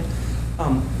 and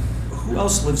who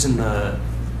else lives in the,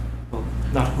 well,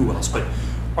 not who else, but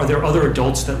are there other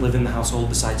adults that live in the household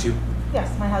besides you?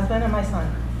 Yes, my husband and my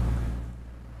son.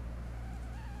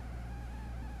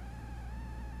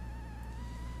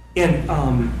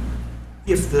 And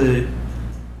if the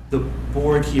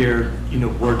board here,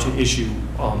 were to issue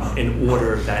an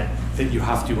order that you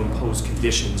have to impose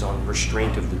conditions on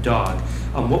restraint of the dog,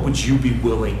 what would you be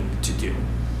willing to do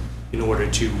in order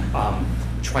to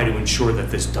try to ensure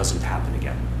that this doesn't happen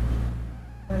again?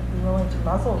 I'd be willing to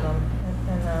muzzle them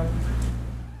and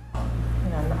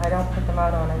And I don't put them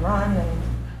out on a run, and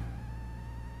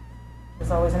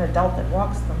there's always an adult that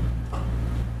walks them.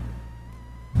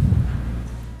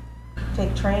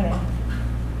 Take training.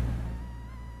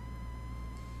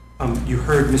 You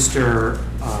heard Mr.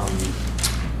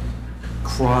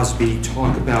 Crosby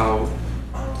talk about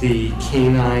the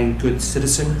Canine Good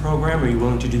Citizen program. Are you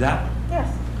willing to do that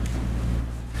Yes.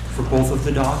 for both of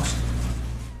the dogs?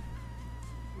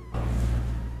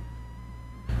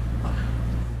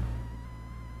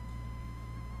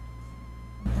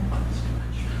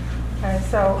 Okay,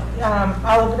 so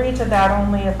I'll agree to that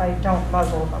only if I don't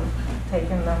muzzle them,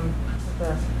 taking them to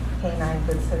the Canine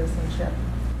Good Citizenship.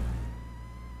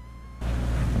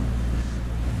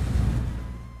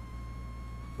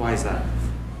 Why is that?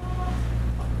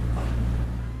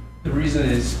 The reason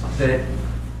is that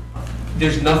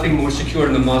there's nothing more secure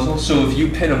than the muzzle. So if you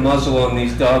pin a muzzle on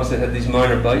these dogs that have these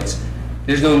minor bites,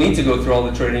 there's no need to go through all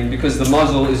the training because the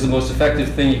muzzle is the most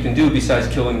effective thing you can do besides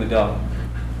killing the dog.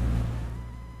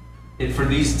 And for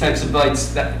these types of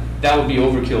bites, that would be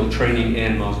overkill, training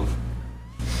and muzzle.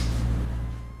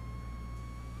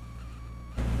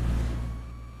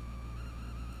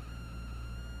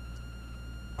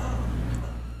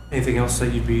 Anything else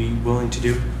that you'd be willing to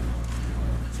do?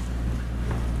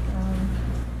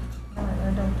 I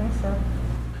don't think so.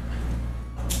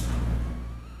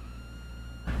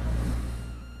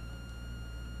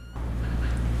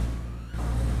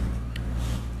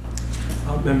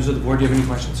 Members of the board, do you have any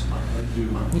questions? I do.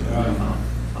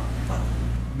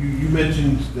 You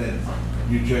mentioned that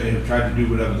you have tried to do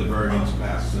whatever the variance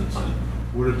passed since then.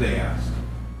 What did they ask?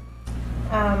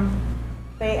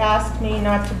 They asked me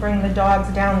not to bring the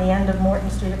dogs down the end of Morton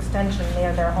Street Extension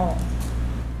near their home.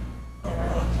 And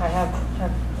I have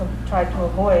tried to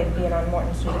avoid being on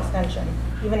Morton Street Extension,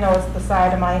 even though it's the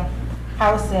side of my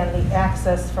house and the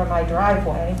access from my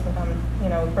driveway. But I'm,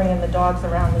 bringing the dogs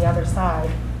around the other side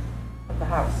of the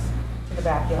house to the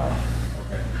backyard.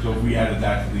 Okay, so if we added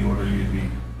that to the order, you'd be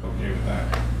okay with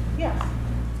that? Yes.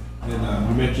 And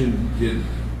you mentioned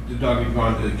the dog had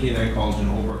gone to the canine college in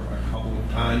over a couple of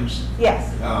times.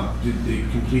 Yes. Did they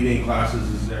complete any classes?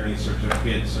 Is there any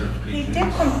certifications? He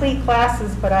did complete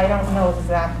classes, but I don't know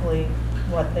exactly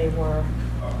what they were.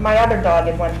 My other dog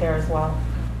had went there as well.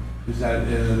 Is that,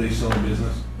 are they still in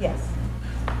business? Yes.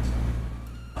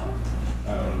 I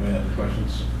don't know, any other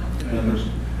questions? Members?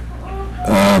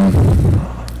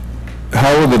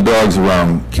 How are the dogs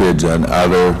around kids, and are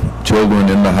there children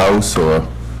in the house, or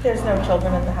There's no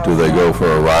children in the house. do they now. go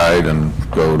for a ride and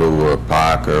go to a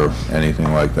park or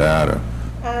anything like that, or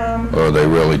are they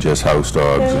really just house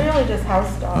dogs? They're really just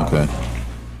house dogs. Okay.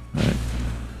 All right.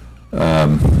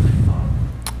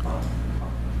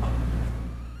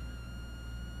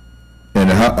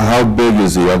 And how big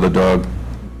is the other dog?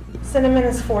 Cinnamon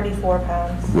is 44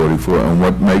 pounds. 44, and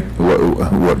what make?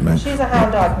 She's a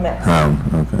hound dog mix. Hound,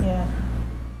 okay. Yeah.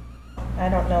 I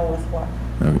don't know with what.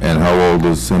 And how old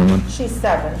is Cinnamon? She's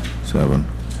 7. 7.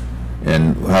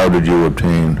 And how did you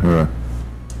obtain her?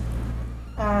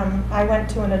 I went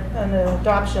to an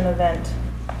adoption event.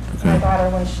 Okay. I got her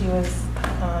when she was,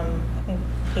 I think,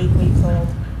 8 weeks old.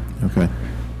 Okay.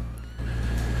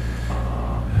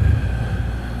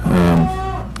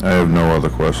 I have no other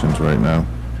questions right now.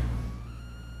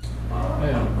 I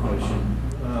have a question.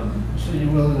 So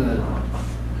you're willing to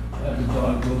have the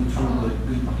dog go through the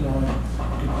good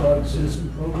dog citizen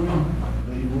program,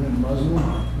 but you wouldn't muzzle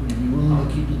him? Would you be willing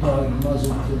to keep the dog in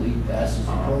muzzle until he passes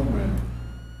the program?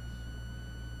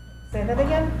 Say that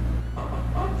again?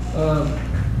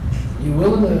 You're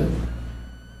willing to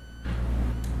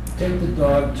take the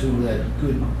dog to that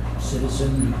good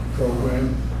citizen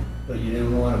program, but you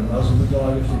didn't want to muzzle the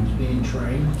dog if he was being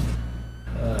trained?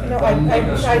 No,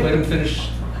 Let him finish.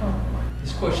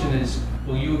 His question is,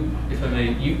 will you, if I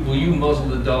may, will you muzzle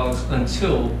the dogs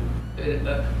until, and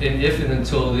if and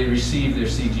until they receive their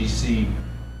CGC?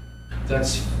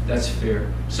 That's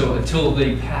fair. So until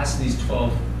they pass these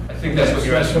 12, I think that's what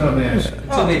you're asking. That's what I'm asking.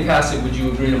 Until they pass it, would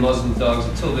you agree to muzzle the dogs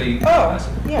until they pass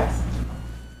it? Yes.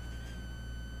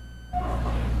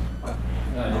 Do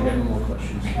you have more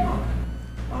questions?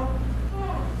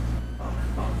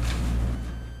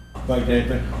 Like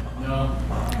anything? No.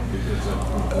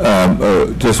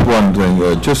 Just one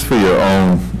thing, just for your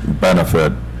own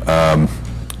benefit,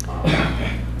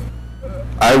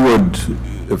 I would,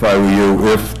 if I were you,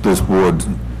 if this board,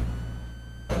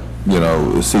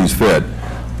 sees fit,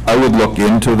 I would look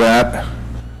into that.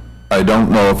 I don't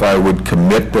know if I would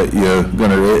commit that you're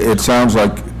gonna, it sounds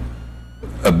like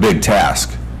a big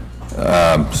task.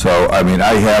 So, I mean,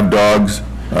 I have dogs,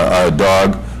 I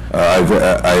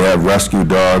have rescue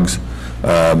dogs.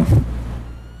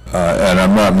 and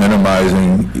I'm not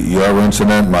minimizing your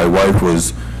incident. My wife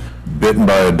was bitten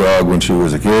by a dog when she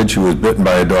was a kid. She was bitten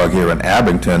by a dog here in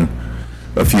Abington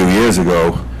a few years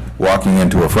ago, walking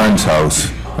into a friend's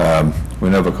house. We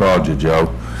never called you,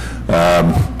 Joe.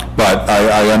 But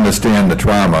I understand the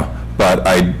trauma. But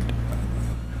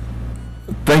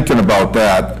thinking about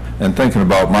that and thinking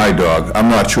about my dog, I'm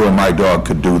not sure my dog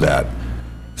could do that.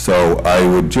 So I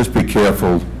would just be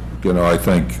careful, you know, I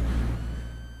think,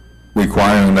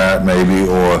 requiring that maybe,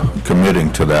 or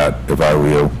committing to that if I were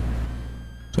you.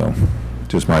 So,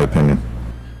 just my opinion.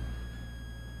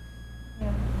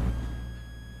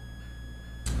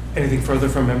 Anything further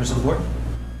from members of the board?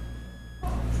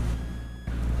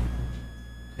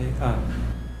 Okay,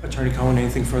 Attorney Cohen,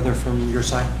 anything further from your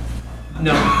side?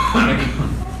 No.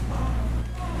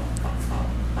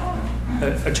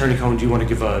 Attorney Cohen, do you want to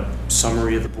give a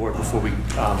summary of the board before we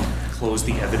close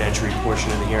the evidentiary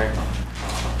portion of the hearing?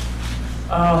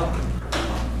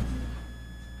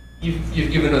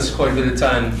 You've given us quite a bit of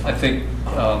time. I think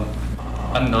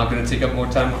I'm not going to take up more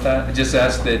time with that. I just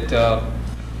ask that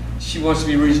she wants to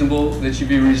be reasonable, that she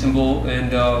be reasonable,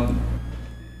 and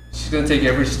she's going to take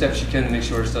every step she can to make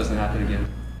sure this doesn't happen again.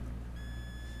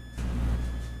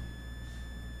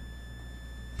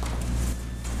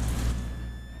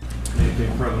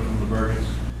 Anything further from the Bergens?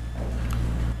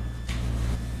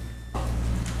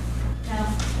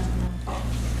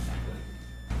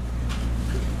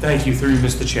 Thank you, through you,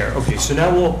 Mr. Chair. Okay, so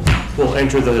now we'll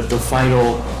enter the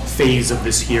final phase of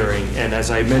this hearing, and as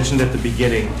I mentioned at the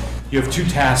beginning, you have two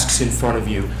tasks in front of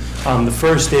you. The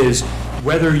first is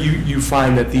whether you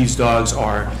find that these dogs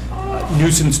are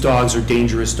nuisance dogs or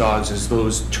dangerous dogs, as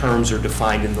those terms are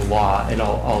defined in the law, and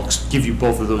I'll give you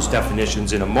both of those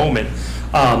definitions in a moment.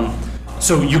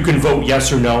 So you can vote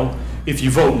yes or no. If you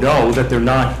vote no, that they're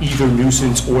not either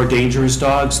nuisance or dangerous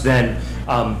dogs, then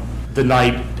the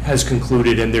night has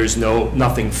concluded and there's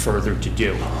nothing further to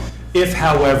do. If,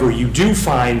 however, you do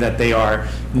find that they are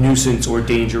nuisance or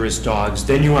dangerous dogs,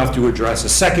 then you have to address a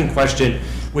second question,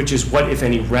 which is what, if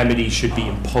any, remedy should be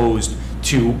imposed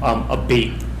to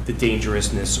abate the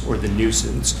dangerousness or the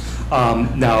nuisance.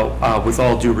 Now, with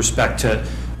all due respect to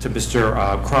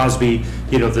Mr. Crosby,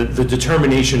 you know, the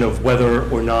determination of whether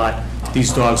or not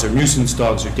these dogs are nuisance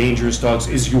dogs or dangerous dogs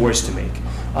is yours to make.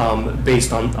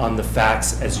 Based on the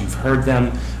facts as you've heard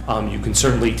them. You can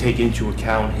certainly take into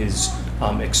account his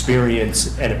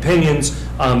experience and opinions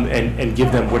and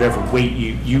give them whatever weight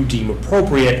you deem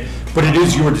appropriate, but it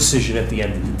is your decision at the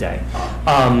end of the day.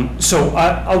 So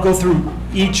I'll go through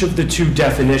each of the two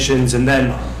definitions, and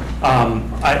then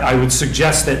I would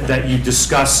suggest that you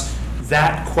discuss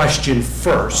that question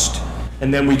first,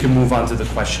 and then we can move on to the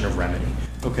question of remedy.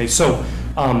 Okay, so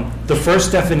the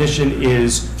first definition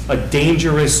is a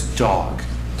dangerous dog.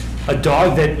 A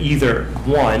dog that either,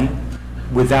 one,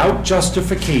 without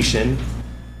justification,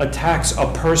 attacks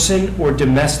a person or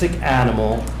domestic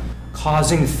animal,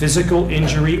 causing physical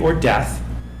injury or death,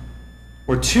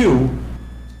 or two,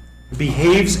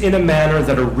 behaves in a manner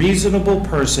that a reasonable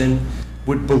person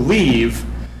would believe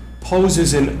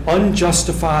poses an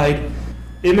unjustified,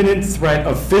 imminent threat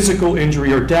of physical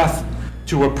injury or death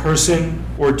to a person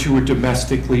or to a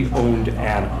domestically owned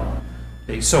animal.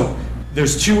 Okay, so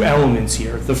there's two elements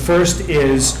here. The first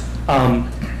is an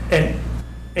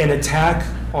attack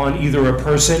on either a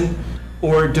person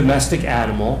or a domestic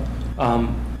animal,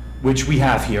 which we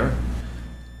have here,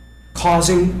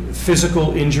 causing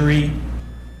physical injury,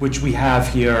 which we have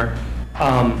here,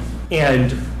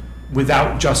 and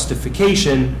without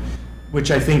justification, which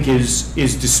I think is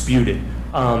disputed.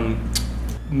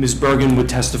 Ms. Bergen would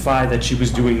testify that she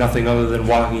was doing nothing other than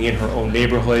walking in her own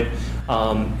neighborhood,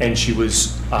 and she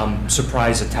was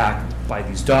surprise attacked by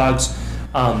these dogs.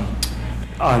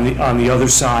 On the other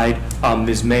side,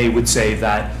 Ms. May would say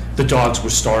that the dogs were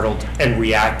startled and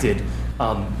reacted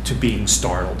to being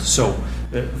startled. So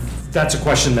that's a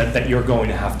question that you're going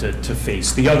to have to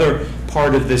face. The other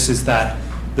part of this is that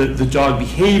the dog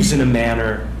behaves in a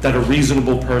manner that a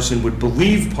reasonable person would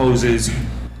believe poses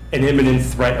an imminent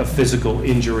threat of physical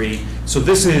injury. So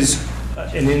this is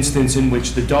an instance in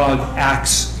which the dog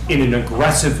acts in an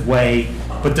aggressive way,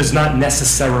 but does not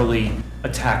necessarily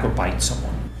attack or bite someone.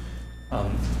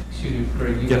 Excuse me,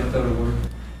 Greg, you Yeah. got that word?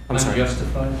 I'm sorry.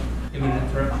 Unjustified,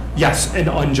 imminent threat? Yes, an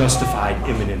unjustified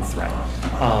imminent threat.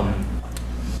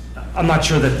 I'm not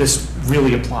sure that this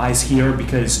really applies here,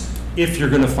 because if you're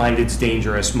going to find it's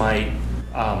dangerous, my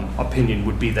opinion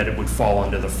would be that it would fall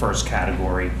under the first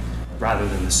category rather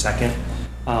than the second.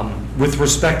 With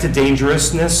respect to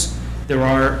dangerousness, there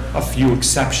are a few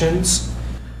exceptions.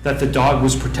 That the dog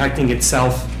was protecting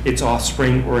itself, its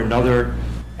offspring, or another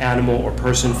animal or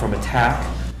person from attack.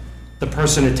 the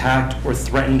person attacked or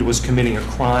threatened was committing a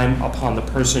crime upon the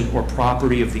person or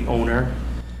property of the owner,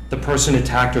 the person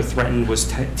attacked or threatened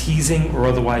was teasing or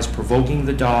otherwise provoking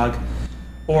the dog,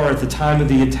 or at the time of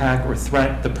the attack or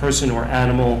threat, the person or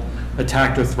animal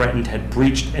attacked or threatened had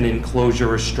breached an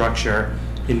enclosure or structure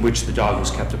in which the dog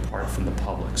was kept apart from the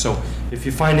public. So if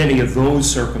you find any of those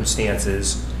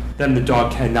circumstances, then the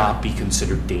dog cannot be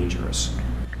considered dangerous.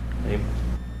 Okay?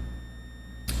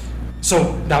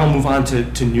 So now I'll move on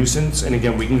to nuisance, and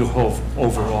again, we can go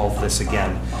over all of this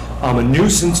again. A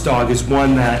nuisance dog is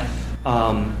one that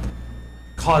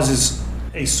causes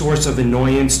a source of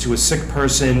annoyance to a sick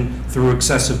person through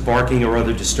excessive barking or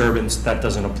other disturbance. That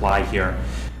doesn't apply here.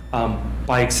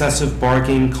 By excessive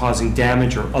barking causing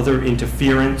damage or other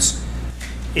interference,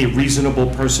 a reasonable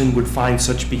person would find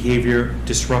such behavior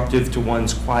disruptive to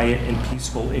one's quiet and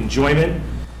peaceful enjoyment,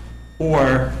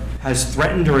 or has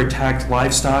threatened or attacked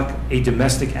livestock, a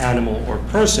domestic animal, or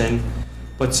person,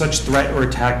 but such threat or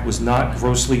attack was not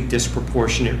grossly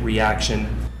disproportionate reaction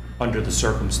under the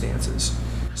circumstances.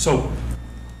 So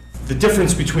the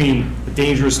difference between a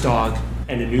dangerous dog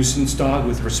and a nuisance dog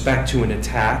with respect to an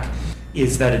attack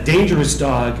is that a dangerous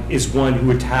dog is one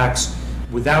who attacks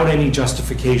without any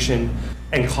justification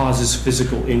and causes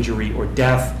physical injury or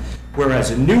death,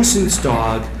 whereas a nuisance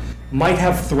dog might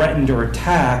have threatened or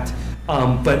attacked,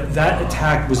 but that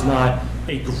attack was not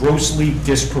a grossly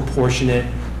disproportionate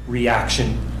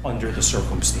reaction under the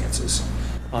circumstances.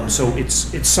 So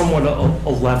it's somewhat a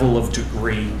level of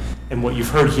degree, and what you've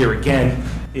heard here again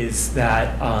is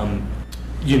that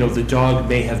the dog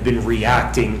may have been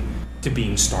reacting to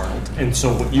being startled. And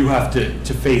so what you have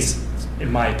to face, in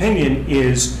my opinion,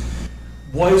 is,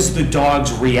 was the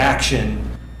dog's reaction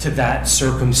to that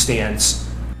circumstance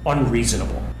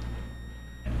unreasonable?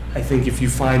 I think if you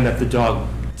find that the dog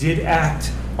did act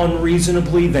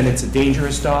unreasonably, then it's a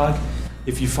dangerous dog.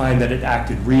 If you find that it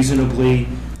acted reasonably,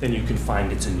 then you can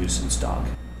find it's a nuisance dog.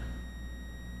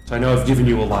 So I know I've given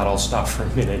you a lot. I'll stop for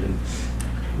a minute and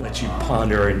let you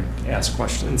ponder and ask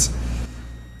questions.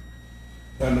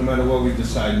 No matter what we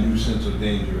decide, nuisance or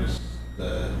dangerous,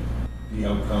 the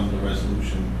outcome, the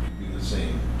resolution could be the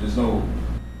same. There's no,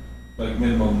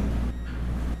 minimum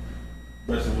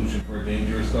resolution for a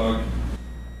dangerous dog.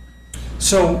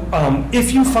 So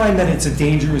if you find that it's a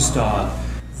dangerous dog,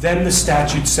 then the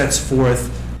statute sets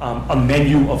forth a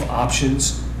menu of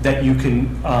options that you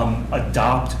can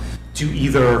adopt to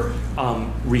either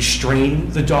restrain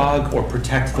the dog or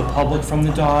protect the public from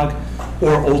the dog,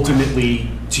 or ultimately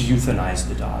to euthanize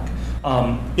the dog.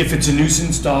 If it's a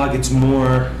nuisance dog, it's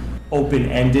more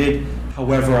open-ended.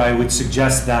 However, I would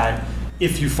suggest that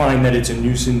if you find that it's a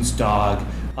nuisance dog,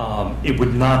 it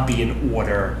would not be in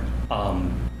order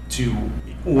to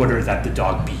order that the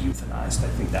dog be euthanized. I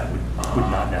think that would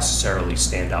not necessarily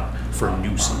stand up for a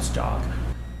nuisance dog.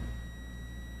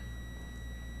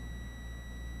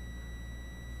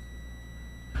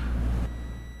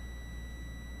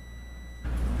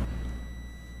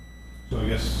 So I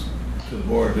guess to the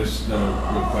board, this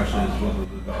real question is whether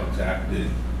the dogs acted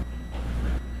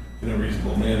in a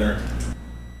reasonable manner,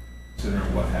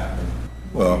 considering what happened.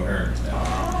 Well,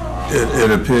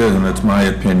 it appears, and it's my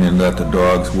opinion, that the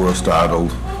dogs were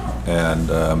startled, and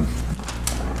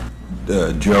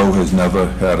Joe has never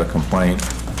had a complaint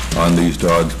on these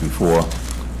dogs before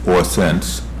or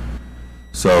since.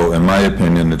 So, in my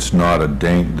opinion, it's not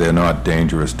they're not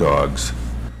dangerous dogs.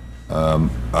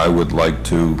 I would like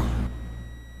to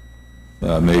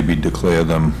maybe declare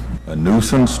them a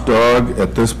nuisance dog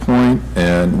at this point,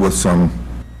 and with some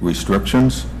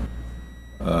restrictions.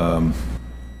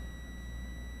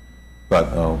 But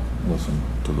I'll listen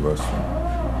to the rest of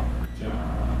them.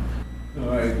 No,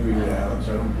 I agree with Alex.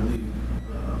 I don't believe,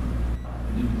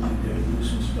 I do believe they're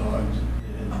nuisance dogs,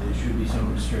 and there should be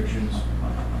some restrictions.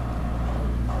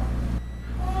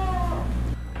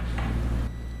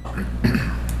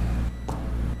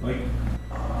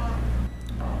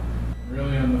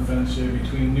 Really on the fence there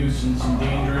between nuisance and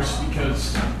dangerous,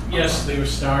 because yes, they were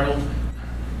startled,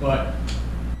 but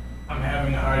I'm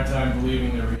having a hard time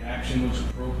believing their reaction was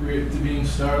appropriate to being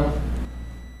startled.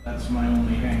 That's my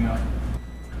only hang-up.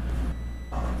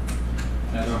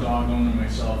 As a dog owner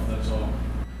myself, that's all.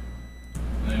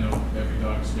 And I know every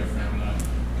dog's different, I'm not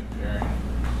comparing.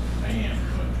 I am,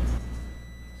 but...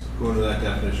 According to that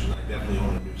definition, I definitely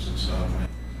own a nuisance dog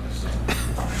myself.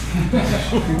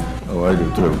 Oh, I do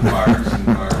too. Barks and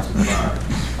barks and barks,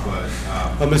 but...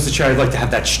 Well, Mr. Chair, I'd like to have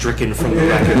that stricken from the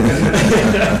record.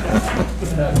 What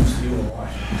happens to you in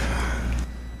Washington?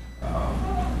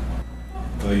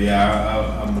 But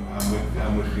yeah,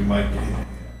 I'm with you, Mike.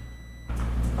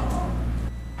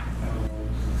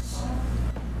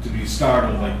 to be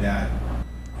startled like that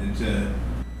and to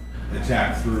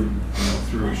attack through,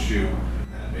 through a shoe in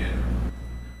that manner.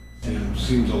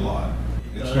 Seems a lot,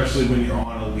 especially when you're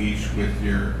on a leash with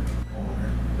your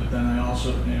owner. But then I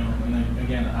also, and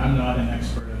again, I'm not an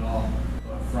expert at all,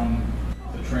 but from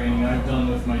the training I've done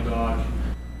with my dog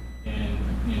and,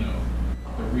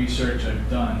 the research I've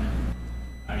done,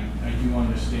 I do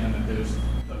understand that there's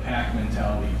the pack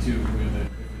mentality too, where if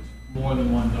it's more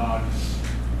than one dog,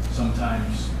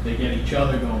 sometimes they get each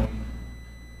other going.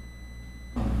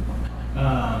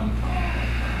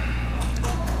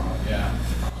 Yeah.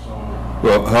 So.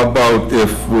 Well, how about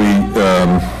if we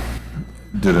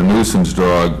did a nuisance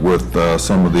dog with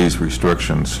some of these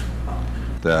restrictions,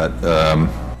 that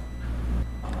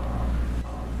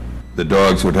the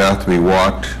dogs would have to be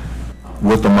walked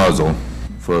with a muzzle,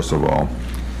 first of all,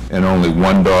 and only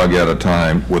one dog at a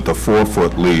time with a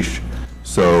 4-foot leash,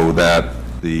 so that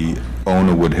the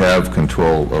owner would have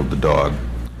control of the dog.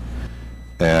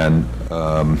 And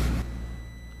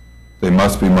they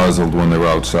must be muzzled when they're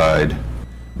outside.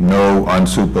 No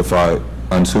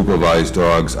unsupervised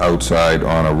dogs outside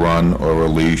on a run or a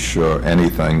leash or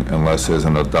anything unless there's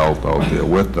an adult out there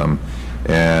with them.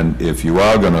 And if you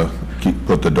are going to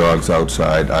put the dogs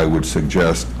outside, I would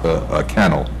suggest a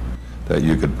kennel that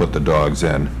you could put the dogs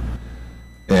in.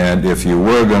 And if you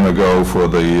were going to go for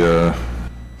the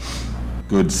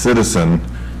good citizen,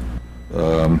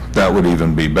 that would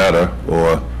even be better,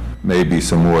 or maybe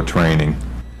some more training.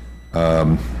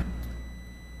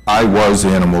 I was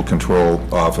animal control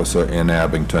officer in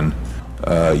Abington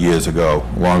years ago,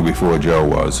 long before Joe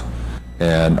was,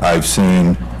 and I've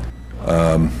seen,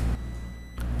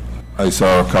 I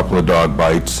saw a couple of dog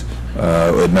bites.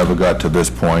 It never got to this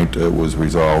point. It was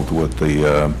resolved with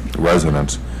the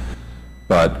residents.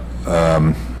 But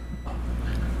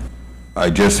I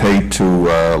just hate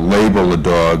to label a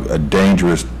dog a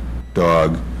dangerous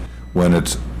dog when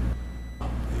it's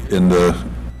in the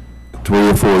 3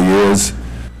 or 4 years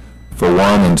for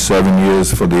one and 7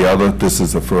 years for the other. This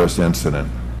is the first incident.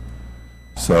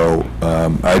 So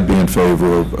I'd be in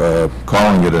favor of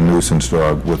calling it a nuisance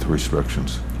dog with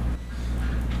restrictions.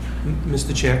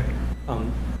 Mr. Chair,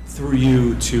 through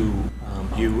you to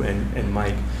you and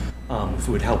Mike, if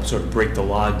it would help sort of break the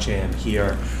log jam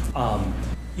here.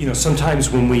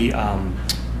 Sometimes when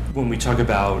we talk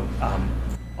about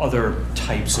other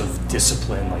types of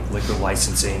discipline, like liquor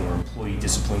licensing or employee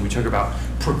discipline, we talk about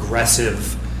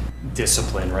progressive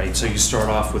discipline, right? So you start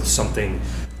off with something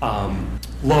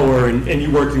lower and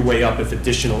you work your way up if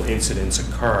additional incidents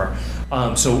occur.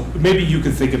 So maybe you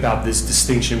could think about this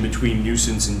distinction between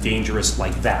nuisance and dangerous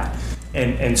like that.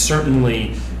 And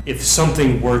certainly if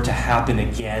something were to happen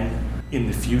again in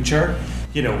the future,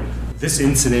 this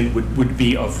incident would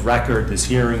be of record, this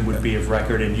hearing would be of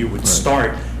record, and you would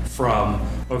start from,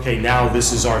 okay, now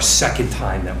this is our second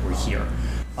time that we're here.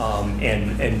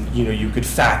 And you could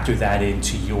factor that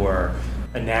into your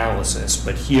analysis.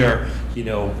 But here,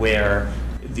 where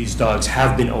these dogs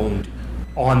have been owned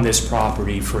on this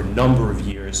property for a number of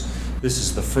years, this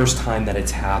is the first time that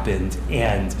it's happened,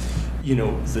 and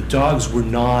the dogs were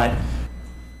not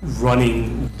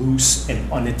running loose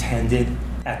and unattended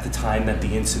at the time that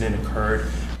the incident occurred.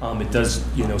 It does,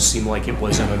 seem like it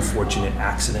was an unfortunate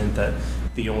accident that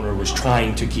the owner was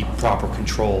trying to keep proper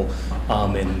control,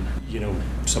 and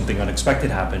something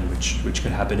unexpected happened, which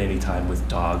could happen anytime with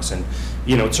dogs, and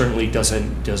it certainly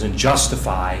doesn't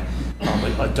justify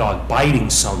a dog biting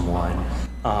someone,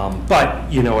 but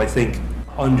I think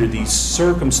under these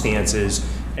circumstances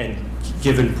and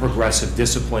given progressive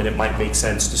discipline, it might make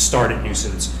sense to start at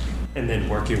nuisance and then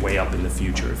work your way up in the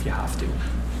future if you have to.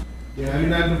 Yeah,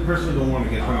 I personally don't want to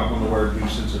get hung up on the word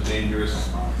nuisance or dangerous.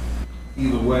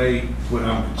 Either way, what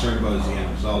I'm concerned about is the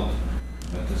end result,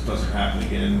 that this doesn't happen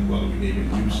again. Whether we name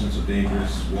it nuisance or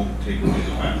dangerous won't take away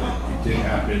the fact that it did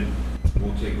happen,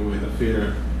 won't take away the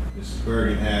fear Mrs.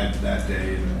 Bergen had that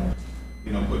day, and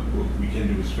but what we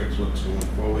can do is fix what's going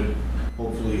forward.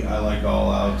 Hopefully, I like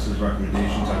all Alex's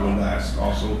recommendations. I would ask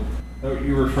also that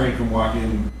you refrain from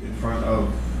walking in front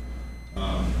of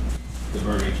the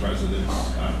Bergen's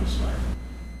residence this way.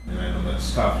 And I know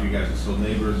that's tough. You guys are still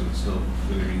neighbors and still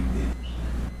going to be neighbors.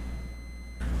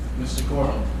 Mr.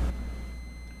 Cotter.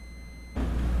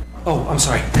 Oh, I'm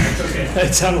sorry. It's okay.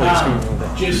 It sounded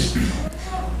like just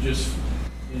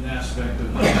in aspect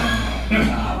of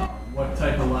what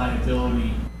type of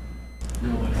liability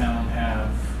will the town have?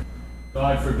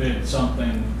 God forbid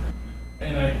something,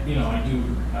 and I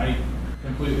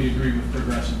completely agree with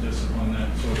progressive discipline,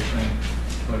 that sort of thing.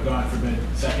 But God forbid,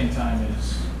 second time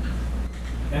is,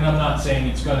 and I'm not saying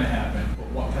it's going to happen,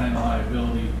 but what kind of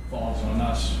liability falls on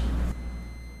us?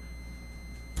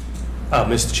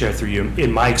 Mr. Chair, through you,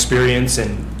 in my experience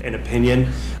and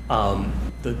opinion,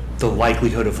 the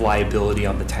likelihood of liability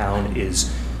on the town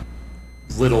is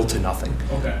little to nothing.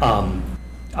 Okay.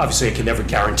 Obviously, I can never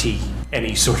guarantee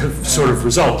any sort of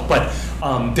result, but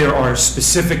there are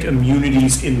specific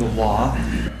immunities in the law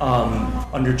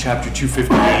under Chapter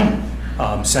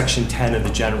 258, Section 10 of the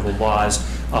general laws.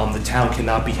 The town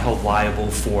cannot be held liable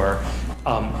for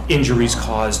injuries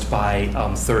caused by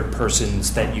third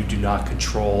persons that you do not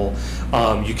control.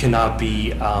 You cannot be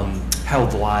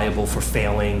held liable for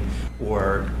failing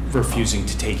or refusing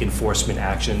to take enforcement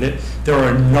action. There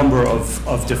are a number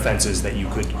of defenses that you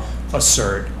could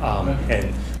assert,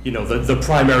 and you know the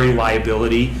primary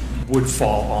liability would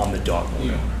fall on the dog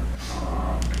owner.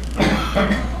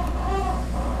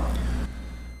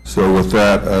 So with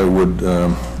that, I would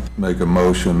make a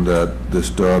motion that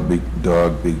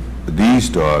these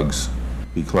dogs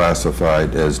be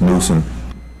classified as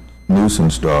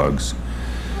nuisance dogs.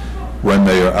 When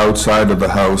they are outside of the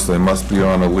house, they must be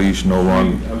on a leash, no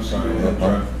longer. I'm sorry,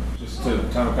 just to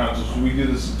town council, should we do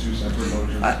this in two separate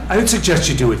motions? I would suggest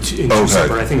you do it in two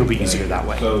separate. I think it'll be easier that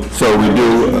way. So we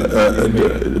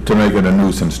do, to make it a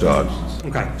nuisance dog.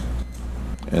 Okay.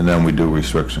 And then we do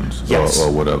restrictions, Yes. or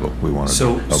whatever we want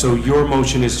to do. So your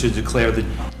motion is to declare that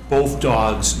both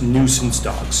dogs nuisance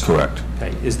dogs? Correct.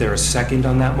 Okay, is there a second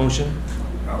on that motion?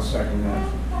 I'll second that.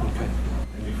 Okay.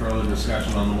 Any further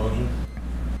discussion on the motion?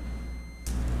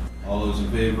 All those in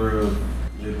favor of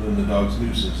labeling the dogs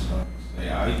nuisance, say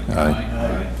aye.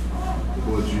 Aye. The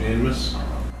board's unanimous?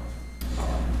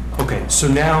 Okay, so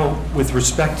now, with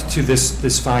respect to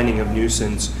this finding of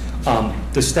nuisance,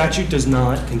 the statute does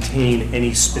not contain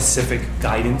any specific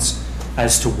guidance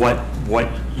as to what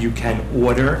you can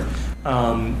order,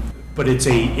 but it's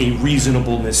a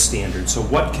reasonableness standard. So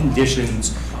what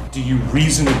conditions do you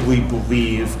reasonably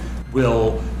believe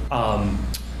will,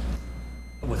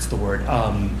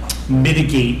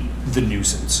 mitigate the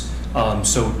nuisance?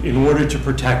 So in order to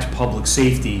protect public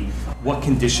safety, what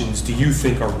conditions do you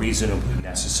think are reasonably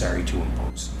necessary to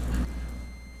impose?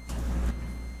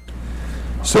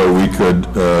 So we could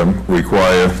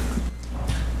require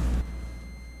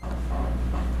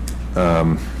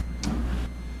well,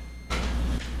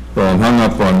 I'm hung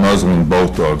up on muzzling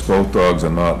both dogs. Both dogs are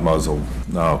not muzzled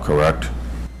now, correct?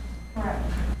 Correct.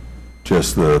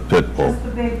 Just the pit bull. Just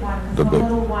the big one, 'cause the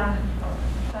little one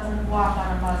doesn't walk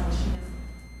on a muzzle, she just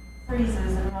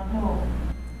freezes and won't move.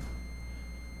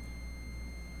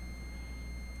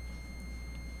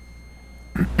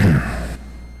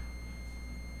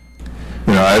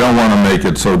 You know, I don't want to make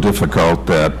it so difficult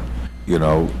that, you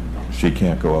know, she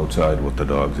can't go outside with the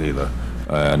dogs either.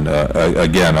 And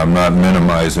again, I'm not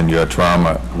minimizing your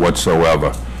trauma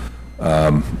whatsoever,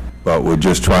 but we're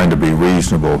just trying to be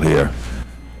reasonable here.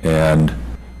 And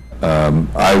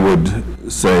I would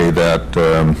say that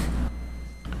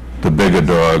the bigger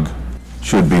dog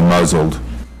should be muzzled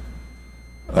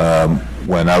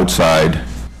when outside,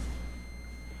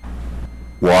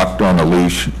 walked on a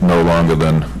leash no longer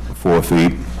than 4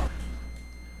 feet,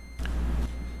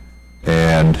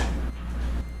 and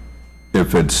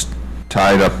if it's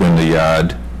tied up in the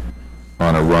yard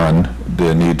on a run,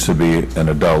 there needs to be an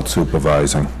adult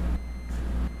supervising.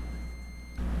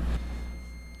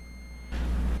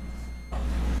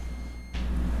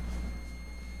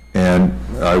 And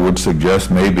I would suggest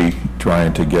maybe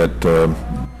trying to get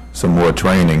some more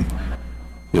training,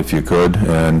 if you could,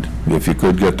 and if you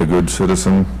could get the Good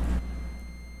Citizen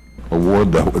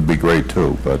Award, that would be great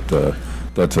too, but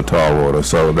that's a tall order,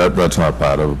 so that's not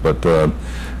part of it. But it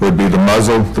would be the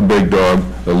muzzle, the big dog,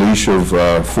 a leash of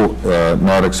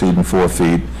not exceeding 4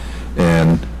 feet,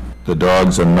 and the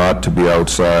dogs are not to be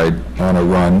outside on a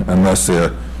run unless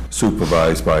they're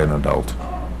supervised by an adult.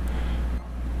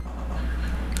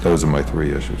 Those are my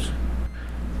 3 issues.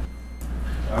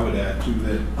 I would add too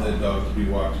that dogs be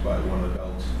walked by one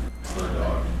adult per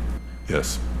dog.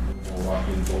 Yes. We're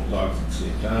walking both dogs at the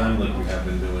same time, like we have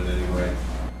been doing anyway.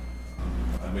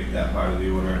 I make that part of the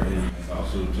order, and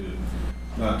also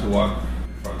not to walk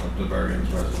in front of the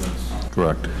Bergen's residence.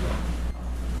 Correct.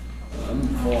 I'm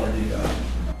for the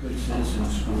Good Citizen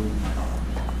School,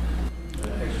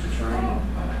 extra training.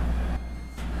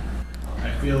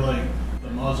 I feel like the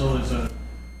muzzle is a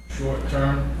short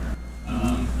term.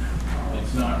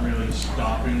 It's not really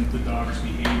stopping the dog's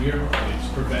behavior. It's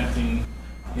preventing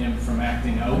him from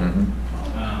acting out.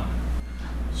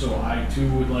 So I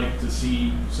too would like to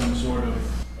see some sort of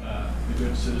the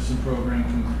Good Citizen program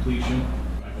completion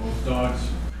by both dogs.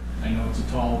 I know it's a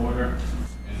tall order,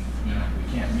 and you know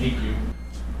we can't make you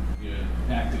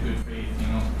act in good faith. You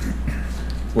know.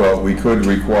 Well, we could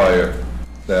require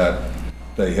that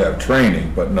they have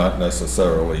training, but not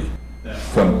necessarily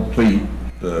complete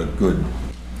the good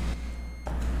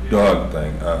dog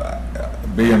thing.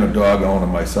 Being a dog owner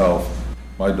myself,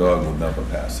 my dog would never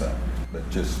pass that.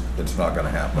 It's not gonna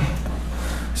happen.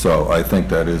 So I think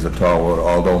that is a tall order,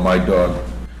 although my dog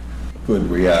could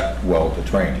react well to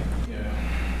training.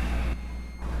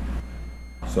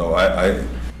 So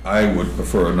I would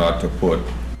prefer not to put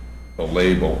a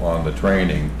label on the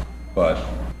training, but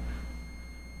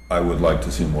I would like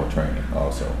to see more training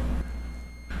also.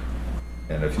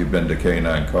 And if you've been to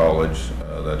Canine College,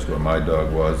 that's where my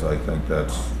dog was, I think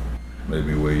that's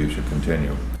maybe where you should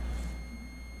continue.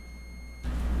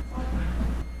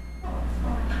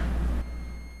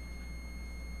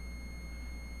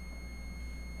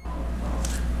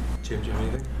 Jim, do you have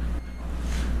anything?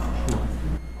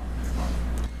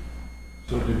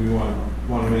 So do we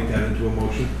want to make that into a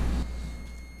motion?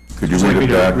 Could you Would you read like it me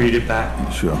to back? read it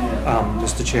back? Sure.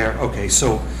 Mr. Chair, okay,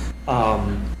 so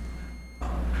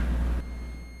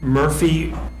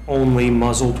Murphy only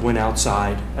muzzled when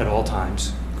outside at all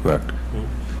times. Correct.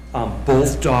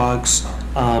 Both dogs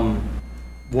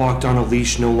walked on a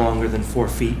leash no longer than 4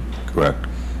 feet. Correct.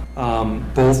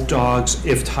 Both dogs,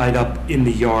 if tied up in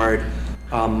the yard,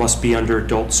 must be under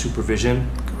adult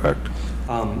supervision. Correct.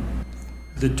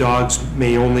 The dogs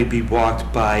may only be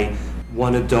walked by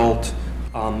one adult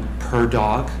per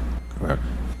dog. Correct.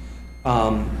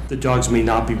 The dogs may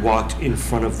not be walked in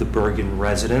front of the Bergen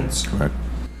residence. Correct.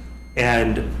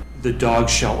 And the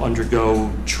dogs shall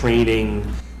undergo training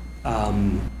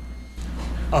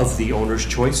of the owner's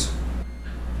choice.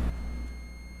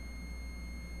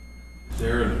 Is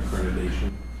there an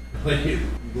accreditation? Like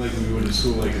we went to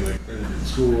school, like an accredited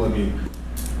school, I mean,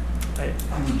 I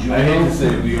hate to say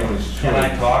the owner's choice. Can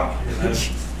I talk?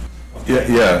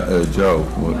 Yeah, Joe.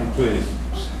 Please.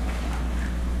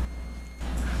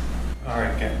 All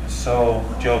right, okay. So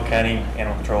Joe Kenny,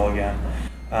 Animal Control again.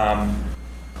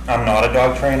 I'm not a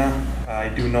dog trainer. I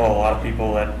do know a lot of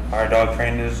people that are dog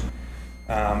trainers,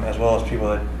 as well as people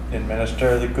that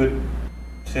administer the good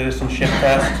citizenship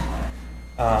test.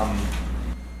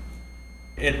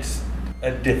 It's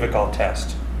a difficult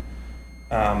test.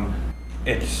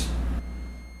 It's,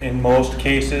 in most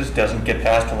cases, doesn't get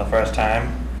passed on the first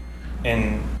time.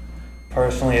 And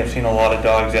personally, I've seen a lot of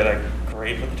dogs that are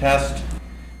great with the test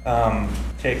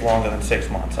take longer than 6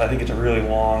 months. I think it's a really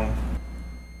long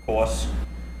course.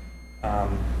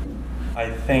 I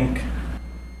think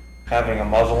having a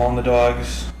muzzle on the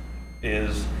dogs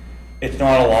it's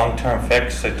not a long-term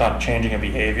fix, it's not changing a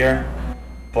behavior,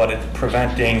 but it's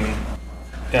preventing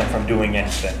them from doing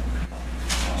anything.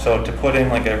 So to put in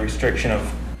like a restriction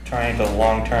of trying to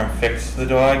long-term fix the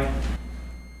dog,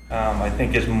 I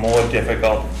think is more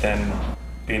difficult than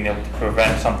being able to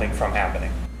prevent something from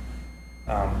happening.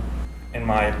 In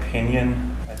my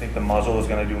opinion, I think the muzzle is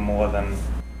going to do more than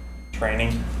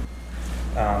training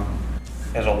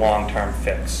as a long-term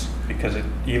fix, because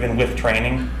even with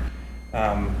training,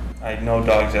 I know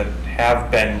dogs that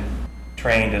have been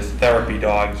trained as therapy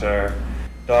dogs, or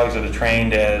dogs that are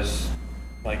trained as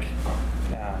like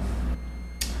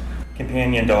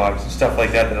companion dogs and stuff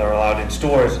like that that are allowed in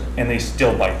stores, and they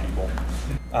still bite people.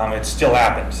 It still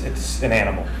happens. It's an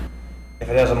animal. If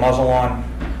it has a muzzle on,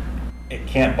 it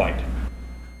can't bite.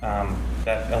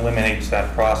 That eliminates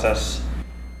that process,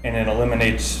 and it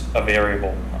eliminates a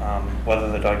variable.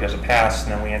 Whether the dog does a pass,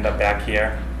 and then we end up back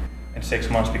here in 6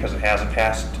 months because it hasn't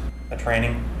passed a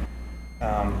training,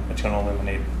 it's going to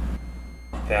eliminate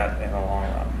that in the long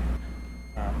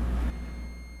run.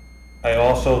 I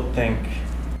also think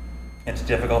it's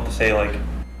difficult to say, like,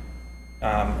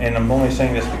 and I'm only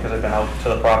saying this because I've been out to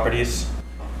the properties,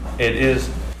 it is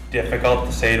difficult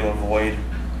to say to avoid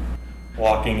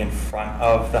walking in front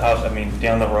of the house. I mean,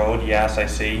 down the road, yes, I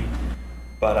see,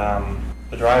 but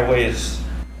the driveways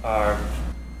are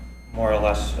more or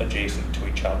less adjacent to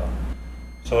each other.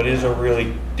 So it is a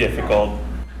really difficult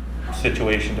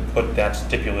situation to put that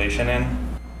stipulation in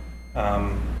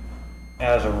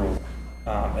as a rule.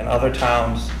 In other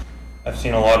towns, I've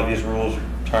seen a lot of these rules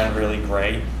turn really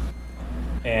gray,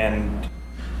 and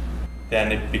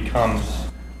then it becomes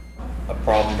a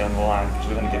problem down the line because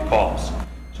we're going to get calls.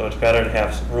 So it's better to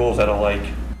have rules that are like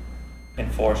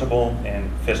enforceable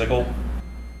and physical,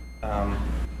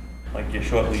 like your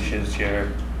short leashes, your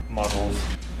muzzles,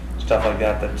 stuff like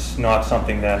that. That's not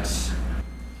something that's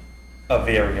a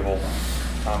variable,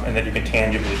 and that you can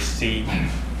tangibly see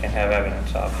and have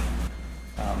evidence of.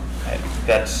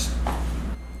 That's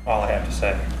all I have to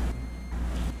say.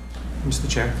 Mr.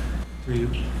 Chair, through you,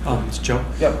 Mr. Joe.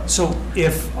 Yep. So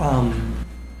if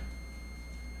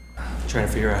trying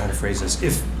to figure out how to phrase this.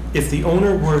 If the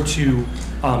owner were to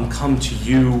come to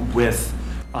you with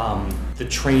the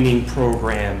training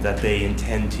program that they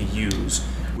intend to use,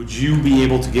 would you be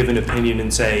able to give an opinion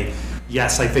and say,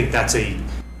 yes, I think that's a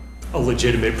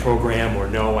legitimate program, or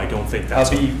no, I don't think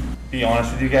that's? I'll be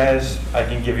honest with you guys, I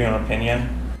can give you an opinion,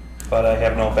 but I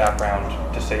have no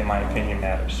background to say my opinion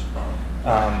matters.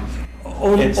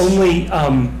 Only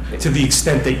to the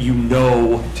extent that you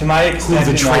know to my extent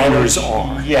who the trainers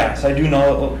are. Yes, I do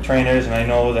know trainers, and I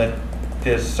know that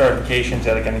there's certifications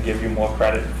that are going to give you more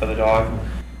credit for the dog.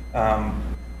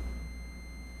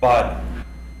 But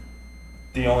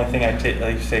the only thing I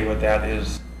say with that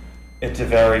is it's a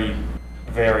very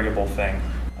variable thing.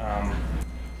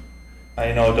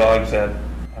 I know dogs that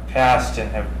have passed and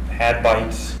have had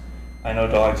bites. I know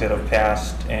dogs that have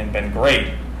passed and been great.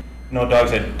 I know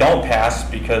dogs that don't pass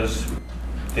because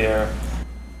they're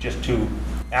just too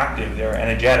active, they're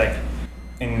energetic,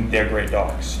 and they're great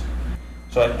dogs.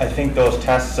 So I think those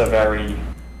tests are very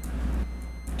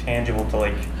tangible to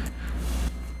like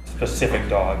specific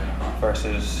dog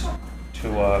versus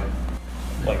to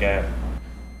like a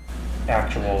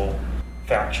actual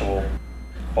factual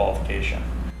qualification.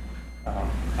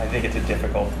 I think it's a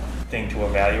difficult thing to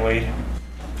evaluate,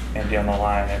 and down the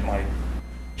line it might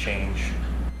change.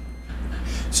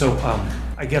 So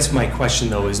I guess my question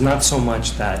though is not so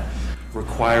much that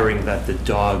requiring that the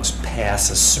dogs pass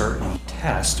a certain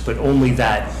test, but only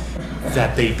that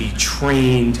they be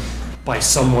trained by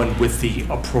someone with the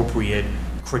appropriate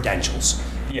credentials.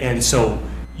 Yeah. And so,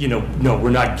 you know, no,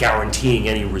 we're not guaranteeing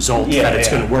any result that it's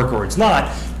going to work or it's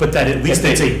not, but that at least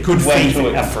it's a good faith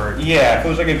effort. Yeah, if it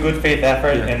was like a good faith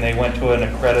effort and they went to an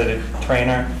accredited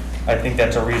trainer, I think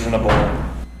that's a reasonable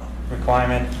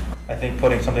requirement. I think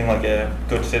putting something like a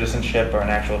good citizenship or an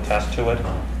actual test to it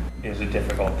is a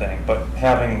difficult thing. But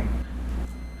having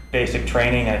basic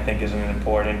training, I think, is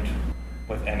important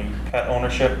with any pet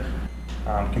ownership.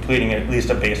 Completing at least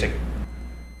a basic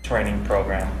training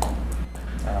program,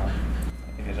 I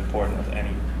think, is important with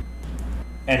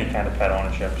any kind of pet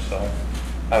ownership. So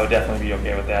I would definitely be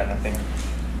okay with that, and I think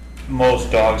most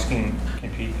dogs can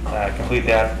complete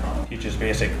that. Teaches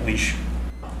basic leash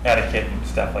etiquette and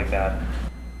stuff like that.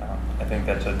 I think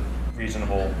that's a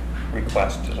reasonable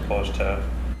request as opposed to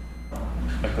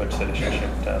a good citizenship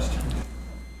test.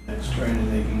 That's training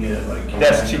they can get at like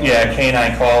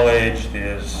Canine College.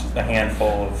 There's a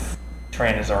handful of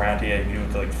trainers around here. You can do it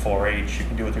with like 4-H. You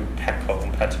can do it through Petco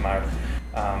and PetSmart.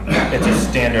 It's a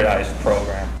standardized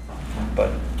program,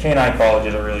 but Canine College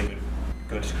is a really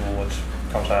good school. It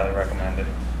comes highly recommended.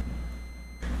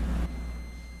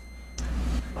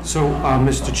 So,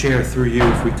 Mr. Chair, through you,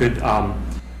 if we could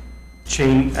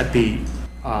change at the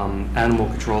animal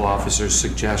control officer's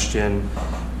suggestion,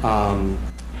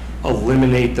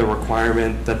 eliminate the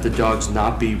requirement that the dogs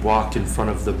not be walked in front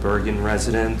of the Bergen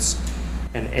residence,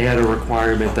 and add a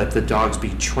requirement that the dogs be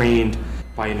trained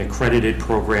by an accredited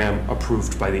program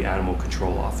approved by the animal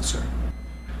control officer.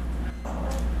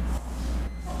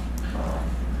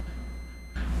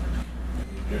 Any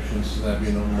objections to that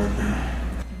being on the motion?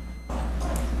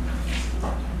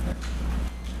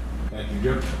 Thank you,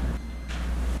 Jim.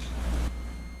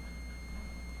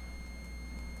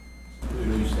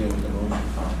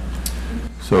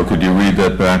 So could you read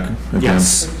that back again?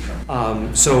 Yes.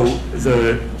 So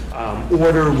the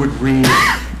order would read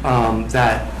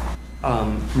that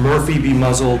Murphy be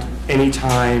muzzled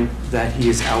anytime that he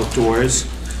is outdoors,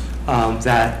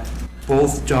 that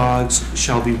both dogs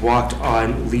shall be walked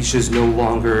on leashes no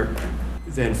longer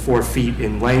than 4 feet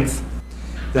in length,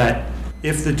 that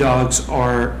if the dogs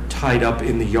are tied up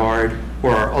in the yard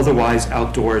or are otherwise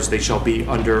outdoors, they shall be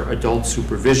under adult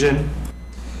supervision,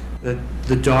 that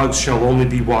the dogs shall only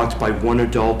be walked by 1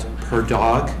 adult per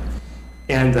dog,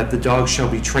 and that the dogs shall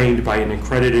be trained by an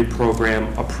accredited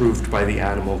program approved by the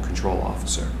animal control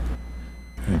officer.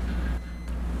 Okay.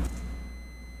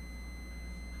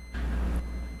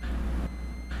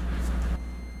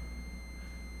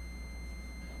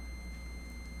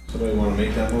 Somebody want to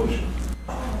make that motion?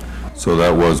 So that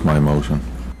was my motion.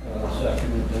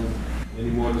 Second it then.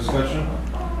 Any more discussion?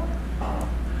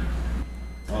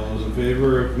 All those in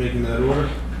favor of making that order?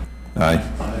 Aye.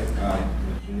 Aye. Aye.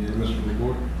 That's unanimous from the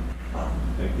board.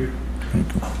 Thank you.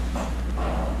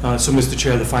 So, Mr.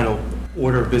 Chair, the final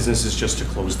order of business is just to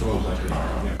close the Close vote. out the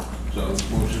hearing. Yeah.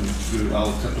 So motion to, I'll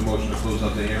accept the motion to close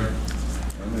out the hearing.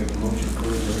 I'll make a motion to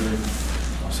close the hearing.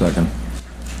 Second.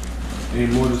 Any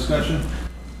more discussion?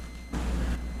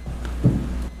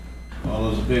 All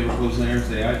those in favor of closing the hearing,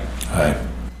 say aye. Aye.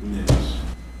 Unanimous.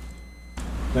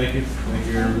 Thank you. Thank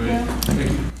you, everybody.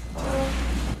 Thank you.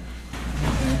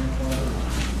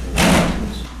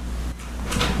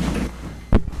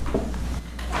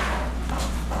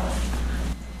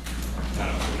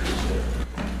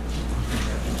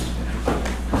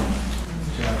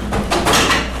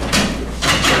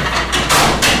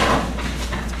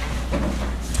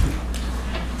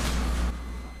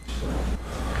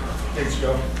 Thanks,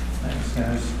 Joe. Thanks,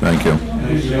 guys. Thank you.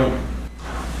 Thank you. You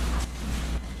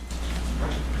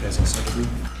guys all set with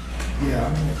me? Yeah.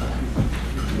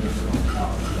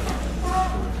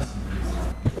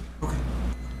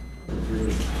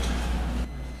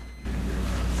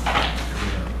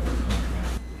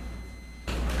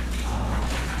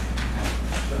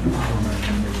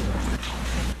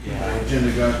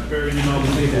 Agenda got buried in all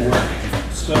the paperwork.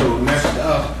 So next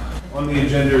up on the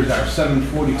agenda is our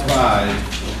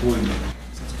 7:45 appointment.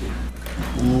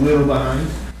 A little behind,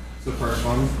 it's the first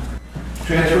one.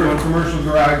 Transfer of commercial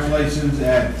garage license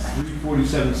at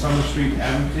 347 Summer Street,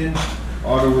 Abington,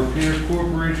 Auto Repairs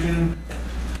Corporation.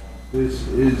 This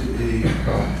is a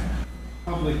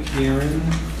public hearing.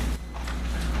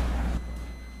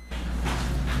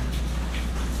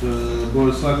 The Board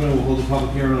of Selectmen will hold a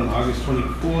public hearing on August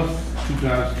 24th,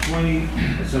 2020,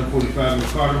 at 7:45 in the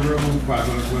Cotter Room,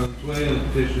 500 Wellens Way, on the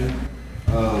petition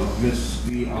of Ms.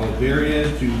 V.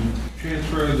 Oliveria to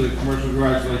transfer the commercial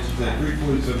garage license at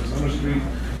 347 Summer Street,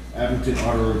 Abington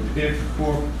Auto Repair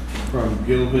Corp. from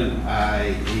Gilvin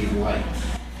I.A. Light.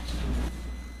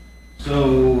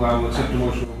 So I will accept the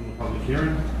motion to open the public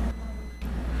hearing.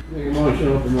 Make a motion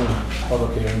to open the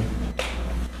public hearing.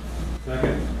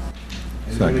 Second?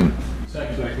 Second.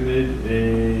 Seconded.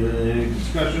 Any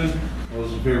discussion? All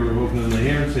those in favor of opening the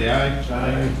hearing, say aye.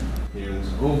 Aye.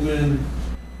 Hearing's open.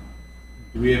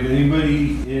 Do we have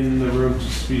anybody in the room to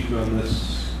speak on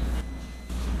this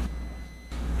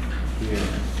hearing?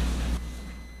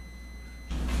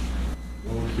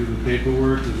 Going through the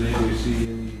paperwork, does anybody see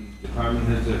any department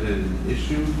heads that had an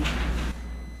issue?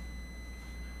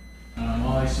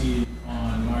 All I see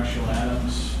on Marshall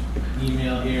Adams'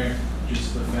 email here,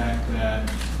 just the fact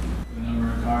that the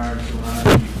number of cars allowed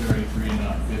to be 33 and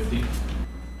not 50,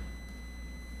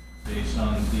 based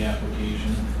on the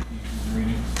application he was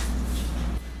reading.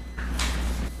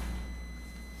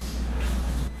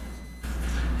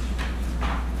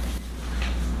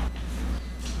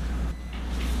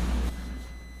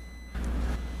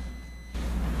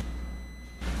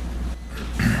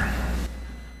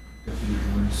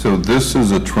 So this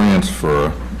is a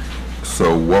transfer,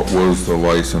 so what was the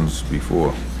license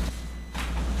before?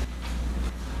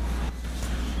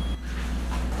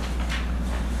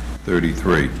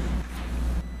 $33.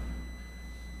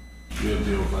 You have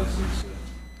the old license.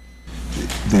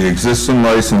 The existing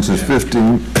license is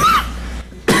 15,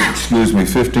 excuse me,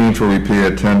 15 for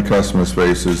repair, 10 customer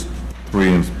spaces,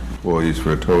 3 employees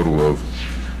for a total of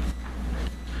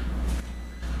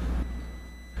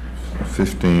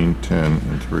 15, 10,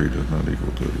 and 3 does not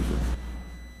equal 33.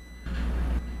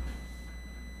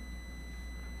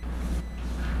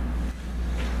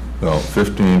 Well,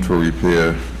 15 for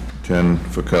repair, 10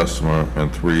 for customer,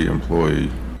 and 3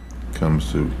 employee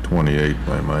comes to 28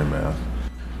 by my math.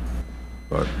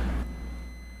 But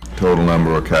total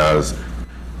number of cars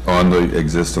on the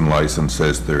existing license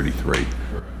says 33.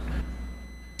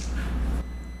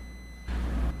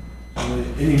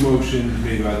 Any motion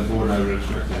made by the board, I would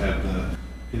expect to have the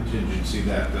contingency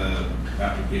that the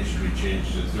application be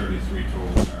changed to 33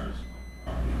 total cars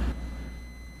on the property.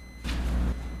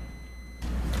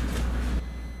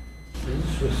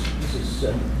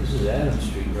 This is Adams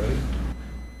Street, right?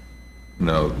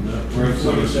 No, We're in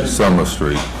Summer Street. Summer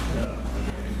Street.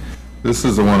 This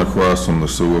is the one across from the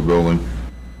sewer building.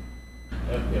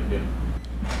 Yep.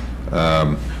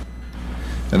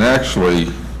 And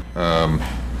actually,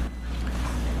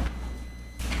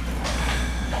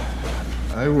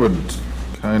 I would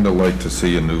kind of like to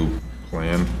see a new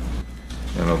plan,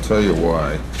 and I'll tell you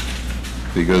why.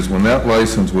 Because when that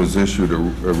license was issued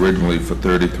originally for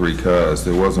 33 cars,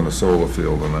 there wasn't a solar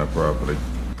field on that property.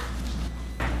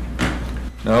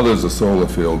 Now there's a solar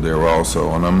field there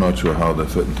also, and I'm not sure how they're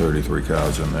fitting 33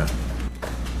 cars in there.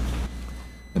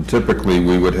 And typically,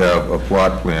 we would have a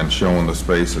plot plan showing the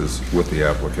spaces with the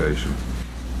application.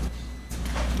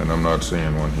 And I'm not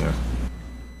seeing one here.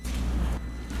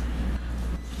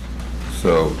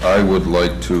 So I would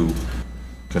like to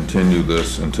continue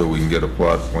this until we can get a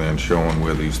plot plan showing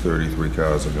where these 33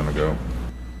 cars are gonna go.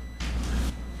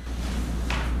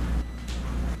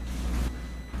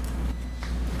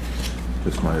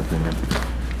 Just my opinion.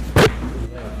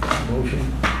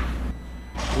 Motion?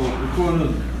 Well, according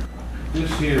to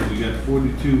this here, we got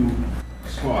 42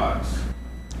 spots.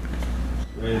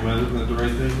 Right, am I looking at the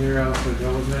right thing here, Alex, like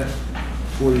I was at?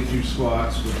 42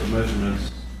 spots with the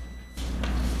measurements.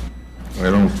 I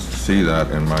don't see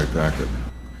that in my packet.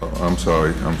 Oh, I'm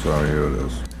sorry, here it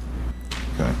is.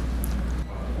 Okay.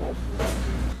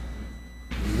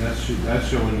 And that's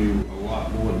showing you a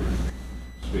lot more than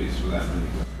space for that many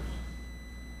cars.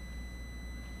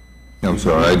 I'm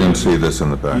sorry, I didn't see this in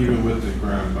the packet. Even with the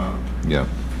ground mount. Yeah.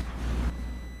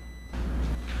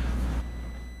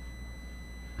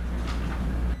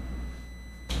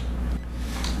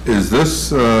 Is this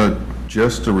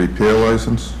just a repair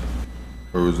license,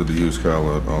 or is it a used car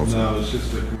lot also? No, it's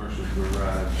just a commercial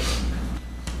garage.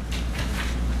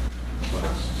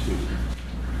 Class 2.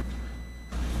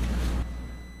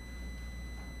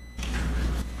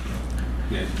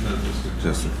 Yeah, no,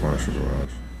 Just a commercial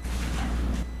garage.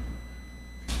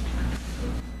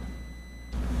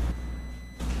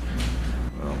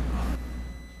 Well,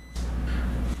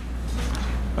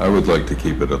 I would like to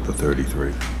keep it at the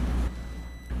 33.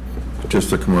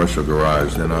 Just a commercial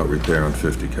garage, they're not repairing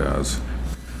 50 cars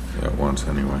at once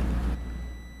anyway.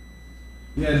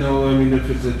 Yeah, no, I mean, if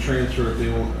it's a transfer, if they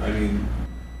won't, I mean,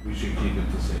 we should keep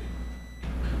it the same.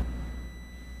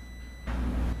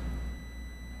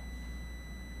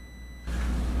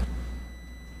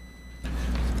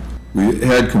 We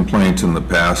had complaints in the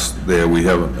past there, we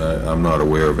haven't, I'm not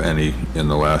aware of any in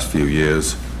the last few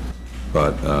years,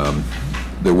 but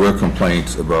there were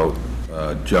complaints about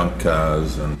junk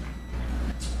cars and...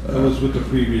 That was with the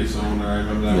previous owner, I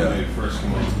remember that when I Yeah. first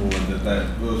came on board,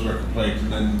 those were complaints,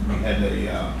 and then we had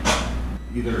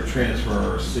either a transfer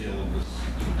or a sale of this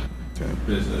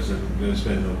business, and there's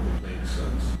been no complaints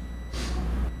since.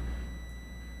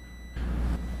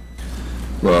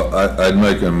 Well, I'd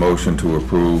make a motion to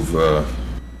approve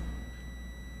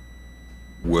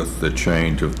with the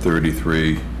change of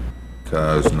 33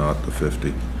 cars, not the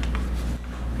 50.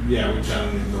 Yeah, which I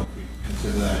don't even know if we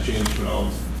consider that a change, but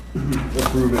I'll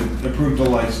approve the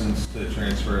license to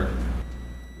transfer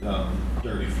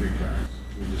 33 cars.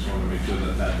 We just want to make sure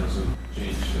that that doesn't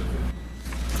change to 50.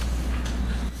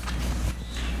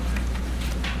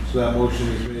 So that motion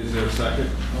is made, is there a second?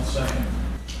 I'll second.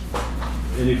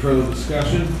 Any further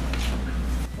discussion?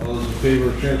 All those in favor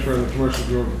of transferring the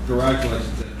commercial garage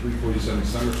license at 347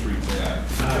 Summer Street, say aye.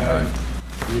 Aye.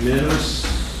 Unanimous,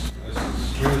 license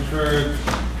is transferred.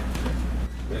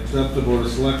 Next up, the Board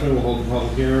of Selectmen will hold a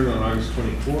public hearing on August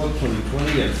 24th,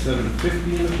 2020 at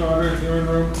 7:50 in the Cotter hearing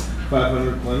room,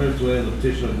 500 Leonard's Way, on the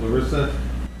petition of Larissa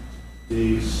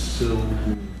De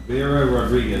Silveira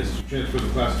Rodriguez to transfer the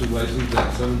Class 2 license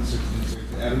at 766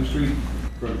 Adams Street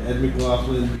from Ed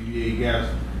McLaughlin, BBA Gas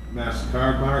Mass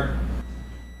Car Mart,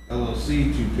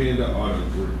 LLC, to Panda Auto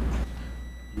Group.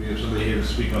 Do we have somebody here to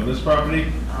speak on this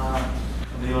property? I'm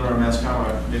the owner of Mass Car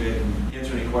Mart. Maybe I can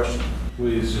answer any questions.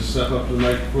 Please just step up to the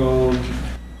microphone,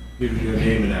 give your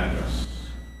name and address.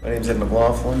 My name's Ed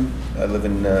McLaughlin. I live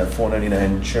in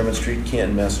 499 Sherman Street,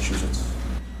 Canton, Massachusetts.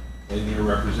 And you're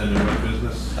representing what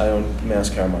business? I own Mass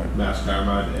Car Mart. Mass Car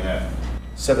Mart at?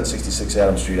 766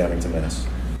 Adams Street, Abington, Mass.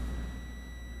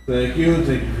 Thank you, and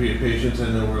thank you for your patience. I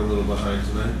know we're a little behind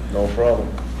tonight. No problem.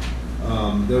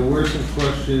 There were some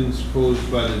questions posed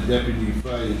by the deputy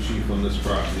fire chief on this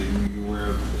property. Were you aware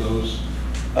of those?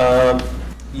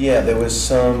 Yeah, there was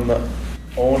the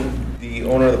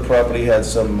owner of the property had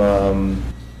some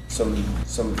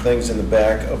things in the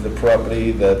back of the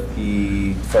property that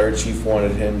the fire chief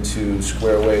wanted him to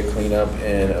square away, clean up,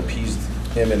 and appease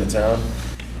him in the town.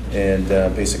 And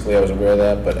basically I was aware of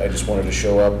that, but I just wanted to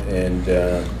show up and,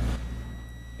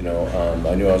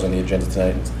 I knew I was on the agenda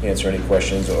tonight to answer any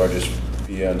questions or just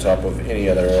be on top of any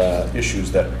other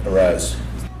issues that arise.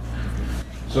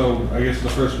 So I guess the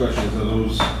first question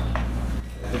is,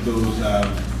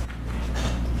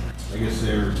 I guess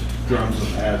they're drums of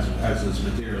hazardous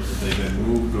materials, have they been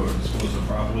moved or disposed of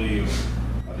properly, or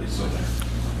are they still there?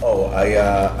 Oh,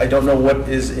 I don't know what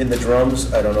is in the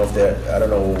drums. I don't know I don't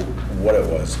know what it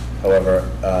was. However,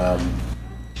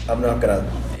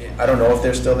 I don't know if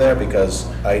they're still there because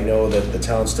I know that the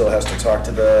town still has to talk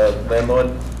to the landlord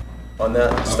on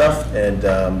that stuff, and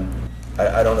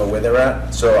I don't know where they're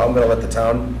at. So I'm gonna let the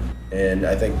town, and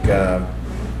I think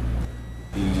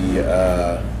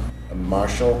the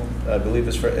marshal, I believe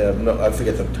is no, I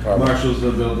forget the department. Marshal's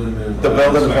the building. The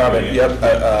building department, yep,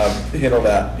 handle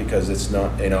that because it's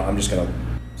not, I'm just gonna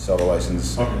sell the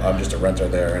license. Okay. I'm just a renter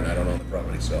there and I don't own the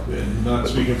property, so. Not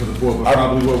speaking for the board, but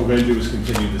probably what we're going to do is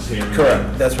continue this hearing.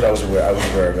 Correct, that's what I was aware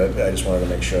of it. I just wanted to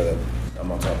make sure that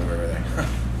I'm on top of everything.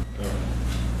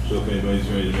 So if anybody's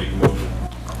ready to make a motion.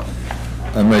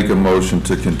 I make a motion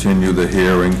to continue the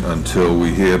hearing until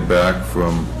we hear back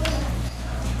from,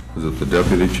 is it the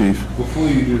deputy chief? Before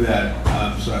you do that,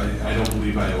 I'm sorry, I don't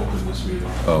believe I opened this meeting.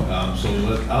 Oh. So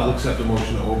I'll accept the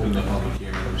motion to open the public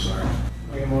hearing, I'm sorry.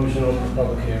 Make a motion to open the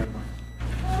public hearing.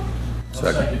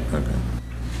 Second. Okay.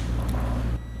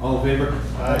 All in favor?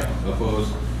 Aye.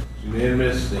 Opposed?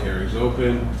 Unanimous, the hearing's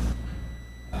open.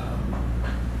 So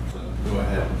go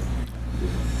ahead.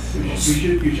 You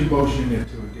should motion it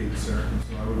to a date certain,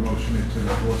 so I would motion it to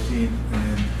the 14th,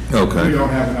 and then Okay. if we don't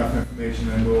have enough information,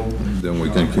 then we'll... Then we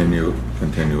continue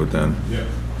it then. Yeah.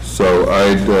 So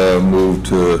I'd move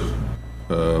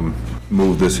to,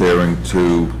 move this hearing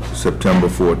to September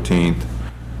 14th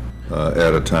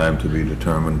at a time to be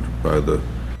determined by the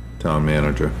town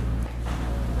manager.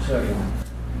 Second.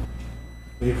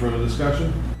 Any further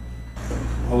discussion?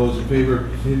 All those in favor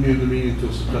of continuing the meeting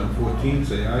until September 14th,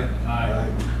 say aye. Aye.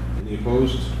 Any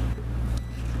opposed?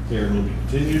 Hearing will be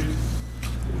continued.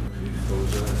 Ready to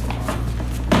close that?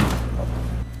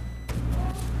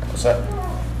 What's that?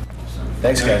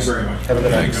 Thanks, Thank guys. you very much. Have a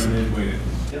good night. Coming in, waiting.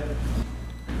 Yep.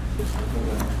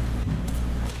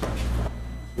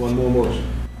 One more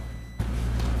motion.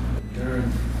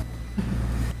 Adjourn.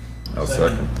 I'll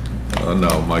second.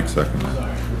 No, Mike seconded.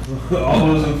 Sorry. All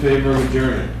those in favor of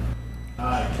adjourning?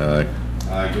 Aye. Aye.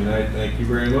 Aye, good night, thank you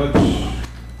very much.